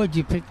 Why would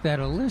you pick that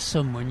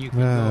alyssum when you can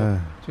go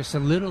just a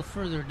little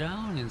further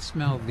down and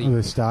smell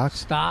the stalks?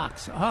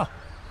 Stalks. Oh,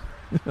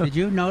 did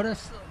you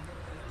notice?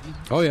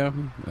 Oh yeah.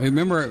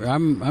 Remember,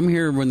 I'm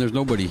here when there's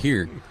nobody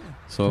here.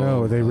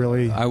 So they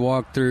really. I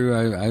walk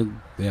through.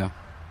 Yeah.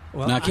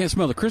 Well, now I can't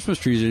smell the Christmas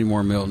trees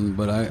anymore, Milton,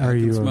 but I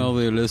can smell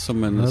the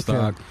alyssum and the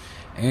stock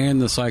and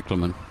the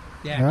cyclamen.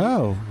 Yeah.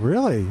 Oh,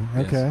 really?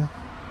 Yes. Okay.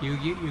 You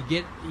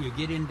get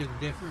into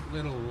different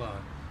little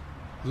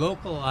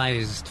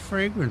localized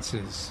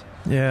fragrances.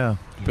 Yeah.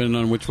 Depending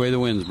on which way the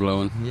wind's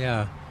blowing.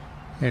 Yeah.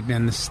 And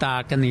then the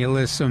stock and the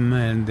alyssum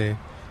and the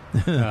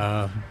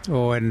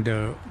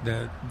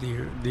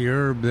the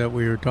herb that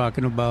we were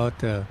talking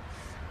about.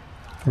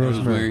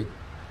 Rosemary.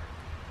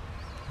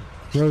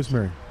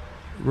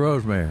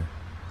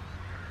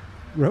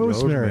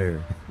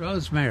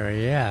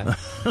 Rosemary, yeah.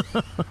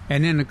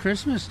 And then the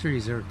Christmas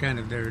trees are kind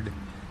of there.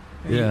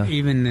 Yeah.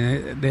 Even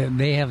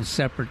they have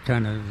separate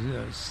kind of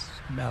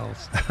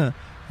smells.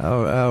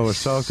 I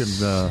was talking...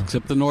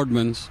 except the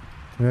Nordmans.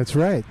 That's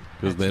right.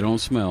 Because they don't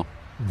smell.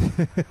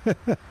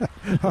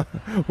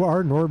 Well,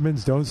 our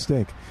Nordmans don't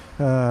stink.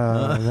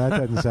 That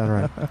doesn't sound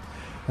right.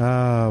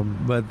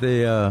 But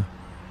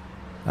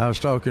I was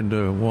talking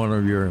to one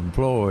of your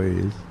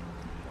employees,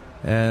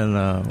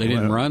 And they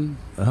didn't run?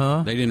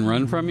 Huh? They didn't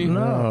run from you?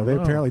 No, they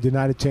apparently did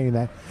not attain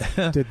that.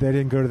 They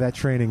didn't go to that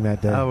training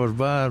that day. I was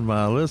buying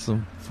my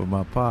alyssum for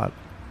my pot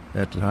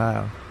at the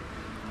house.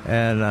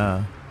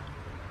 And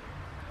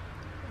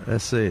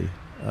let's see.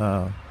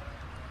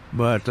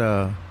 But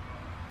I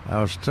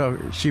was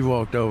talking. She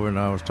walked over and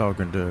I was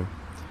talking to her.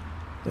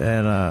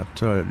 And I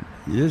told her,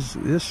 this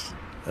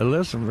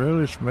alyssum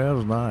really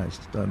smells nice,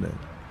 doesn't it?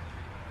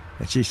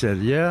 And she said,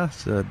 yeah.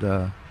 Said,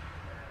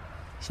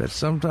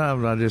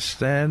 sometimes I just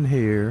stand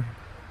here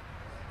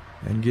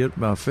and get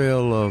my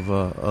fill of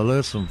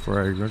alyssum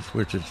fragrance,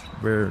 which is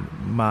very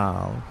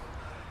mild.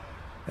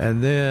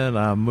 And then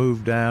I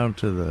move down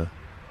to the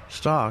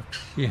stocks,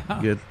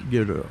 get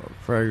a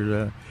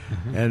fragrance.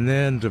 And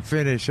then to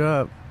finish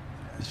up,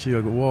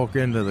 she'll walk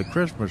into the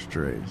Christmas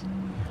trees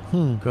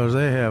because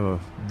they have a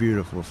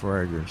beautiful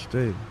fragrance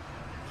too.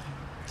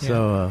 Yeah.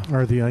 So,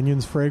 are the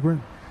onions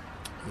fragrant?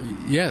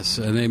 Yes,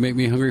 and they make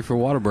me hungry for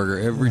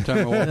Whataburger every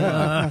time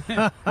I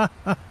walk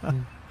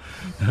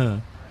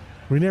by.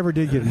 We never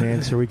did get an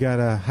answer. We got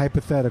a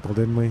hypothetical,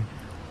 didn't we?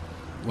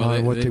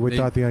 Well, what we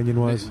thought the onion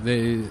was.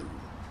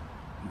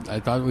 I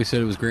thought we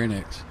said it was Grand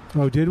X.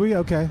 Oh, did we?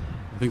 Okay.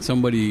 I think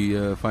somebody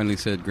finally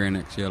said Grand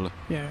X yellow.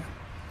 Yeah.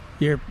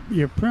 Your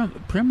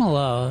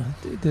Primula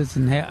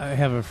doesn't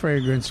have a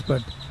fragrance,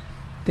 but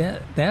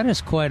that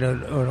is quite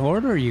an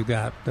order you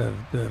got. The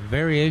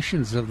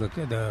variations of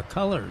the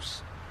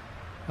colors.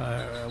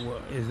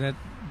 Is that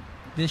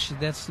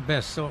that's the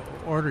best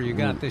order you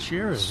got this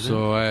year? Isn't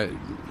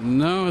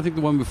it? I think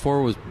the one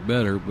before was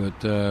better,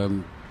 but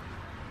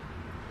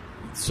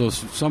so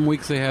some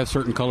weeks they have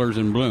certain colors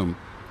in bloom,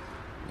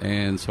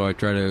 and so I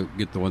try to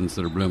get the ones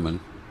that are blooming.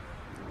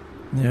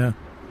 Yeah.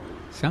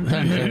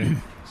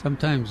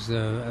 Sometimes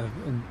I've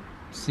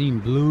seen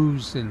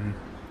blues and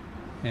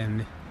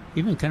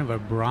even kind of a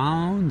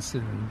browns,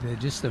 and they're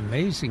just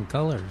amazing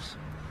colors.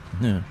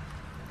 Yeah.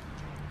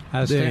 I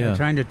was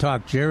trying to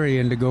talk Jerry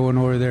into going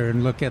over there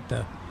and look at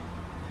the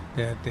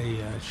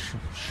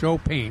show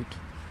paint,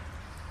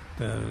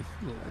 the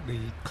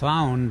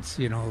clowns,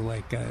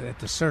 like at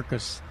the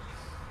circus.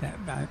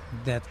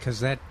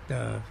 Because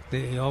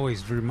they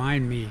always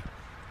remind me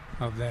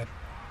of that.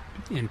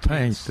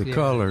 Intense, paint, the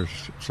colors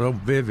so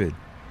vivid.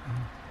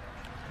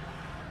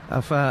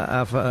 I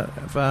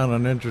found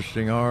an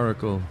interesting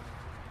article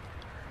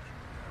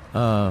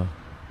where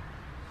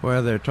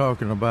they're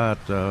talking about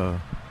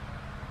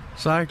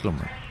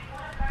cyclamen.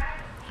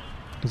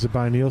 Is it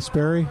by Neil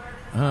Sperry?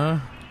 Huh?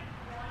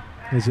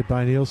 Is it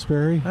by Neil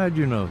Sperry? How'd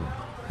you know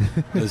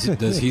that?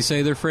 Does he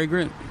say they're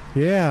fragrant?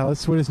 Yeah.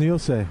 What does Neil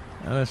say?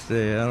 Let's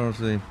see. I don't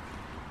see.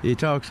 He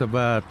talks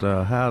about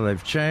how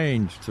they've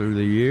changed through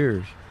the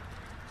years.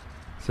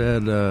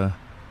 Said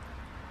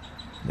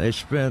they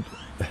spent,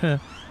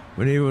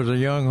 when he was a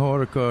young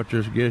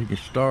horticulturist getting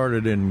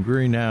started in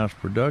greenhouse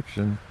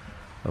production,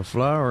 a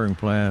flowering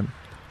plant,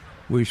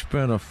 we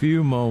spent a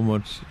few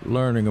moments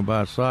learning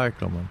about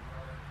cyclamen.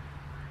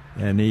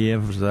 And he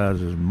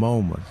emphasizes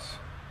moments.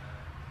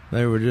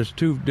 They were just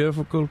too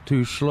difficult,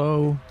 too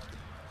slow,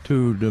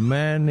 too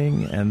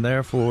demanding, and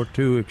therefore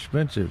too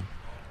expensive.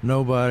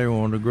 Nobody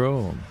wanted to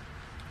grow them.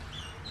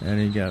 And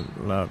he got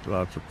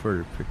lots of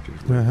pretty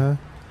pictures. Uh-huh.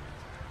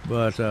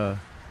 But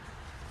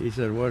he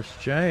said what's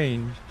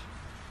changed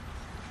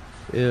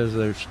is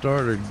they've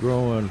started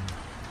growing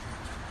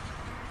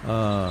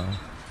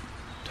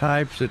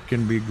types that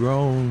can be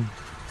grown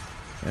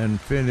and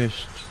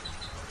finished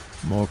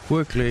more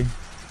quickly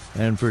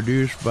and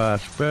produced by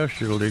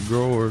specialty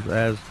growers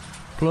as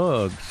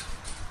plugs.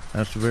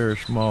 That's a very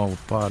small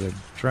potted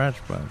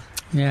transplant.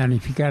 Yeah, and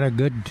if you got a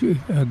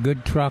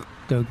good truck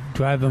to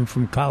drive them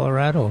from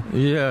Colorado.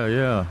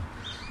 Yeah.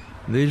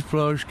 These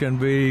plugs can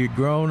be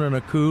grown in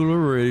a cooler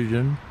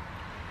region,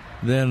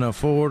 then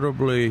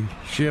affordably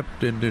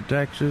shipped into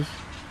Texas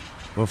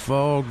for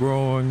fall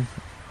growing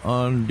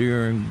on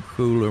during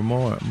cooler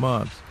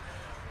months,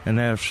 and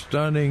have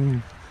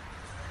stunning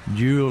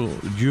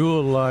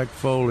jewel-like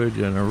foliage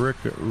and a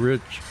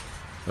rich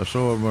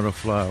assortment of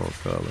flower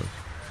colors.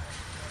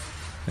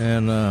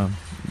 And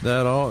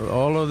that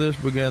all of this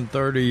began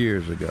 30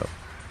 years ago.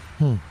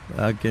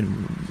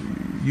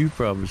 You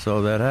probably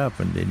saw that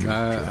happen, didn't you?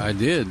 I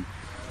did.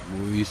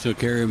 We used to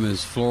carry them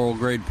as floral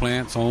grade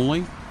plants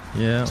only.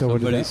 Yeah. So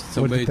what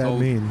did that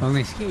mean?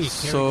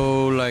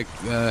 So like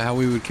how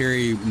we would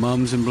carry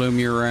mums and bloom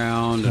year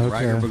round, and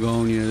Riker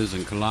begonias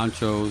and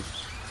calanchos.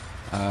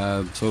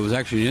 So it was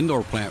actually an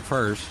indoor plant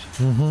first.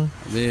 Mm-hmm.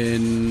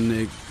 Then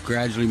it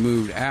gradually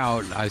moved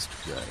out.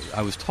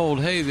 I was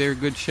told, hey, they're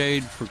good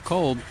shade for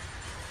cold.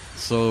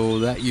 So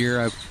that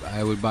year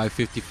I would buy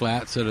 50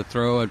 flats at a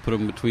throw. I'd put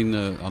them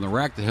on the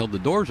rack that held the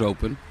doors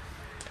open.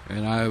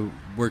 And I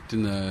worked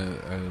in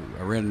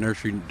I ran a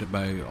nursery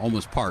by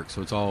Almost Park,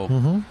 so it's all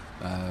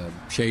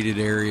shaded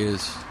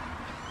areas.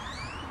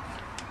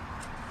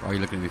 Why are you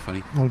looking at me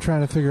funny? I'm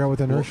trying to figure out what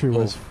the nursery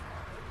was.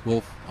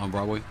 Wolf on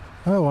Broadway.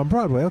 Oh, on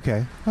Broadway.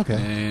 Okay.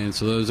 And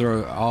so those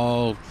are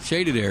all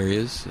shaded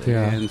areas.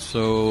 Yeah. And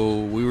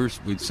so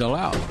we'd sell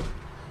out.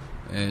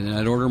 And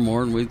I'd order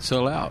more and we'd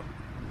sell out.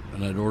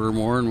 and I'd order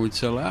more, and we'd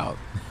sell out.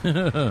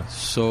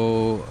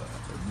 So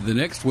the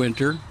next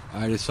winter,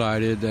 I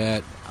decided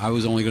that I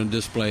was only going to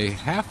display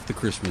half the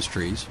Christmas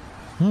trees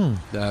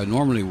that I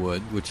normally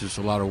would, which is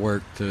a lot of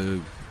work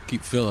to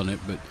keep filling it,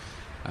 but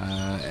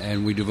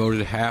and we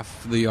devoted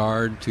half the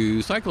yard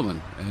to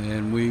cyclamen,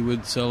 and we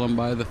would sell them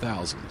by the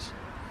thousands.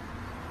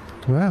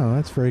 Wow,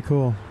 that's very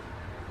cool.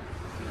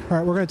 All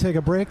right, we're going to take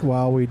a break.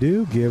 While we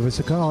do, give us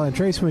a call. And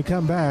Trace, when we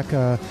come back,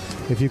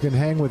 if you can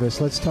hang with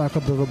us, let's talk a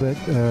little bit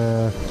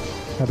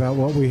about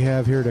what we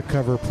have here to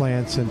cover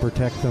plants and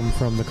protect them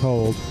from the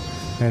cold,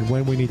 and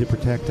when we need to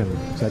protect them.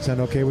 Does that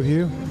sound okay with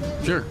you?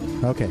 Sure.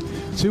 Okay.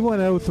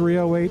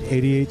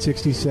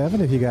 210-308-8867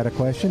 if you got a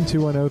question.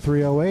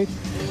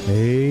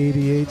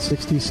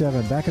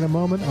 210-308-8867. Back in a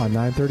moment on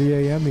 9:30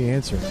 a.m. The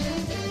Answer.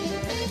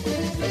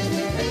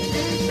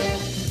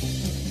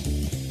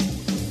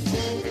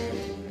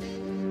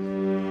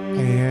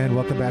 And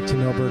welcome back to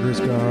Milberger's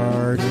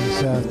Garden,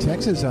 South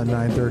Texas on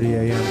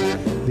 9:30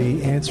 a.m.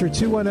 The Answer,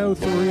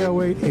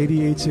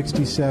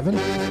 210-308-8867.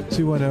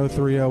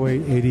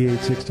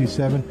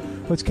 210-308-8867.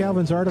 What's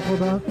Calvin's article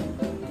about?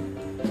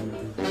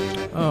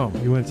 Oh,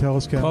 you want to tell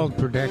us, Calvin? Cold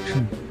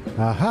protection.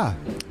 Aha.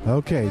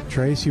 Okay,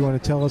 Trace, you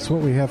want to tell us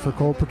what we have for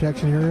cold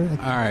protection here?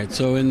 All right,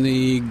 so in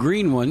the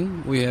green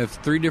one, we have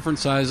 3 different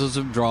sizes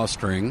of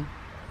drawstring.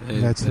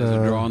 That's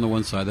a draw on the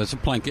one side. That's a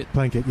blanket.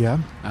 Blanket, yeah.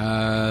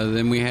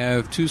 Then we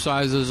have 2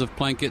 sizes of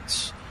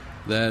blankets.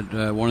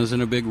 That one is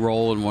in a big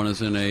roll and one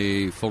is in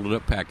a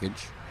folded-up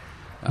package.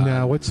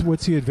 Now, what's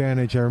the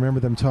advantage? I remember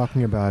them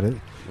talking about it.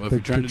 Well, the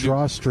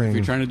drawstring. If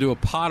you're trying to do a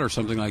pot or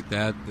something like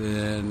that,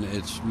 then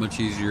it's much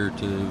easier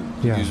to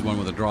use one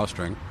with a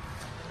drawstring.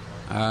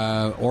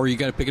 Or you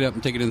got to pick it up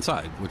and take it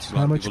inside. Which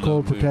how much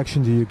cold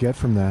protection do you get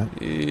from that?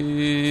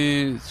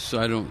 I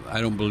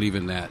don't believe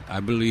in that. I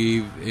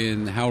believe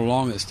in how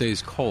long it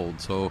stays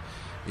cold. So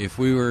if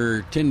we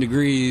were 10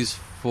 degrees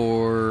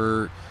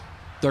for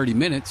 30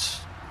 minutes,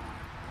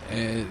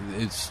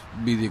 it's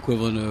be the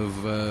equivalent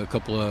of a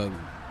couple of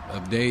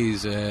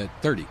days at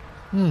 30.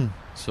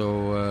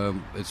 So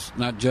it's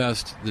not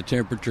just the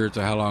temperature; it's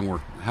how long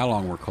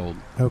we're cold.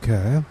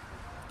 Okay.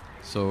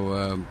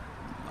 So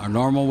our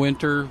normal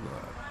winter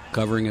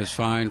covering is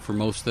fine for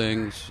most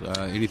things.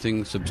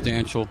 Anything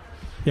substantial,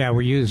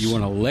 you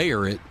want to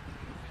layer it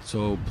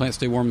so plants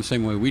stay warm the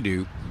same way we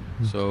do.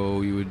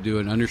 So you would do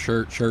an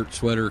undershirt, shirt,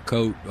 sweater,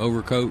 coat,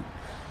 overcoat.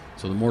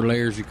 So the more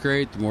layers you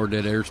create, the more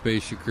dead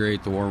airspace you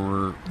create, the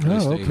warmer they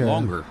stay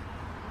longer.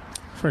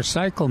 For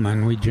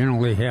cyclamen, we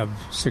generally have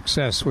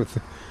success with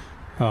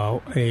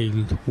a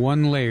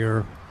one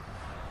layer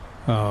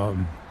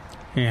and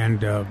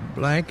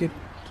blanket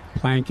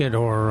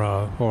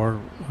or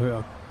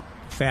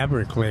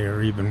fabric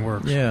layer even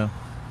works. Yeah,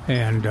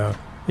 and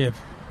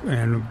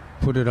and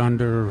put it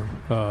under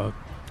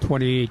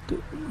 28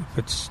 if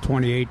it's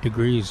 28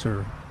 degrees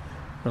or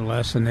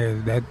less, and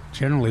that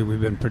generally we've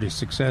been pretty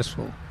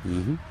successful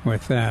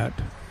with that.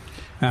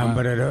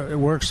 But it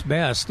works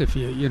best if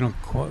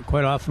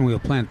quite often we'll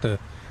plant the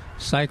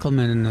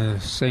cyclamen in the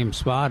same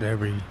spot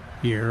every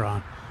year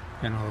on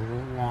a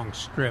long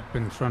strip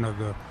in front of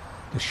the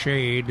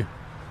shade,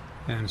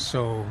 and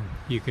so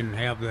you can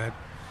have that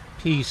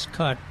piece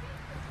cut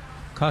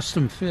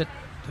custom fit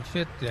to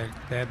fit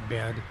that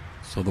bed.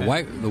 So the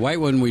white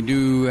one, we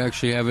do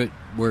actually have it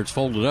where it's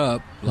folded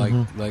up like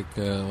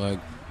the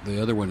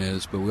other one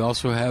is, but we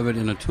also have it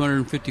in a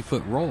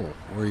 250-foot roll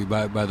where you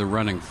buy it by the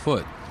running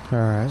foot. All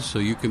right. So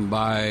you can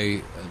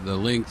buy the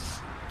length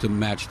to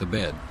match the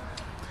bed.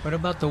 What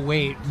about the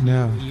weight?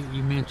 No.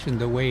 You mentioned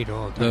the weight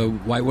all the time. The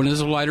white one is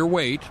a lighter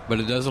weight,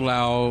 but it does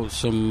allow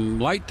some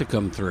light to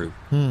come through.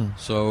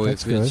 So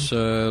That's if it's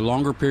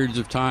longer periods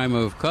of time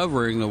of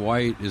covering, the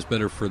white is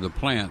better for the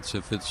plants.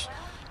 If it's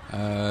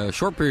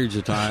short periods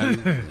of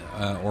time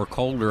or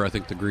colder, I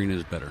think the green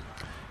is better.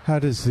 How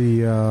does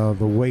the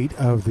weight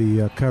of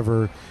the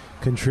cover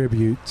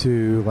contribute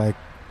to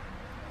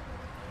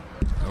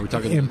Are we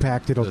talking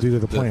impact it'll do to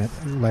the plant?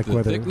 Like the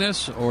whether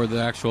thickness or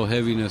the actual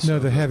heaviness? No,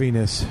 the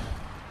heaviness.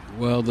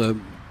 Well,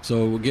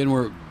 so again,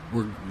 we're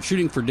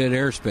shooting for dead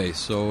airspace.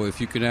 So if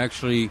you can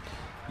actually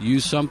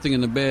use something in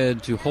the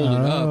bed to hold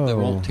it up that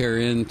won't tear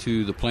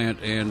into the plant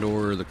and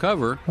or the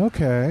cover,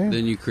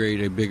 then you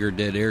create a bigger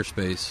dead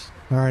airspace.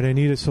 All right, I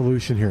need a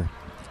solution here.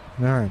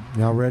 All right,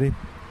 y'all ready?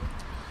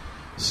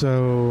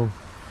 So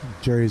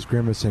Jerry's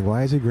grimacing.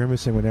 Why is he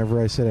grimacing whenever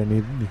I said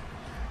I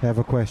have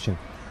a question?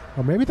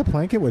 Well, maybe the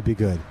blanket would be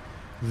good.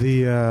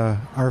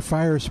 Our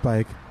fire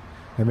spike,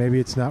 and maybe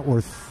it's not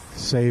worth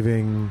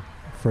saving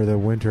for the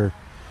winter,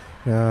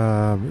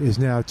 is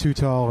now too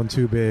tall and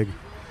too big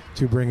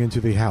to bring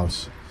into the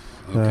house.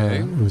 Okay.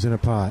 It was in a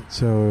pot,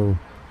 so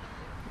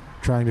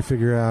trying to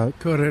figure out...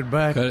 Cut it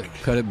back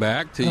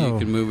till you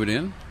can move it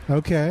in.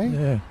 Okay.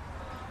 Yeah.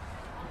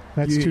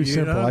 That's too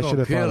simple. I should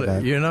have thought of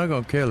that. You're not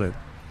going to kill it.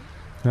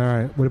 All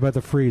right. What about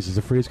the freeze? Is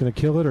the freeze going to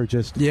kill it or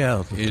just...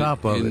 Yeah, the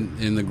top of it.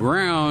 In the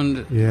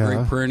ground,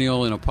 great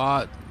perennial. In a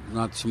pot,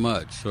 not so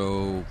much.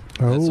 So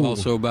it's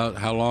also about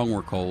how long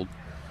we're cold.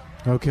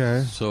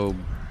 Okay. So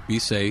be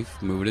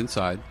safe. Move it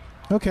inside.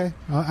 Okay,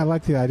 I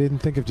like the. I didn't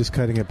think of just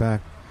cutting it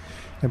back.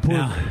 And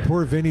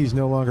poor Vinny's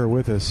no longer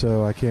with us,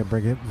 so I can't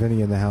bring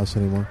Vinny in the house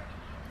anymore.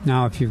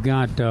 Now, if you've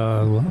got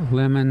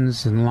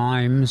lemons and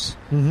limes,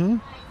 and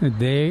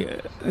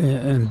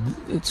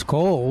it's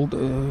cold,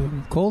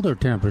 colder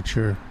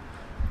temperature,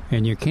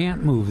 and you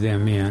can't move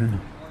them in,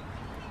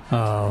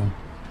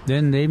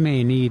 then they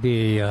may need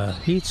a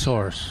heat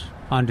source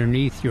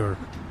underneath your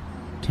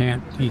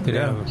tent. You could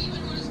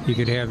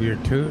have your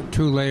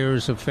two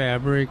layers of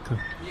fabric,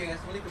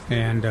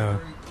 and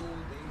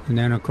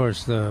then of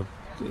course the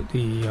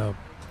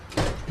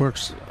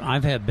works.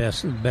 I've had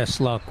best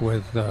luck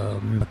with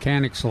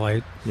mechanics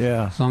light.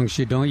 Yeah, as long as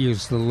you don't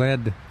use the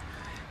LED,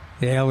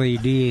 the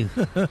LED.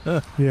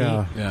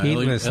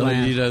 Heatless LED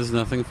lamp. does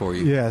nothing for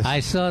you. Yes, I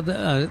saw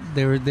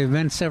there've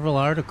been several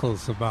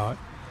articles about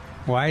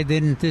why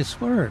didn't this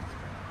work,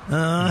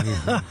 and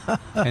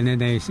then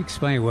they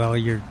explain, well,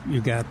 you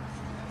got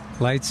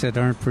lights that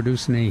aren't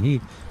producing any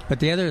heat.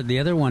 But the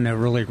other one that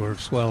really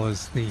works well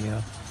is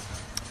the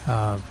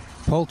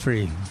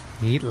poultry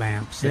heat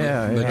lamps.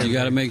 But you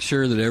got to make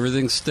sure that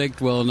everything's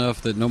staked well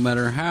enough that no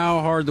matter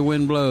how hard the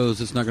wind blows,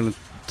 it's not going to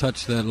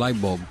touch that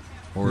light bulb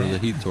or the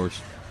heat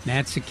source.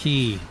 That's the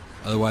key.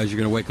 Otherwise, you're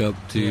going to wake up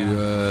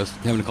to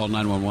having to call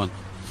 911.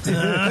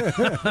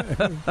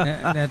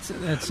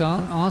 That's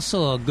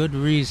also a good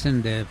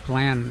reason to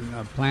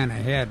plan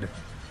ahead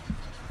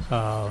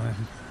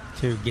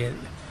to get,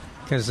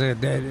 because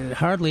it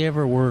hardly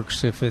ever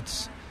works if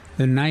it's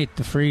the night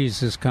the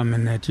freeze is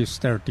coming that you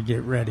start to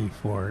get ready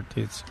for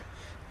it.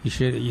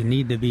 You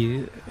need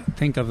to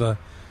think of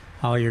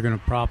how you're going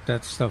to prop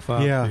that stuff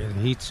up. Yeah.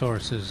 Heat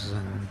sources.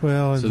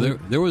 So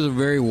there was a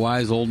very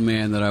wise old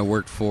man that I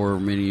worked for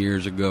many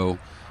years ago,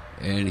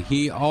 and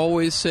he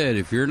always said,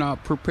 if you're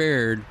not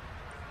prepared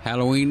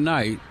Halloween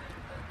night,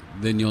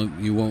 then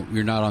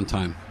you're not on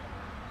time.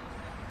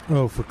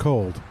 Oh, for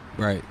cold.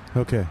 Right.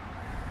 Okay.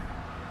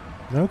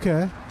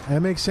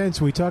 That makes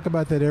sense. We talk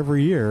about that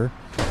every year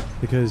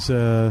because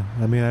I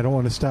don't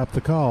want to stop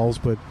the calls,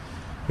 but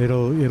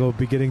it'll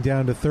be getting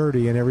down to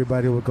 30, and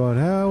everybody will go,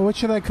 "Oh, what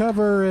should I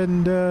cover?"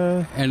 And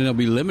there'll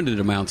be limited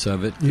amounts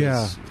of it.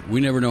 Yeah. We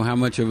never know how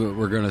much of it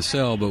we're going to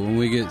sell, but when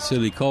we get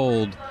silly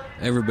cold,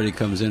 everybody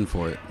comes in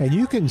for it. And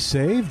you can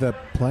save the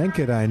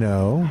blanket, I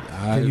know.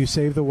 Can you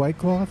save the white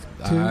cloth,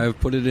 too? I've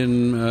put it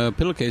in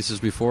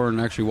pillowcases before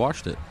and actually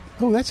washed it.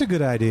 Oh, that's a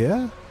good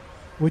idea.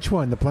 Which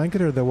one, the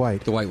blanket or the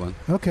white? The white one.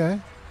 Okay.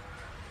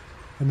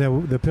 And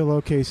the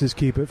pillowcases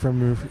keep it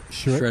from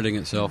shredding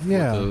itself with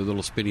the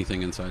little spinny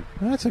thing inside.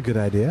 Well, that's a good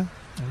idea.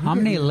 How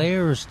many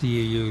layers do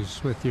you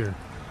use with your...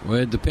 Well,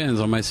 it depends.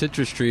 On my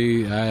citrus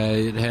tree,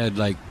 it had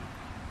like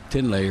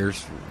 10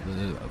 layers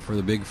for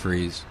the big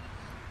freeze.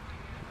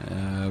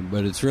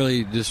 But it's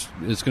really it's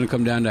going to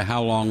come down to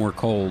how long we're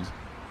cold.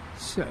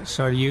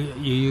 So you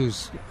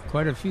use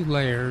quite a few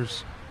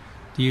layers.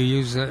 Do you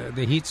use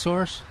the heat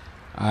source?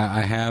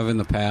 I have in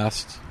the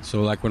past.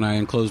 So like when I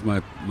enclosed my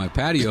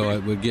patio, I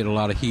would get a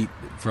lot of heat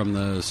from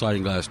the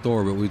sliding glass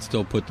door, but we'd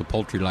still put the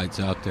poultry lights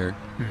out there.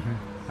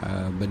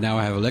 Mm-hmm. But now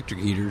I have electric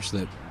heaters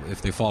that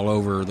if they fall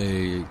over,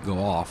 they go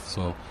off.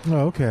 So.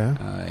 Oh, okay.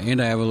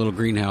 And I have a little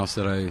greenhouse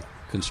that I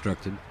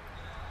constructed.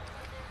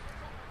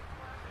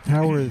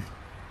 Good.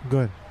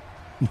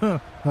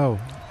 Oh,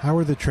 how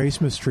are the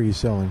Tracemas trees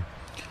selling?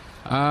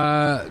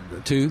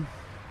 2.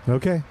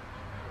 Okay.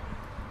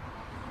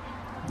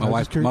 My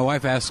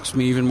wife asks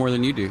me even more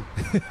than you do.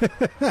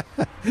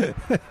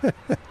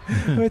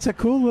 It's a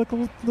cool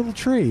little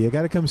tree. You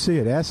got to come see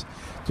it.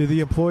 Do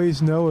the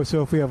employees know?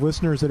 So if we have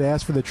listeners that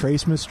ask for the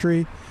Tracemas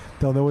tree,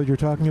 they'll know what you're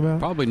talking about?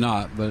 Probably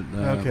not, but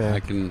I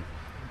can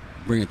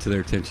bring it to their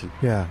attention.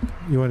 Yeah.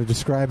 You want to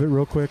describe it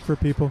real quick for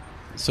people?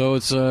 So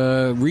it's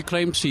a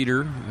reclaimed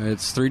cedar.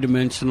 It's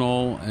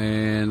 3-dimensional,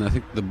 and I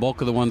think the bulk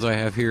of the ones I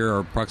have here are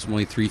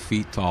approximately 3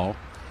 feet tall.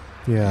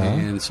 Yeah.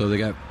 And so they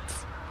got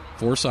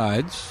 4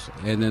 sides,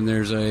 and then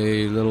there's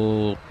a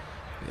little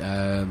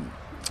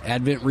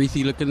Advent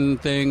wreathy-looking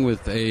thing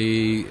with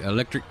a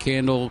electric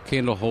candle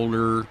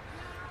holder,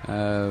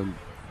 not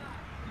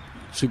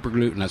super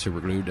glued, with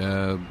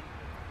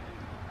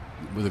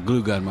a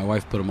glue gun. My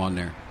wife put them on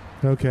there.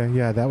 Okay,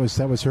 yeah, that was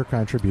her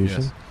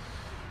contribution. Yes.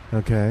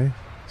 Okay.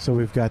 So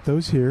we've got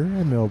those here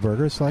at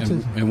Millburgers.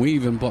 And we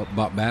even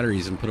bought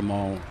batteries and put them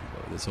all,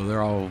 so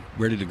they're all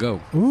ready to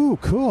go. Ooh,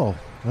 cool.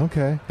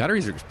 Okay.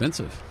 Batteries are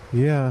expensive.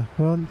 Yeah.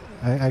 Well,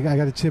 I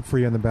got a tip for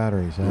you on the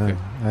batteries. Okay.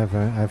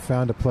 I've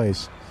found a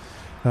place.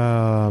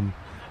 Tomorrow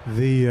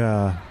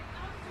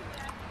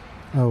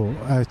I'm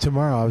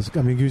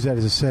going to use that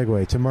as a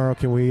segue. Tomorrow,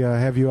 can we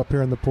have you up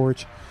here on the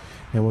porch,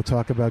 and we'll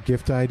talk about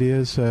gift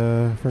ideas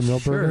for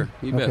Millburger? Sure,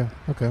 you bet.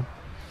 Okay.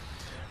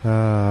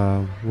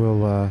 I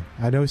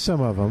know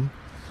some of them,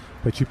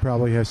 but you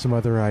probably have some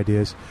other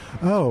ideas.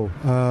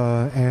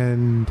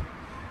 And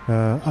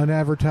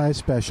unadvertised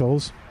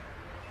specials.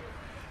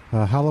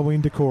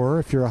 Halloween decor,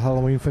 if you're a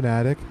Halloween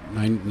fanatic.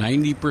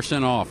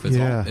 90% off.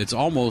 It's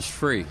almost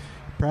free.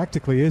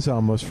 practically is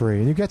almost free.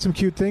 And you got some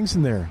cute things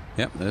in there.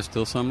 Yep, there's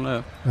still some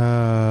left.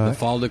 The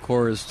fall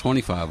decor is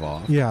 25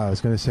 off. Yeah, I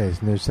was going to say,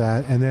 there's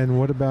that. And then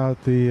what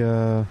about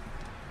the...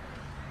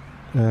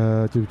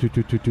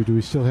 do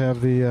we still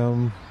have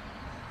the...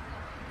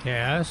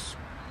 Yes.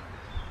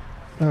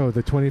 Oh,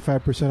 the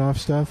 25% off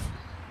stuff?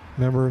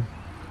 Remember?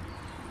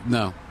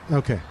 No.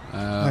 Okay.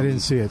 I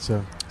didn't see it,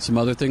 so... Some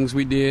other things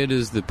we did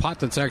is the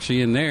pot that's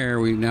actually in there,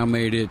 we now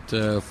made it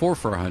 4 for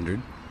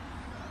 $100.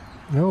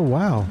 Oh,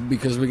 wow.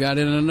 Because we got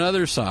in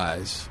another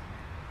size.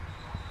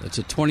 It's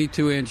a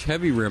 22-inch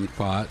heavy-rimmed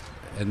pot,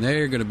 and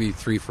they're going to be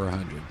 3 for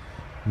 $100.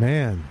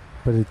 Man,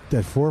 but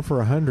at 4 for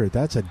 $100,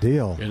 that's a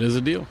deal. It is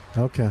a deal.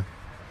 Okay.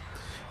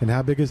 And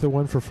how big is the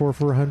one for 4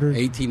 for $100?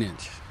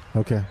 18-inch.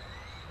 Okay.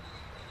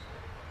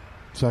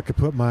 So I could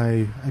put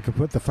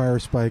the fire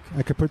spike,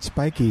 I could put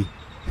Spiky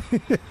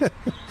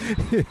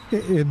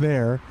in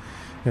there,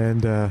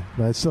 and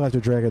I still have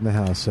to drag it in the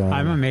house. So.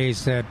 I'm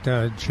amazed that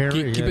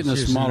Jerry keep it in a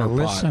smaller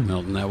pot,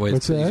 Milton. That way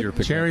it's easier to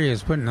pick Jerry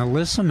is putting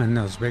alyssum in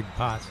those big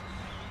pots.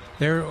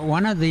 They're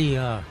one of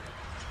the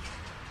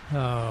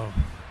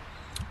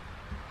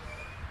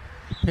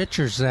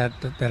pictures that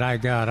I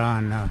got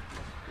on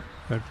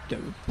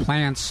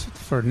plants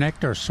for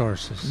nectar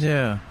sources.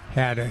 Yeah,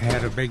 had an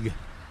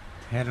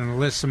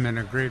alyssum in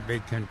a great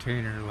big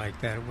container like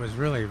that. It was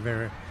really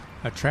very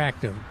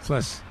attractive.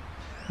 Plus,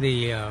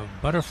 the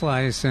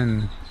butterflies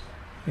and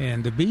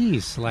the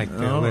bees like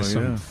the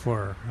alyssum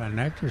for a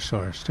nectar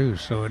source too.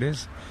 So it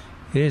is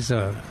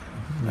a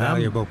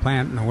valuable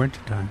plant in the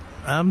wintertime.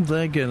 I'm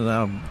thinking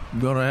I'm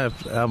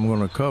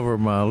gonna cover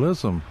my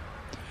alyssum,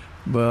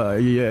 but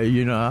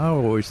I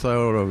always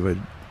thought of it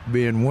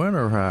being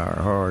winter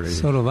hardy.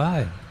 So do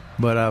I.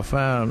 But I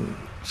found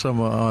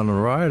some on the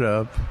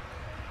write-up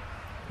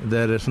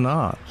that it's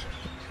not.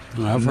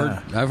 I've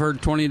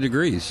heard 20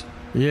 degrees.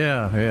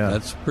 Yeah.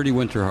 That's pretty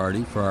winter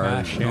hardy for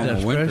our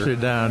normal winter. Especially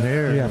down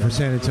here. Yeah, for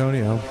San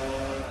Antonio.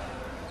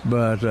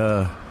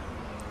 But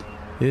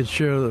it's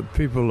sure that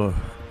people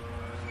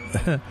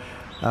are...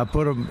 I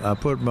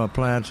put my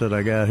plants that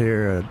I got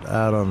here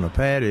out on the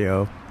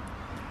patio,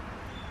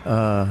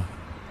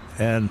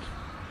 and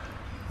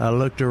I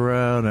looked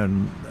around,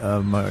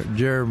 and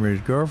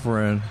Jeremy's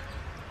girlfriend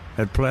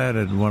had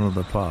planted one of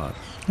the pots.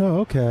 Oh,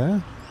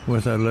 okay.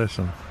 With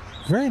alyssum.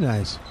 Very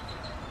nice.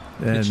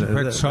 And did you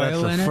put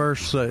soil that's in the it?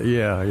 first.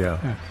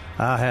 Yeah.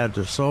 I had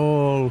the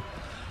soil.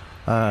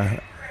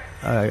 I'm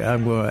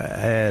going to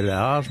add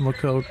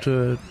Osmocote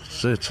to it.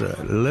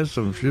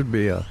 Alyssum should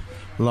be a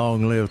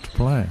long-lived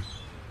plant.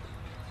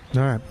 All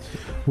right.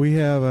 We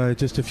have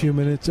just a few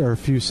minutes or a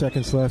few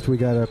seconds left. We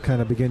got to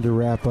kind of begin to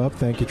wrap up.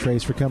 Thank you,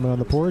 Trace, for coming on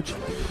the porch.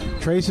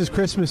 Trace's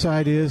Christmas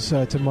ideas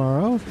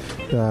tomorrow.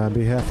 On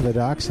behalf of the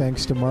Docs,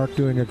 thanks to Mark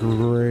doing a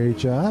great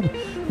job.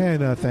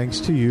 And thanks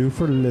to you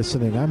for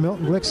listening. I'm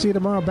Milton Glueck. See you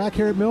tomorrow back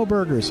here at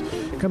Millburgers.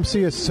 Come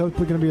see us. It's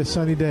hopefully going to be a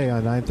sunny day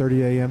on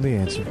 9:30 a.m. The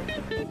Answer.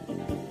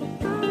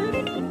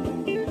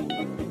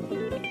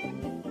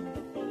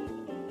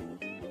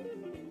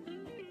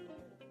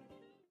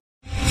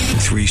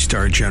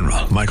 Three-star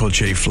General Michael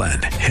J.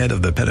 Flynn, head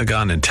of the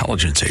Pentagon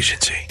Intelligence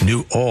Agency,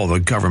 knew all the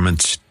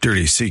government's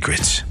dirty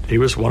secrets. He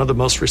was one of the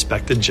most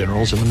respected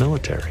generals in the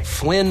military.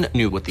 Flynn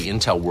knew what the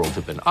intel world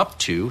had been up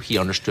to. He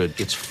understood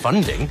its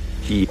funding.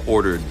 He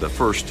ordered the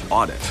first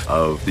audit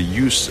of the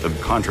use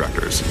of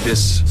contractors.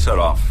 This set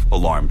off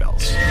alarm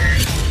bells.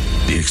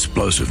 The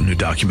explosive new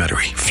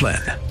documentary,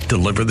 Flynn,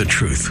 Deliver the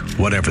Truth,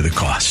 Whatever the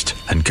Cost,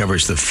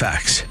 uncovers the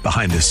facts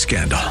behind this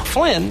scandal.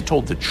 Flynn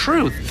told the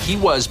truth. He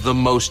was the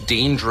most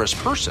dangerous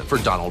person for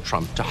Donald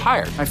Trump to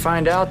hire. I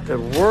find out the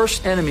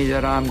worst enemy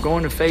that I'm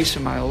going to face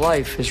in my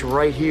life is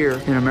right here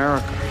in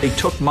America. They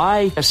took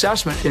my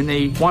assessment and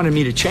they wanted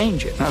me to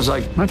change it. And I was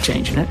like, I'm not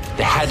changing it.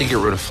 They had to get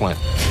rid of Flynn.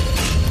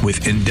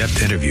 With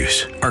in-depth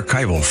interviews,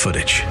 archival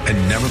footage,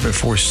 and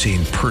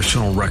never-before-seen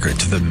personal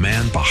records of the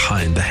man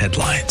behind the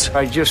headlines.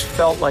 I just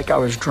felt like I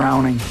was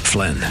drowning.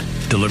 Flynn,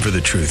 Deliver the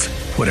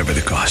Truth, Whatever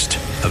the Cost.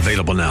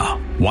 Available now.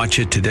 Watch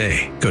it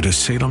today. Go to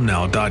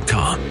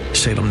salemnow.com.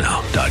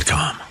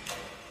 salemnow.com.